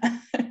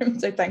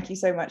 So thank you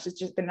so much. It's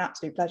just been an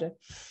absolute pleasure.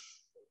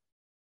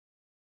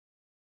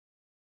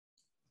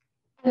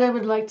 And I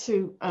would like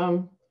to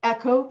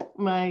echo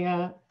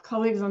my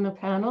colleagues on the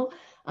panel.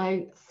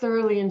 I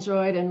thoroughly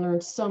enjoyed and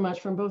learned so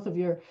much from both of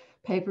your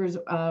papers.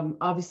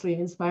 Obviously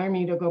inspire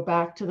me to go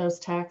back to those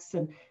texts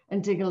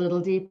and dig a little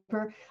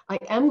deeper. I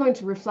am going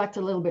to reflect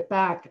a little bit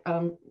back.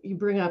 You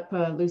bring up,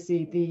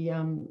 Lucy, the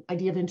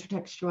idea of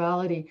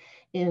intertextuality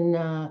in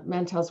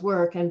Mantel's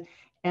work. And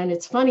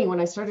it's funny, when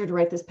I started to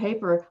write this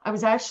paper, I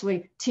was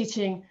actually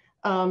teaching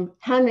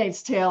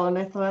Handmaid's Tale, and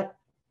I thought,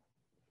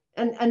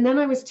 and then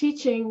I was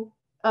teaching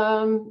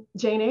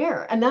Jane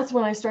Eyre, and that's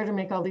when I started to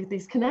make all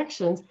these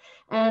connections.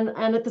 And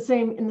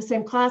in the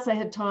same class, I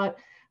had taught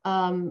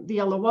the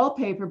yellow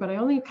wallpaper, but I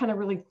only kind of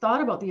really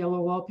thought about the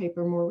yellow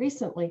wallpaper more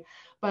recently.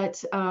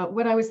 But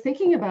what I was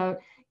thinking about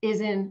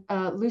is in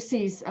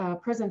Lucy's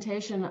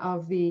presentation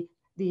of the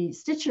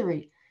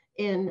stitchery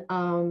in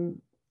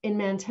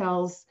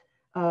Mantel's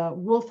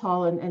Wolf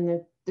Hall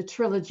and the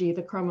trilogy,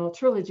 the Cromwell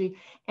trilogy,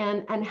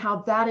 and how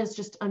that is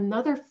just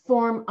another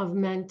form of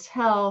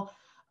Mantel.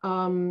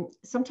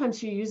 Sometimes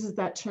she uses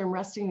that term,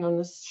 resting on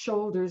the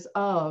shoulders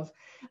of.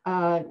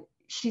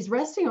 She's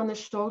resting on the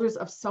shoulders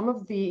of some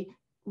of the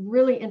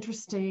really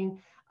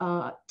interesting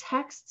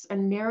texts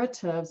and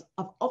narratives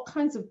of all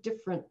kinds of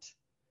different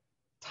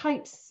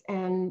types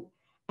and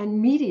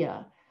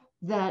media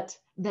that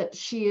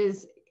she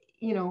is,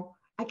 you know,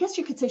 I guess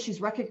you could say she's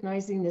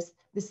recognizing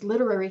this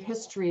literary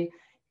history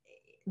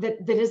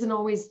that isn't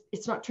always,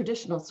 it's not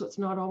traditional, so it's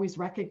not always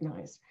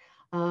recognized.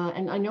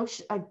 And I know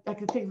I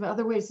could think of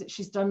other ways that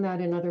she's done that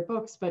in other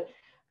books, but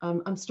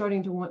I'm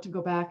starting to want to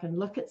go back and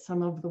look at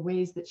some of the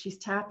ways that she's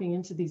tapping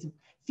into these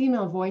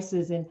female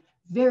voices in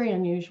very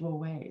unusual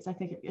ways. I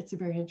think it's a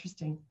very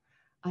interesting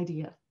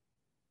idea.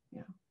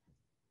 Yeah.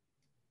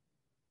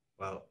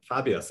 Well,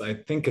 fabulous. I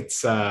think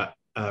it's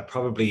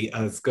probably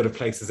as good a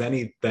place as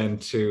any then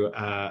to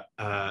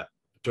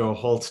draw a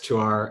halt to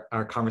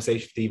our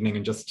conversation for the evening,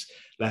 and just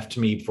left to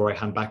me before I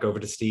hand back over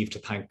to Steve to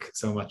thank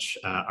so much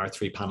our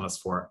three panelists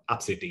for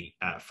absolutely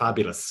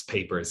fabulous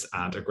papers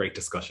and a great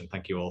discussion.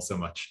 Thank you all so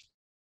much.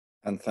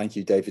 And thank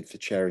you, David, for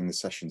chairing the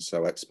session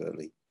so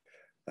expertly.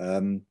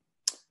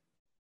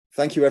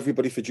 Thank you,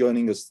 everybody, for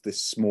joining us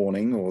this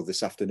morning or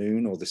this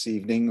afternoon or this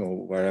evening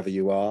or wherever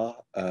you are.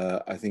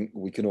 I think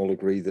we can all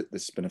agree that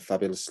this has been a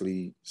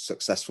fabulously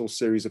successful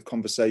series of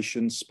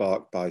conversations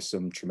sparked by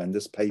some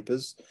tremendous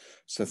papers.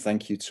 So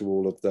thank you to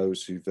all of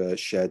those who've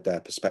shared their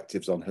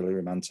perspectives on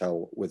Hilary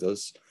Mantel with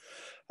us.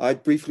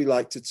 I'd briefly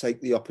like to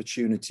take the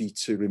opportunity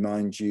to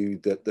remind you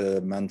that the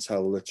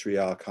Mantel Literary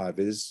Archive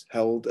is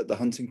held at the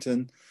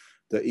Huntington,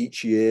 that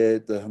each year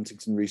the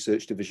Huntington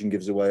Research Division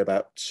gives away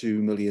about $2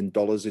 million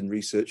in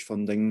research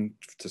funding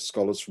to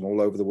scholars from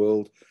all over the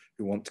world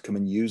who want to come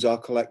and use our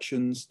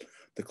collections.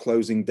 The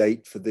closing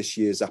date for this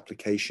year's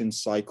application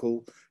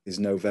cycle is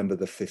November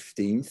the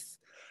 15th,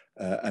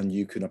 and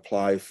you can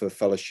apply for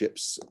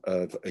fellowships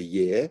of a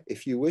year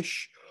if you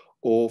wish,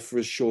 or for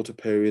as short a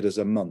period as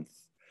a month.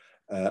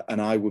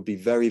 And I would be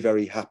very,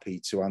 very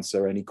happy to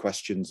answer any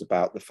questions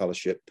about the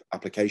fellowship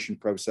application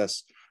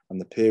process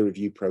and the peer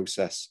review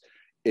process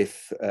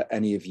if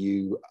any of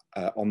you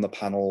on the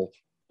panel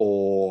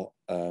or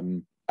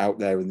out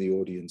there in the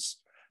audience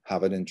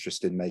have an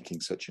interest in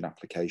making such an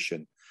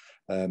application.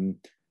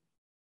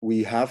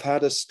 We have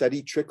had a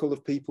steady trickle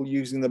of people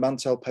using the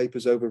Mantel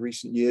papers over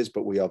recent years,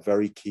 but we are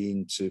very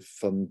keen to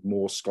fund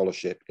more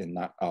scholarship in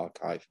that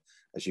archive,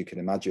 as you can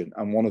imagine.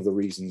 And one of the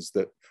reasons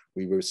that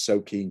we were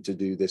so keen to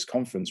do this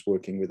conference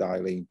working with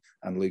Eileen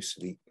and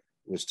Lucy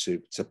was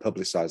to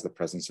publicise the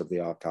presence of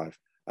the archive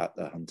at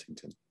the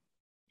Huntington.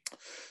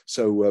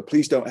 So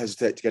please don't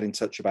hesitate to get in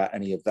touch about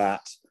any of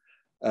that.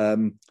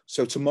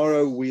 So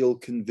tomorrow we'll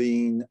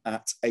convene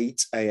at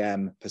 8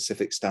 AM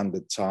Pacific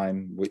Standard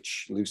Time,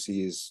 which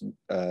Lucy is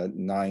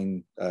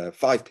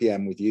 5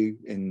 PM with you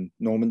in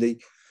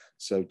Normandy.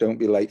 So don't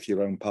be late for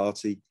your own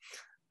party.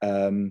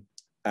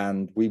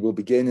 And we will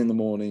begin in the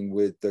morning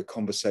with the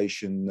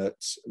conversation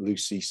that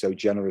Lucy so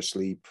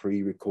generously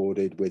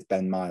pre-recorded with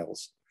Ben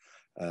Miles.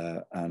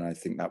 And I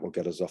think that will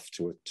get us off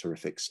to a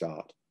terrific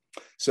start.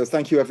 So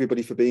thank you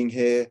everybody for being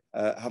here.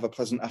 Have a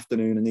pleasant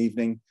afternoon and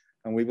evening,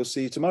 and we will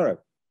see you tomorrow.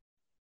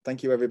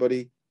 Thank you,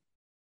 everybody.